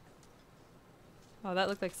 Oh, that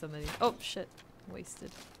looked like somebody. Oh, shit.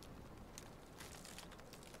 Wasted.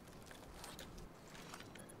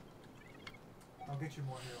 I'll get you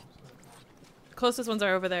more heals. Closest ones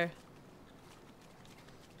are over there.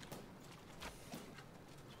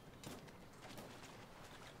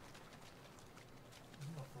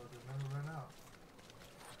 Motherfuckers never run out.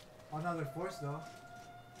 Oh, now they're forced though.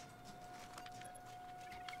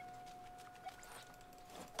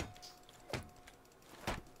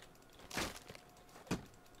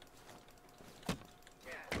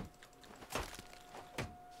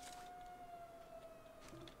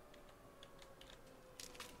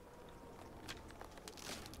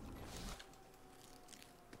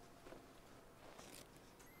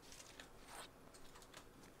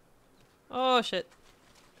 Oh, shit.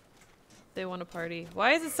 They want to party.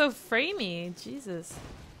 Why is it so framey? Jesus.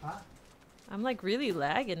 Huh? I'm like really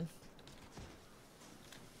lagging.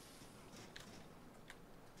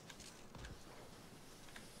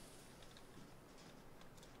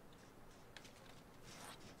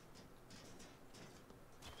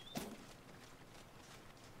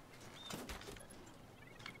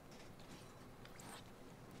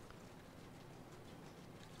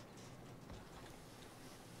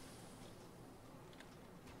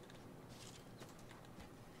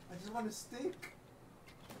 I just want a stick.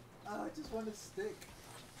 Oh, I just want a stick.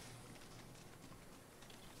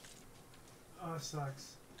 Oh, it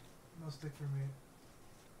sucks. No stick for me.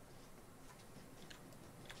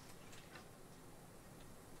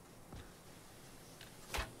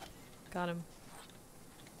 Got him.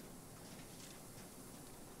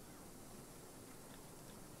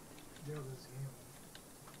 Yo, this game.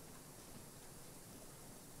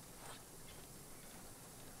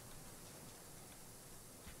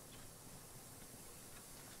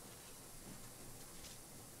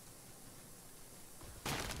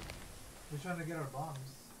 We're trying to get our bombs.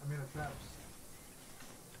 I mean, our traps.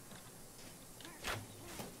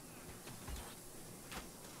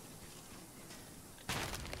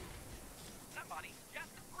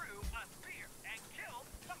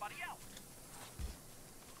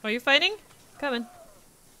 you fighting? Coming.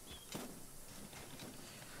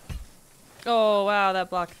 Oh wow, that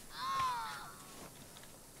block.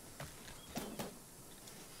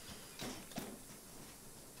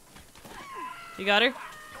 You got her?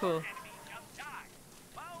 Cool. Enemy just died.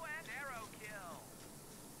 Bow and arrow kill.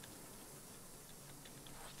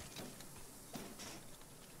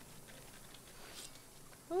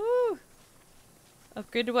 Woo!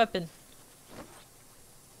 Upgraded weapon.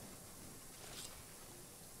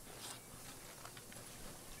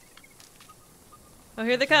 Oh,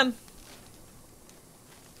 here they come.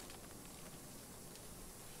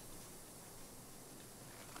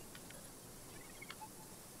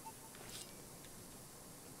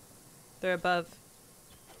 They're above.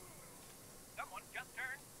 Someone just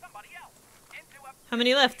turned somebody else into a How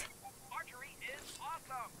many left? archery is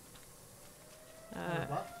awesome.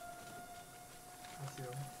 Buff? Let's see.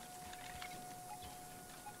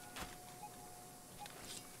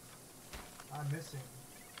 I'm missing.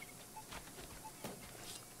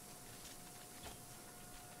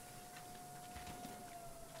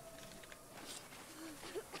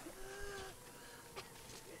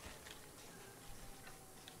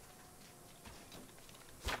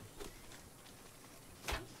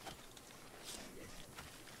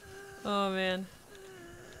 Oh man.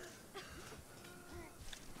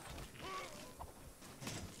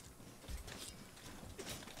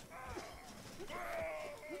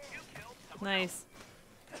 You killed someone. Nice.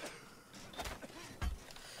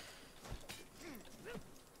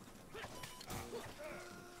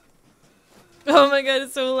 Oh my god,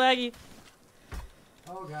 it's so laggy.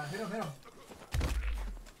 Oh god, hit him, hit him.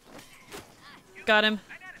 Got him. An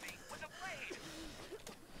enemy with a blade.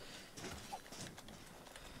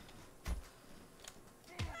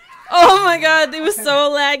 Oh my god, it was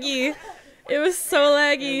so laggy. It was so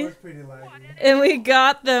It laggy. was pretty laggy. And we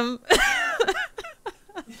got them.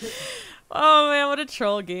 Oh man, what a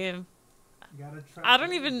troll game. You gotta try I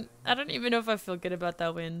don't everything. even know if I feel good about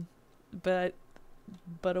that win. But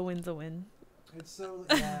a win's a win. It's so,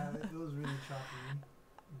 yeah, it was really choppy.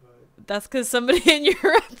 But That's because somebody in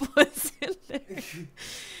Europe was in there.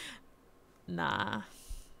 Nah.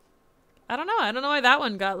 I don't know. I don't know why that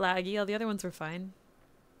one got laggy. All the other ones were fine.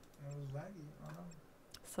 it was laggy. I don't know.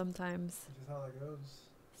 Sometimes. It's just how that goes.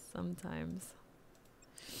 Sometimes.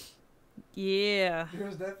 Yeah. There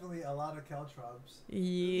was definitely a lot of caltrops.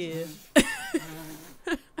 Yeah.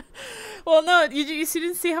 Well, no, you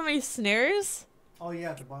didn't see how many snares? Oh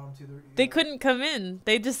yeah, at the bottom too. They couldn't come in.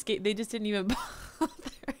 They just didn't even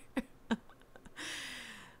bother.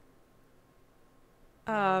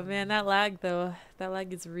 Oh man, that lag though. That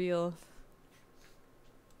lag is real.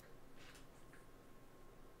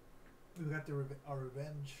 We got our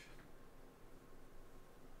revenge.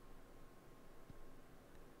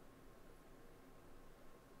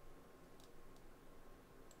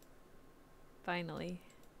 Finally.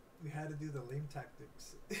 We had to do the lame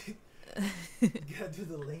tactics. You gotta do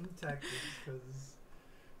the lame tactics because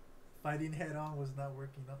fighting head on was not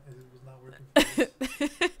working. It was not working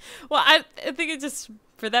for us. Well, I think it just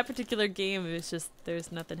for that particular game, it was just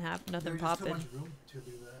there's nothing nothing There's just popping. too much room to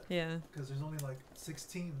do that. Yeah. Because there's only like 6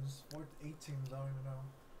 teams, 8 teams. I don't even know.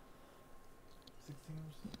 6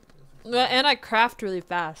 teams. Yeah, 6 Well, teams. and I craft really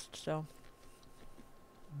fast, so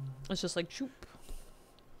Mm. it's just like shoop.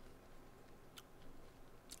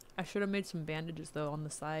 I should have made some bandages though on the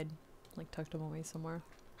side, like tucked them away somewhere.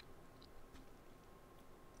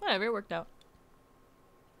 Whatever, it worked out.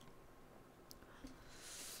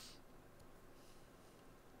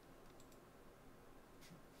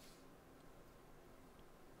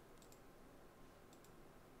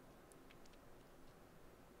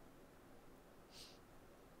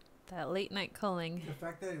 That late night culling The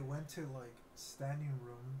fact that it went to like standing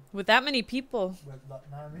room with that many people. with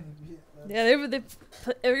not many people. Yeah,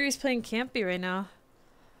 everybody's playing campy right now.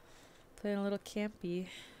 Playing a little campy.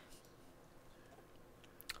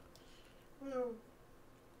 Well,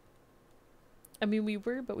 I mean, we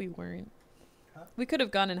were, but we weren't. Huh? We could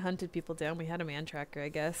have gone and hunted people down. We had a man tracker, I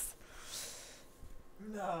guess.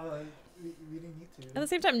 no, we didn't need to. At the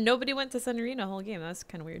same time, nobody went to Sun Arena whole game. That was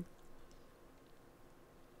kind of weird.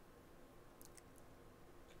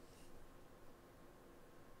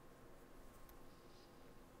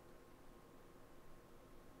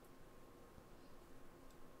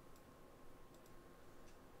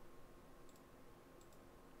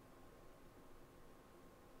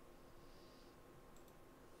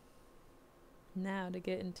 Now to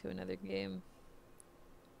get into another game.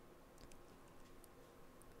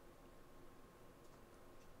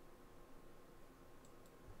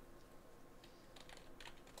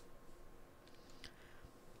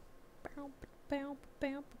 Bow, bow,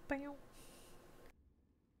 Bam, bam.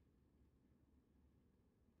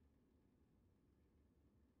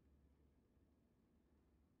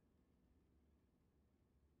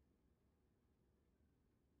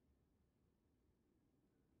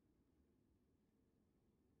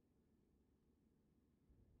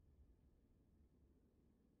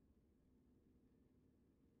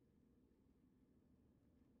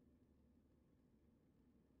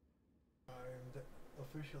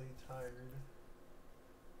 Officially tired.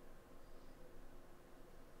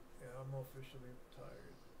 Yeah, I'm officially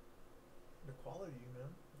tired. The quality,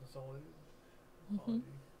 man. That's all it is. Mhm. Quality.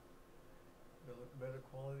 Better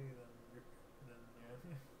quality than yeah.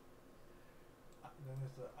 Then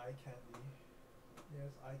it's the eye candy.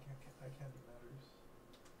 Yes, eye candy matters.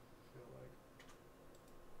 I feel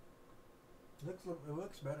like it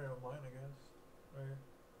looks better on mine, I guess. Right.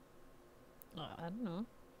 I don't know.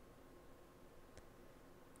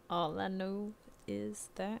 All I know is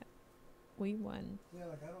that we won. Yeah,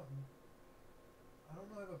 like I don't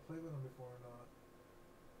know if I've played with them before or not.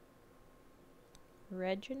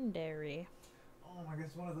 Legendary. Oh my god,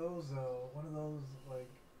 it's one of those though. One of those like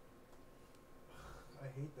I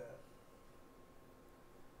hate that.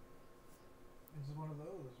 It's just one of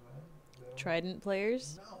those, man. Trident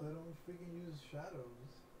players? No, they don't freaking use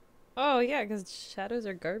shadows. Oh, yeah, because shadows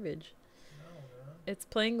are garbage. No, man. It's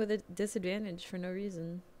playing with a disadvantage for no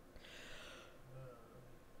reason. No.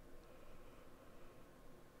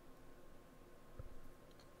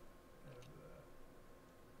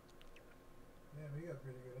 Yeah, we got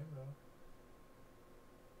pretty good aim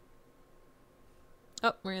though.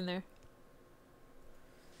 Oh, we're in there.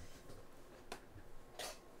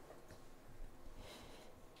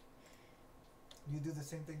 You do the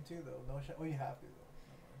same thing too, though. No shot. Oh, you have to though.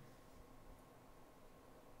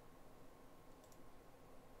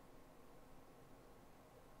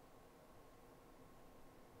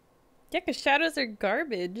 Yeah, because shadows are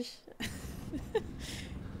garbage.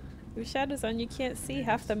 With shadows on, you can't see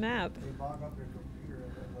half the map. They bog up your computer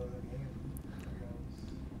and then the game.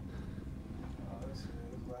 This is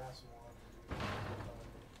the last one.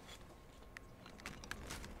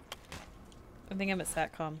 I think I'm at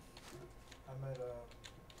SATCOM. I'm at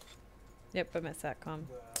Yep, I'm at SATCOM.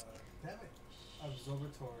 damn it,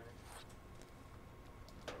 observatory.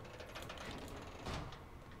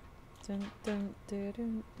 Dun, dun, dun,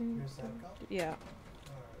 dun, dun, You're dun. SATCOM? Yeah.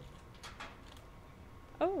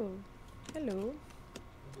 Alright. Oh, hello.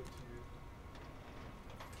 We'll get to you.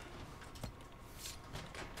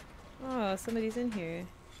 Oh, somebody's in here.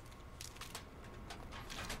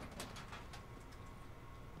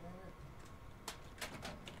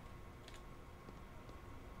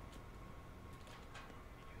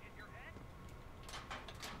 Did you hit your head?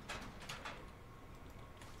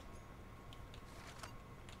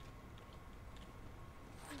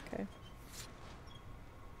 Okay.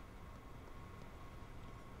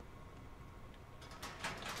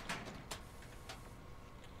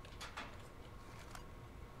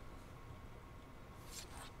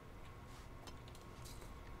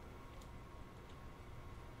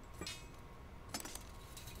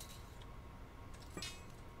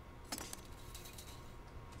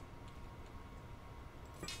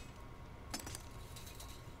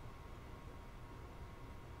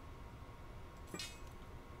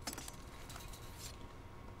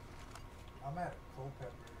 I'm at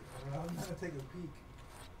Culpepper. I'm gonna take a peek.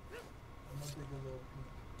 I'm gonna take a little peek.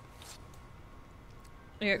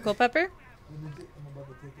 You're at Culpepper? I'm about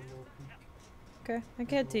to take a little peek. Okay, I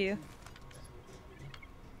can head to you.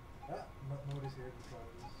 Ah, nobody's here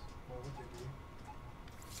because why would they be?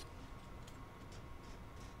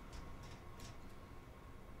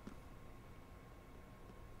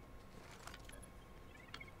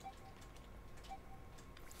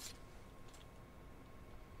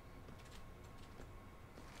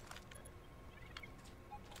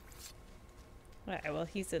 Alright, well,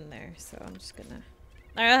 he's in there, so I'm just gonna...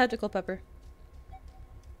 Alright, I'll head to Culpepper.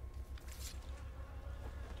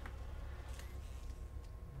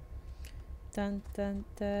 Dun dun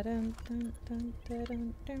dun dun dun dun dun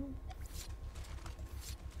dun dun.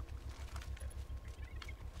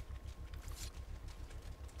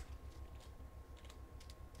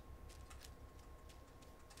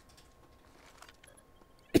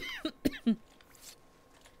 There's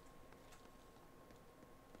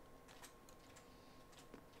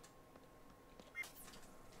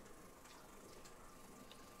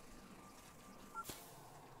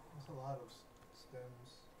a lot of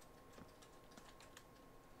stems.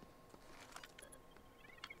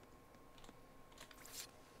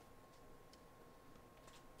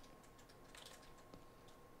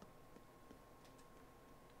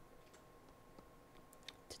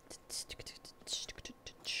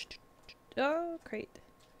 Oh, crate.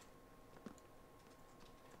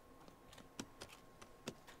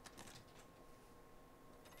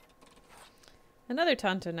 Another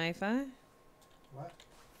Tonto knife, huh? What?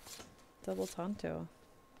 Double Tonto.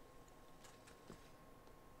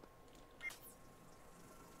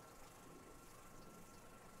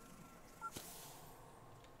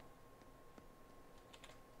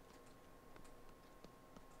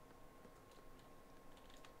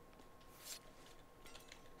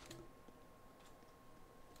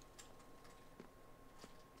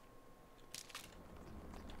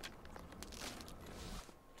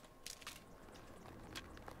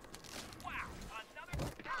 Wow, another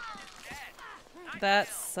skeleton is dead. Nice That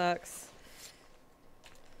kill. sucks.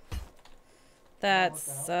 Oh, That what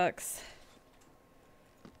the hell? sucks.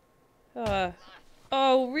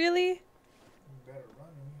 Oh, really? You better run.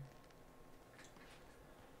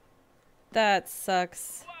 That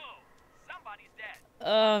sucks. Whoa, somebody's dead.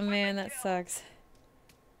 Oh man, Weapon that kill. sucks.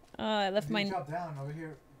 Oh, I left Dude, my... drop down over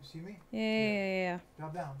here. You see me? Yeah.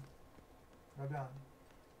 Drop down. Drop down.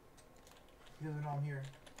 He doesn't know I'm here.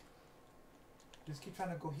 Just keep trying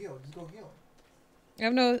to go heal. Just go heal. I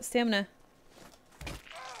have no stamina.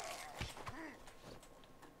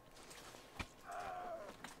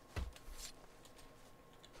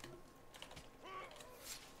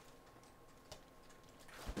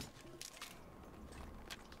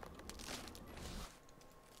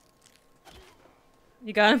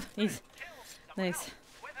 You got him? He's Kill someone nice. else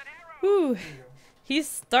with an arrow. Whew. There you go. He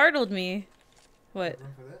startled me. What? Room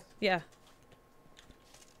for this? Yeah.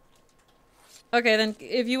 Okay, then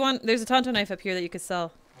if you want, there's a Tonto knife up here that you could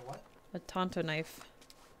sell. A what? A Tonto knife.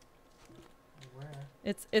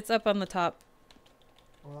 Where? It's up on the top.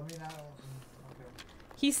 Well, I mean, I don't. Okay.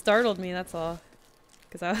 He startled me, that's all.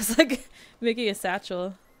 Because I was like making a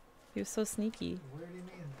satchel. He was so sneaky. Where do you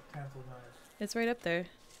mean cancel knife? It's right up there.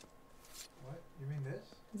 What? You mean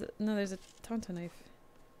this? Is it, no, there's a Tonto knife.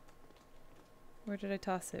 Where did I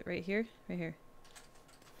toss it? Right here? Right here.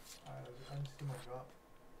 I'm just gonna drop.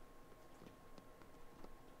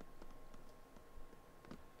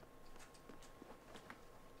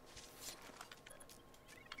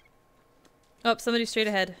 Oh, somebody straight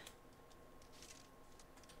ahead.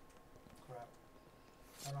 Crap.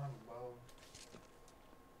 I don't have a bow.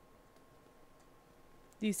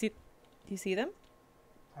 Do you see them?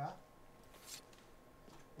 Huh?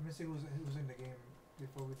 Let me see who's in the game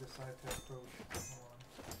before we decide to approach. Hold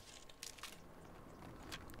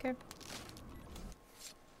on. Okay.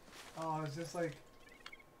 Oh, it's just like.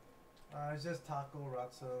 It's just Taco,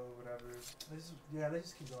 Ratso, whatever. Let's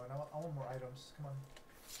just keep going. I want more items. Come on.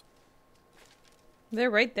 They're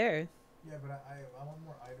right there. Yeah, but I want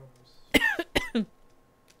more items.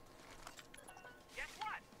 Guess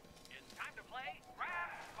what? It's time to play Grab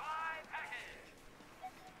by Package.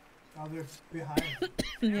 Oh, they're behind.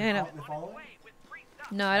 Yeah, I know. They're following? Away with free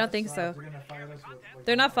stuff. No, I don't think so. They're gonna fight us with. Like,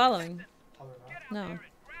 They're not knives. following. Oh, they're Get not. out No. there and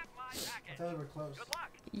grab my I package. thought they were close. Good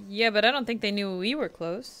luck. Yeah, but I don't think they knew we were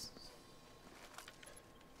close.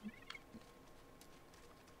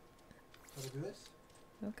 So to do this?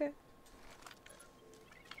 Okay.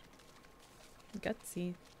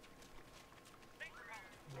 Gutsy.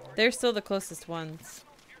 Lord. They're still the closest ones.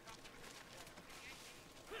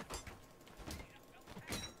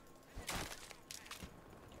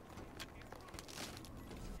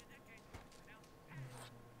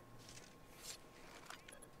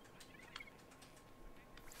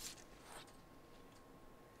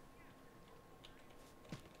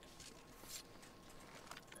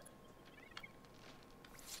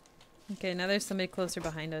 Okay, now there's somebody closer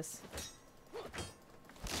behind us.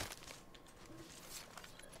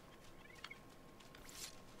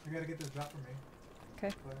 You gotta get this drop for me.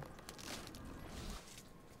 Okay. Claire.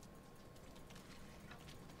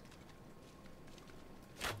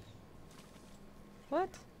 What?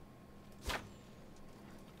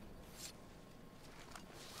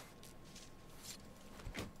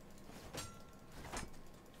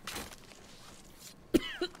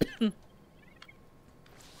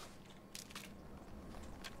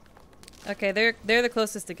 Okay, they're the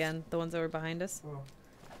closest again, the ones that were behind us. Oh.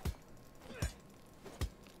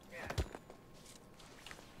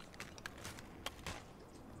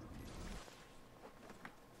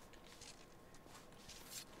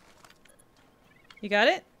 You got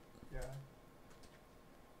it? Yeah.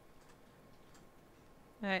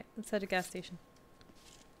 Alright, let's head to gas station.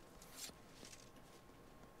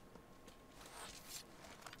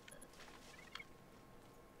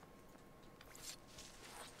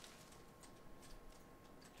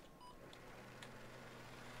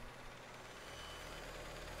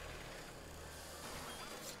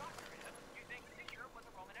 You think Caesar was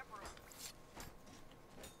a Roman emperor.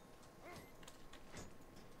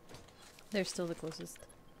 They're still the closest.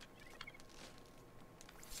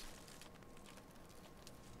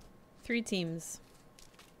 3 teams.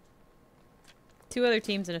 2 other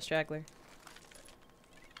teams and a straggler.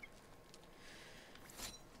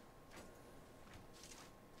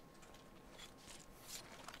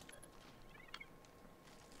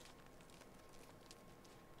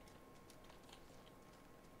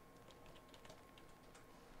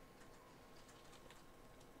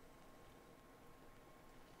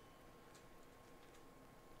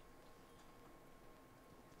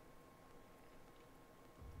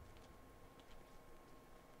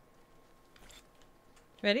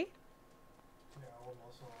 Ready? Yeah,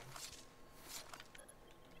 almost all.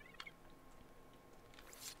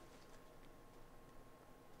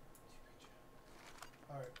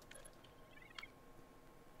 Alright.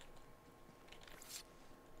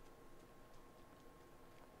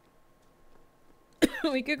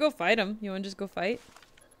 We could go fight them. You want to just go fight?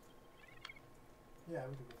 Yeah,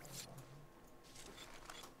 we could go find some.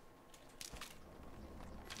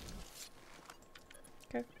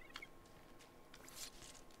 Okay.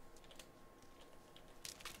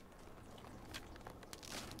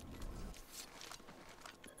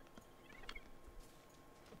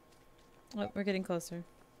 Oh, we're getting closer.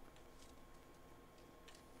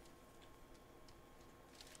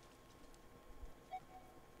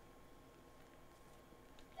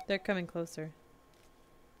 They're coming closer.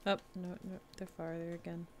 Oh, no, no, they're farther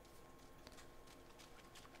again.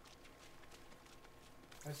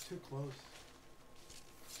 That's too close.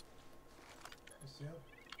 You see him?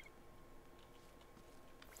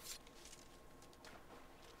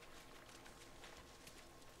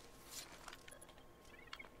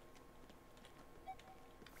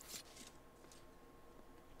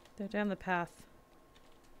 They're down the path.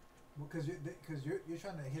 Well, you're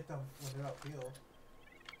trying to hit them when they're uphill.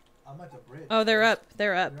 I'm at the bridge. Oh, they're up.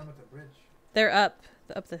 They're up. I'm at the bridge. They're up.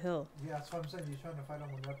 Up the hill. Yeah, that's what I'm saying. You're trying to fight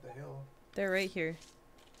them when they're up the hill. They're right here.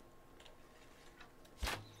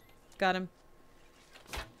 Got him.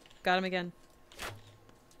 Got him again.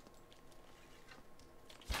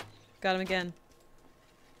 Got him again.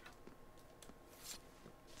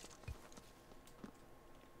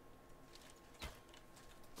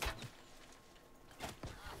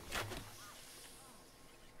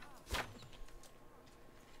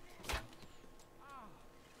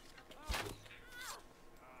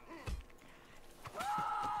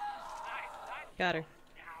 Got her.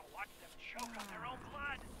 Now watch them choke on their own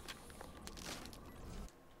blood.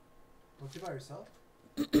 Was you by yourself?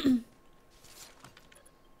 Might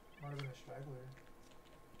have been a straggler.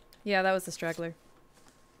 Yeah, that was the straggler.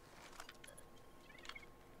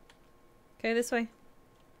 Okay, this way. You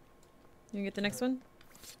can get the next one?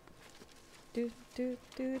 Do do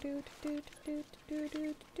do do do do do do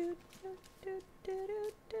do do do do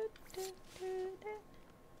do do.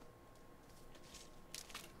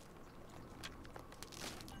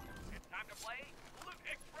 It's time to play Loot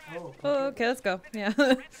Express. Oh, okay, let's go. Yeah. Random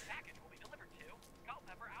package will be delivered to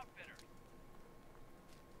Culpepper Outfitters.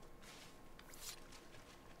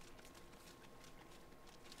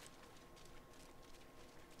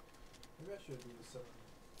 Maybe I should do the 7.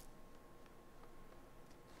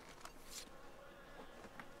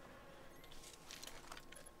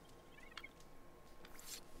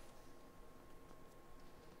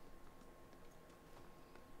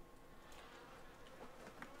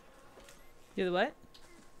 Do the what?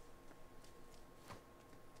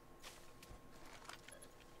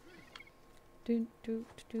 Do do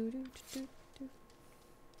do do do do.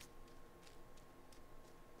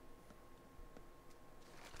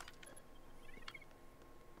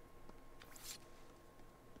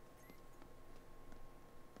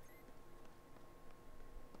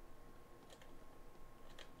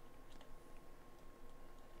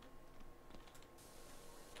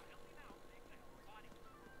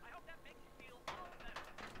 I hope that makes you feel a little better.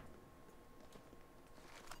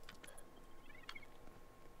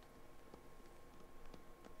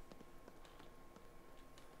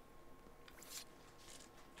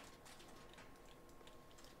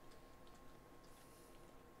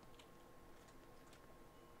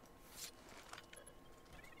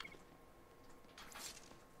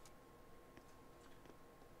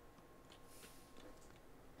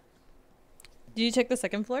 Did you check the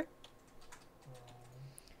second floor?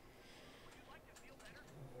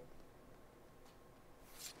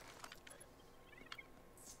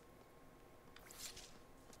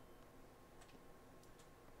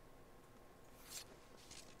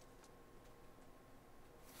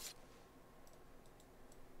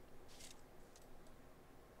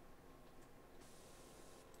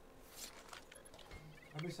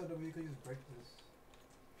 Maybe so that we could just break this.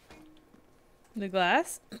 The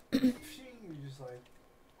glass? You just like,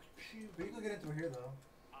 but you can get into it here though.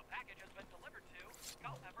 A package has been delivered to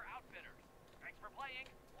Culpepper Outfitters. Thanks for playing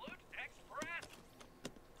Loot Express.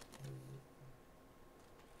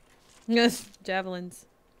 Yes, javelins.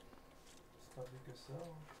 Stuff you could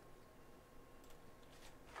sell.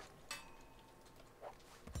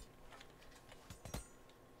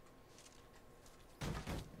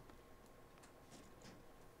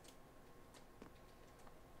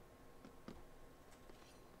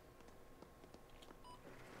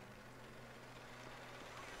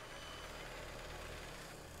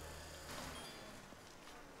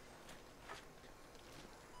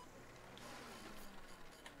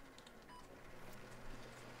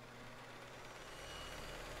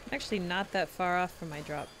 Actually, not that far off from my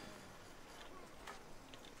drop.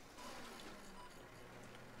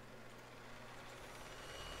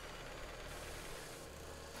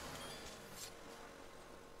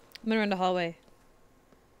 I'm gonna run the hallway.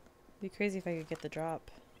 It'd be crazy if I could get the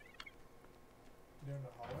drop. You're in the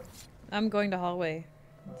hallway? I'm going to hallway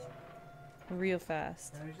Uh, real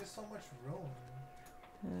fast. yeah, there's just so much room.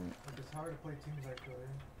 Like, it's hard to play teams actually.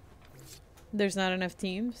 There's not enough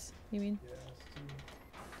teams, you mean? Yeah, it's too.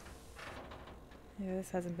 Yeah,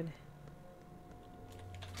 this hasn't been...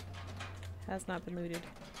 Has not been looted.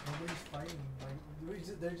 Nobody's fighting.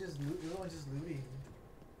 Like, they're just everyone's just looting.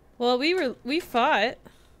 Well, we fought.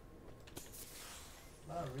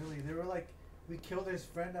 Not really. They were like, we killed his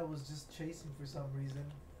friend that was just chasing for some reason.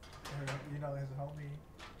 Or, you know, his homie.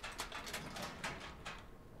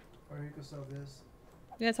 Or he could sell this.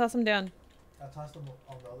 Yeah, toss him down. I tossed him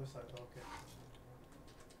on the other side. Okay.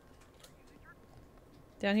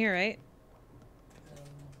 Down here, right?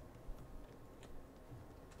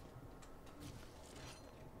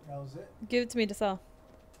 That was it. Give it to me to sell.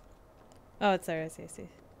 Oh, it's there. I see, I see.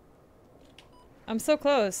 I'm so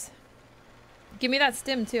close. Give me that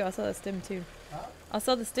stim too. I'll sell that stim too. Huh? I'll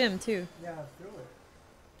sell the stim too. Yeah, I threw it.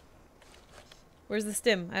 Where's the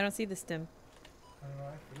stim? I don't see the stim. I don't know,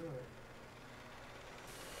 I threw it.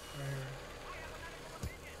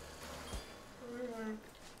 Right here.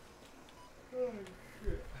 Oh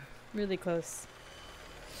shit. Really close.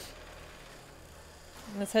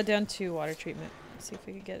 Let's head down to water treatment. See if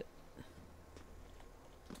we can get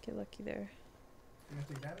lucky there. You gonna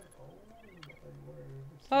take damage? Oh, I thought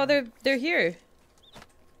you were. Oh, they're here.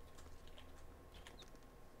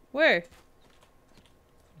 Where?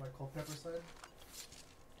 My Culpepper side?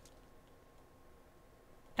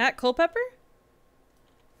 At Culpepper?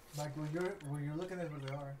 Like when you're looking at where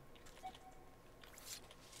they are.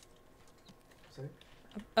 See?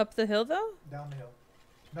 Up the hill though? Down the hill.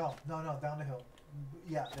 No, down the hill.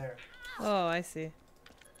 Yeah, there. Oh, I see.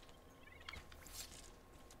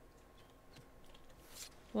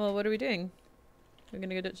 Well, what are we doing? We're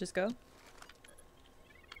gonna just go?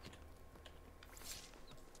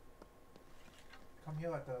 Come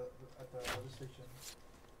here at the other station.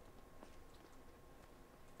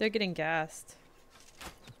 They're getting gassed.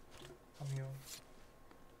 Come here.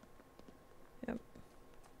 Yep.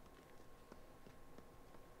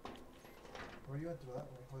 Where you went through that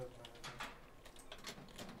way? Hold up,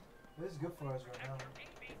 this is good for us right now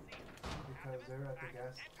because they're at the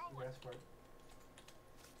gas part.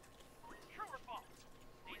 True or false?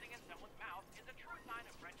 Sneezing in someone's mouth is a true sign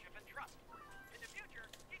of friendship and trust. In the future,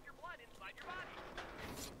 keep your blood inside your body.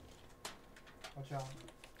 Watch out.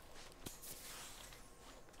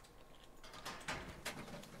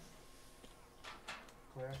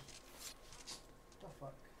 Claire. What the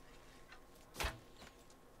fuck?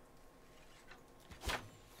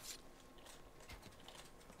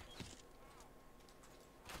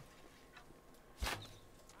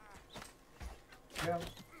 Yeah.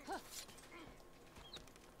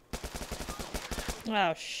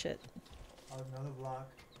 Oh shit. Another block.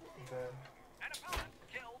 And then An opponent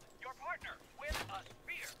killed your partner with a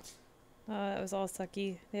spear. Oh, that was all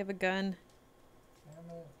sucky. They have a gun.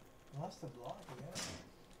 damn it. Lost the block again.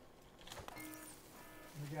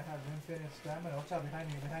 We gotta have infinite stamina. Watch out behind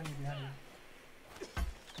you, behind you, behind you.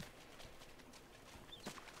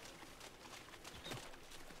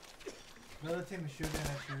 The other team is shooting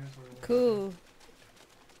at you. Cool.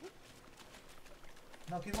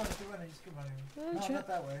 No, keep running, just keep running. Oh, No, shit. not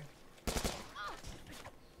that way.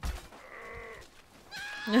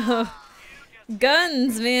 No.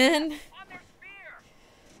 Guns, man. On their spear.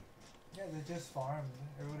 Yeah, they just farmed.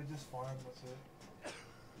 Everybody just farmed, that's it.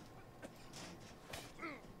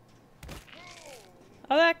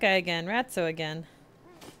 Oh, that guy again. Ratso again.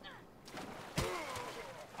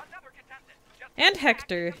 Another contestant just And smashed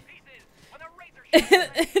Hector. to pieces with a razor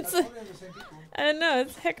sharp It's I like, told you they're the same people. I don't know.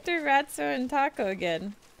 It's Hector, Ratso, and Taco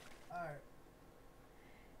again. Alright.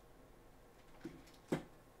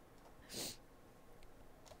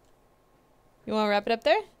 You want to wrap it up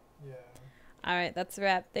there? Yeah. All right, that's a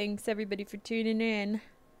wrap. Thanks everybody for tuning in.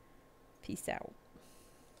 Peace out.